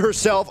reassert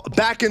herself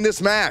back in this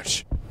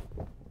match.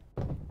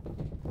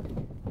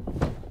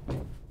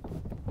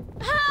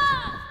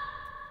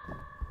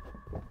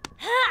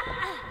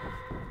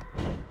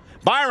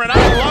 Byron,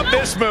 I love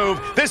this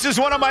move. This is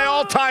one of my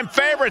all-time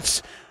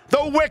favorites.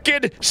 The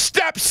Wicked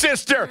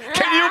Stepsister.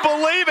 Can you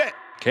believe it?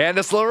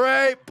 Candice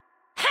LeRae.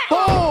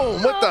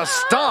 Boom! With the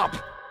stomp.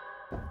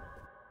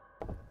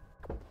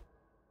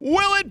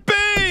 Will it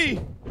be?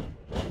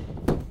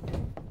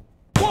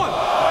 1,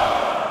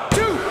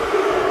 2.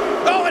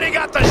 Oh, and he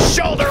got the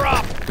shoulder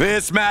up.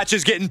 This match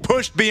is getting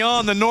pushed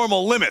beyond the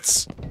normal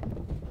limits.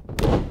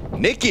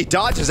 Nikki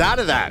dodges out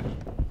of that.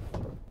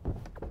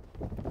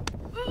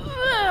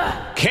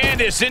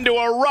 Candice into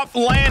a rough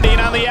landing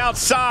on the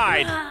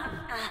outside.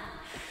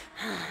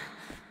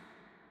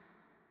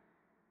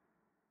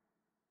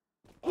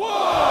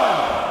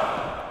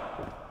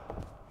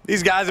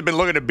 These guys have been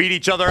looking to beat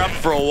each other up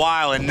for a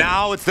while, and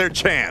now it's their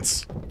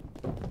chance.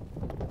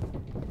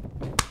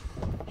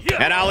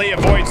 And Ali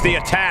avoids the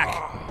attack.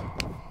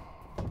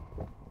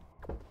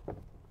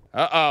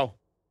 Uh-oh.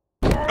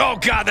 Oh,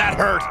 God, that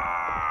hurt.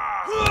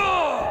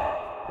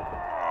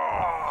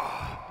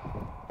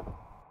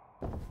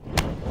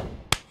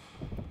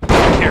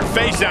 Your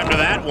face after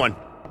that one.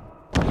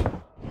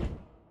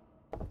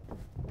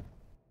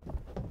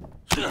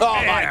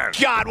 Oh, my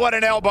God, what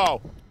an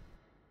elbow.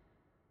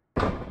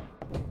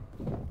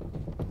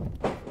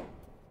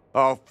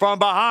 Oh, from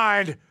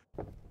behind.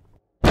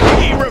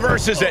 He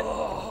reverses it.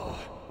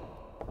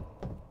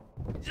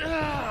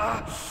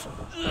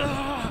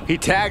 He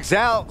tags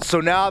out,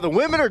 so now the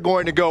women are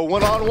going to go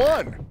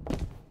one-on-one.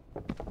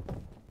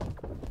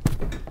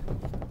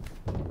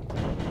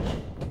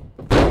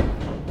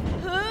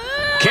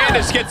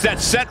 Candice gets that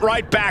set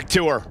right back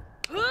to her.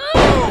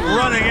 Oh,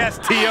 running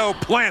STO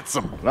plants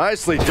him.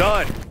 Nicely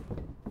done.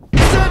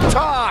 Set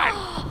time!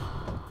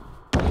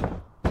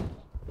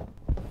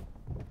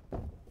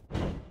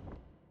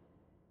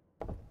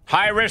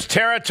 High-risk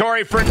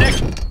territory for Nick.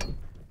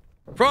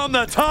 From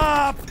the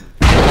top.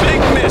 Big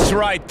miss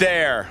right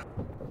there.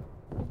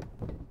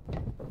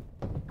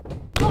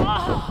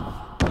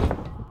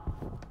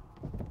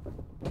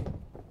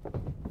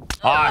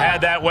 Oh, I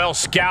had that well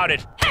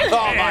scouted.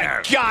 Oh,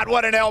 my God,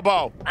 what an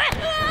elbow.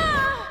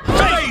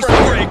 Face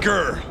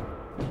breaker.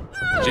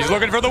 She's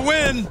looking for the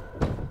win.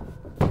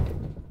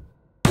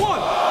 1,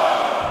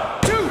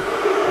 2.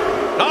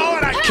 Oh,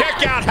 and a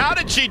kick out. How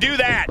did she do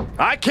that?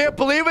 I can't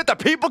believe it. The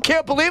people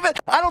can't believe it.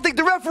 I don't think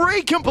the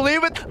referee can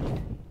believe it.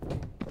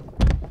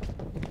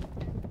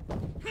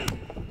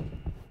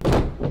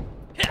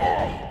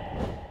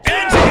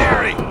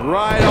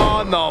 Right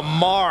on the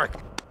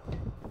mark.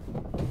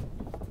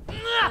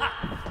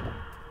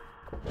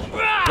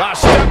 Now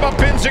step up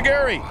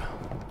Enziguri.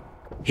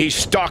 He's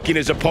stalking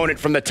his opponent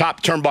from the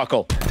top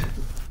turnbuckle.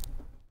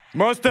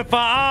 Mustafa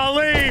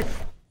Ali.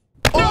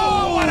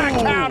 Oh, what a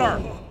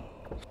counter.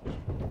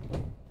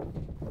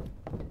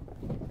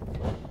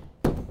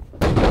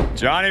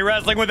 Johnny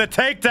wrestling with a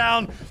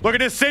takedown. Looking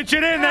to cinch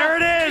it in. There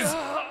it is.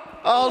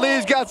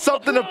 Ali's got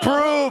something to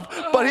prove,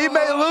 but he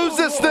may lose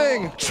this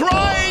thing.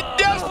 Trying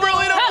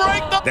desperately to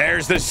break the...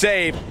 There's the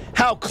save.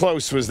 How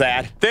close was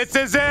that? This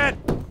is it.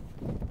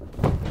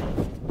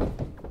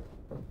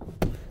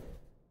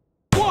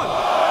 1,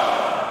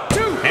 2.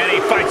 And he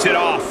fights it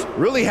off.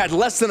 Really had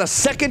less than a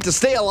second to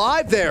stay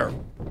alive there.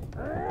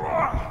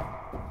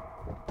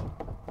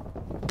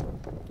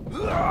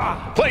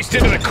 Placed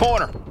into the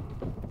corner.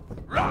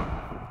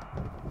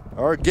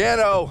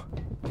 Gargano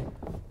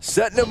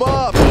setting him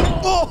up.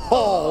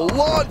 Oh,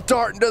 lawn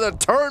dart into the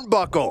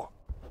turnbuckle.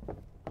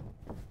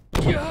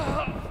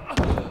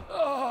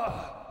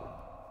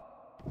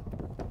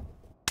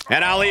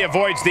 And Ali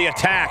avoids the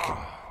attack.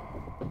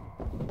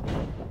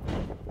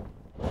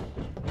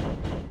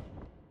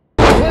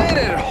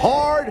 Planted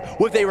hard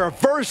with a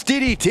reverse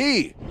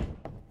DDT.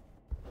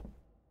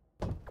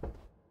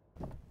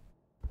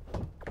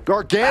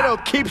 Gargano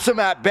keeps him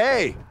at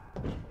bay.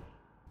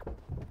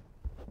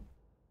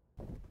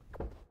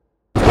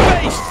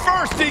 Face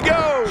first he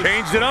goes.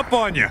 Changed it up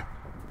on you.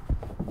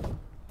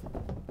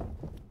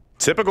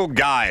 Typical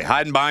guy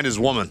hiding behind his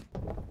woman.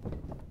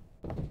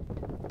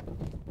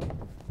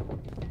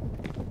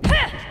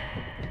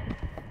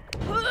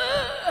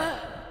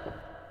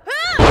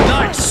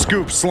 Nice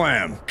scoop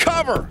slam.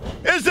 Cover.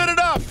 Is it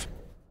enough?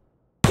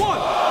 1,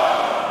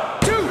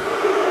 2.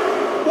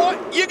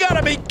 What? You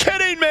gotta be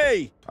kidding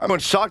me. I'm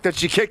shocked that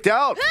she kicked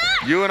out.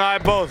 You and I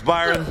both,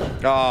 Byron.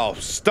 Oh,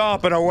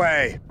 stomping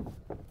away.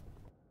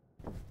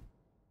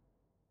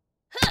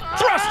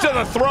 to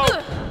the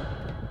throat.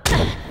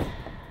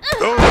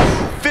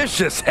 Oh,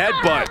 vicious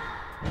headbutt.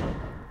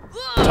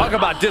 Talk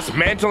about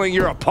dismantling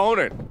your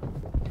opponent.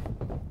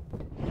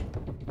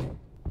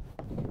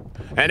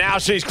 And now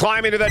she's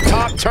climbing to the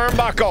top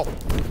turnbuckle.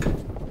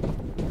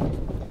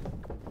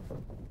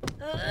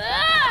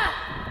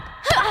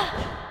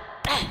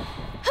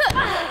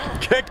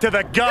 Kick to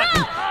the gut.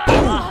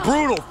 Ooh,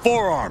 brutal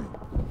forearm.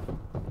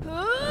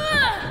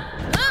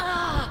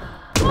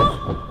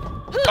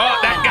 Oh,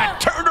 that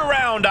got turned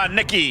around on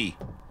Nikki.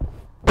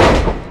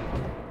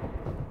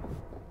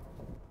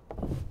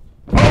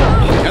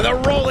 And the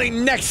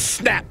rolling neck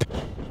snap.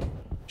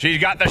 She's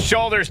got the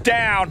shoulders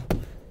down.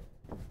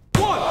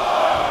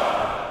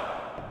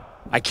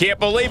 I can't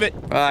believe it.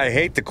 I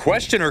hate to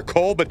question her,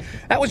 Cole, but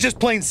that was just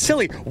plain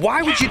silly.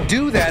 Why would you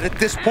do that at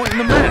this point in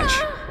the match?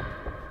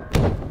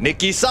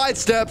 Nikki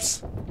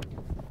sidesteps.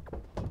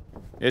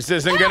 This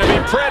isn't going to be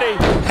pretty.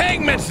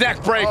 Hangman's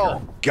neck breaker.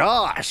 Oh,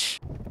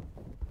 gosh.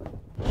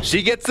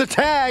 She gets the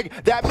tag.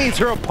 That means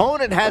her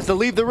opponent has to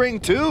leave the ring,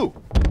 too.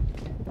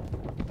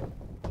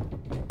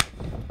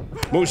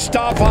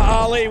 Mustafa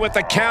Ali with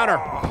the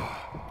counter.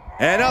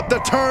 And up the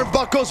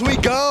turnbuckles we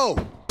go.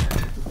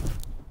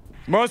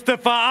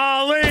 Mustafa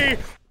Ali,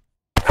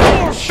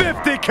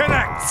 450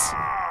 connects.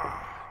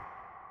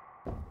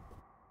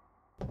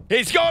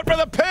 He's going for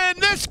the pin.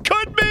 This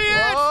could be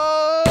it.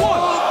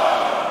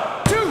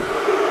 1,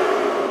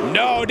 2.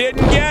 No,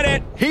 didn't get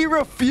it. He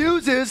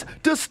refuses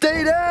to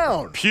stay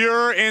down.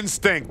 Pure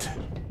instinct.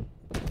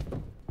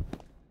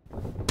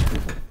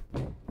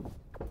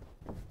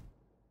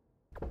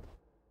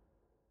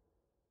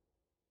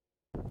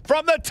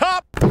 From the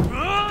top.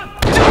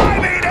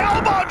 Diving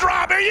elbow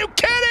drop. Are you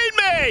kidding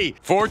me?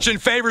 Fortune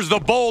favors the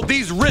bold.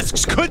 These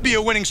risks could be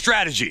a winning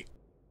strategy.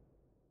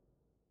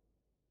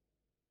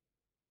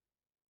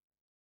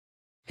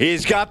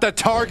 He's got the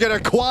target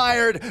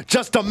acquired.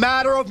 Just a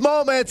matter of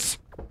moments.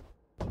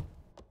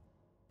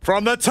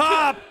 From the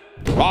top.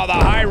 Oh, the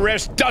high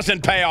risk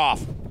doesn't pay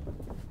off.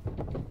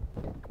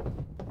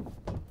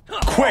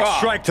 Quick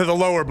strike to the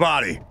lower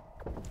body.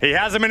 He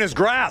has him in his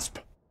grasp.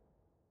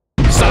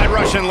 Side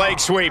Russian leg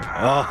sweep.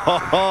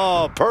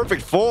 Oh,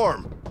 perfect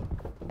form.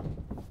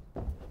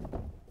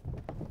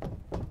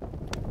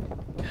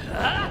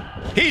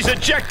 He's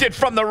ejected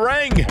from the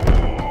ring.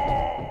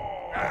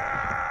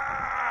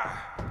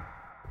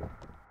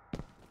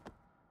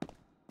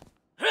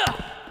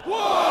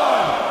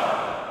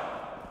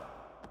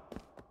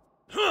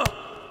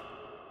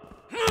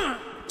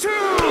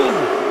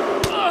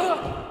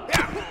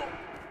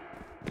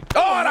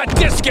 Oh, and a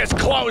discus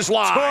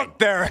clothesline. Took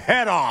their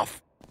head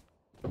off.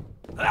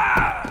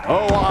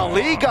 Oh,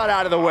 Ali got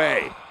out of the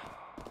way.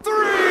 3,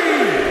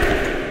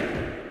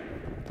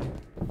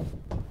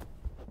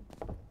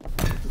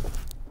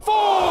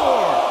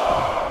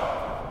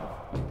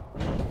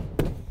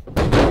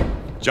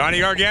 4. Johnny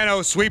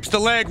Gargano sweeps the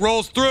leg,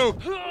 rolls through.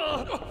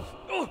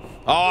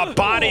 Oh,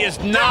 body is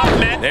not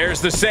meant.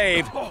 There's the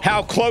save.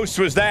 How close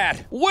was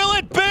that? Will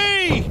it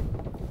be?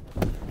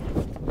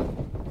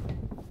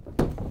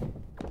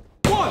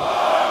 1,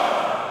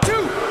 2, 3.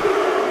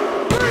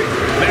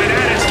 Man,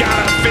 that has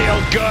gotta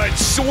feel good.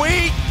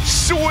 Sweet,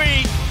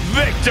 sweet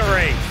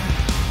victory.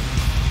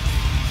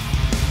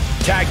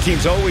 Tag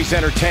teams always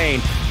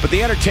entertain, but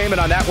the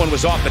entertainment on that one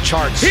was off the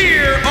charts.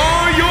 Here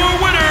are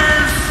your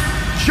winners,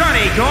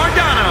 Johnny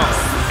Gargano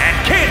and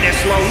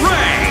Candice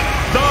LeRae,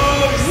 the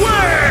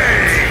Way!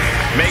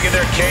 Making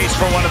their case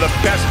for one of the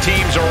best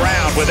teams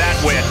around with that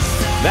win.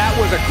 That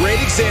was a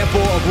great example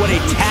of what a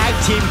tag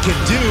team can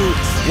do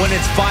when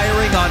it's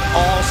firing on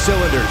all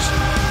cylinders.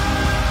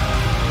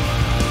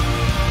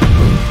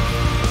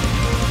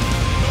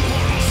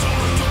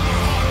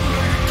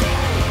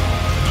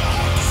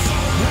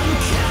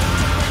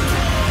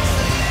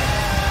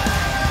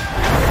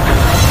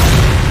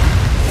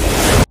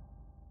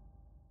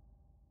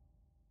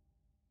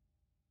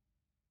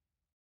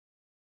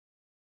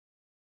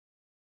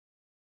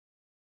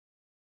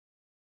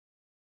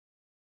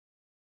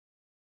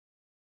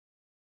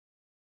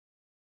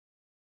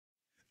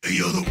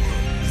 Yo, the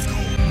world is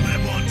cold, but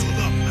I'm on to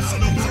love. So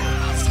the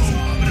world is cold,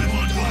 but I'm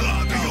on to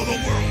love. Yo,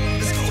 the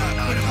world is cold,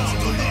 but I'm on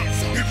to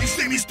love. If you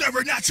see me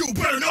staring at you,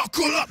 better not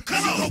cool up.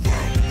 Cause yo, the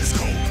world is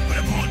cold, but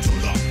I'm on to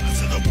love.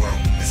 So the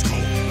world is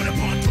cold, but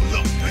I'm on to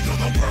love. Yo,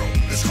 the world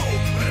is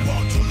cold, but I'm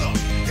on to love.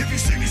 If you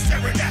see me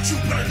staring at you,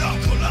 better not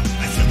cool up.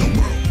 I said the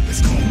world is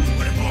cold,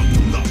 but I'm on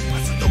to love.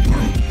 I said the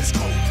world is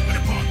cold, but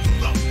I'm on to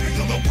love.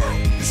 Yo, the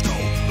world is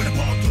cold.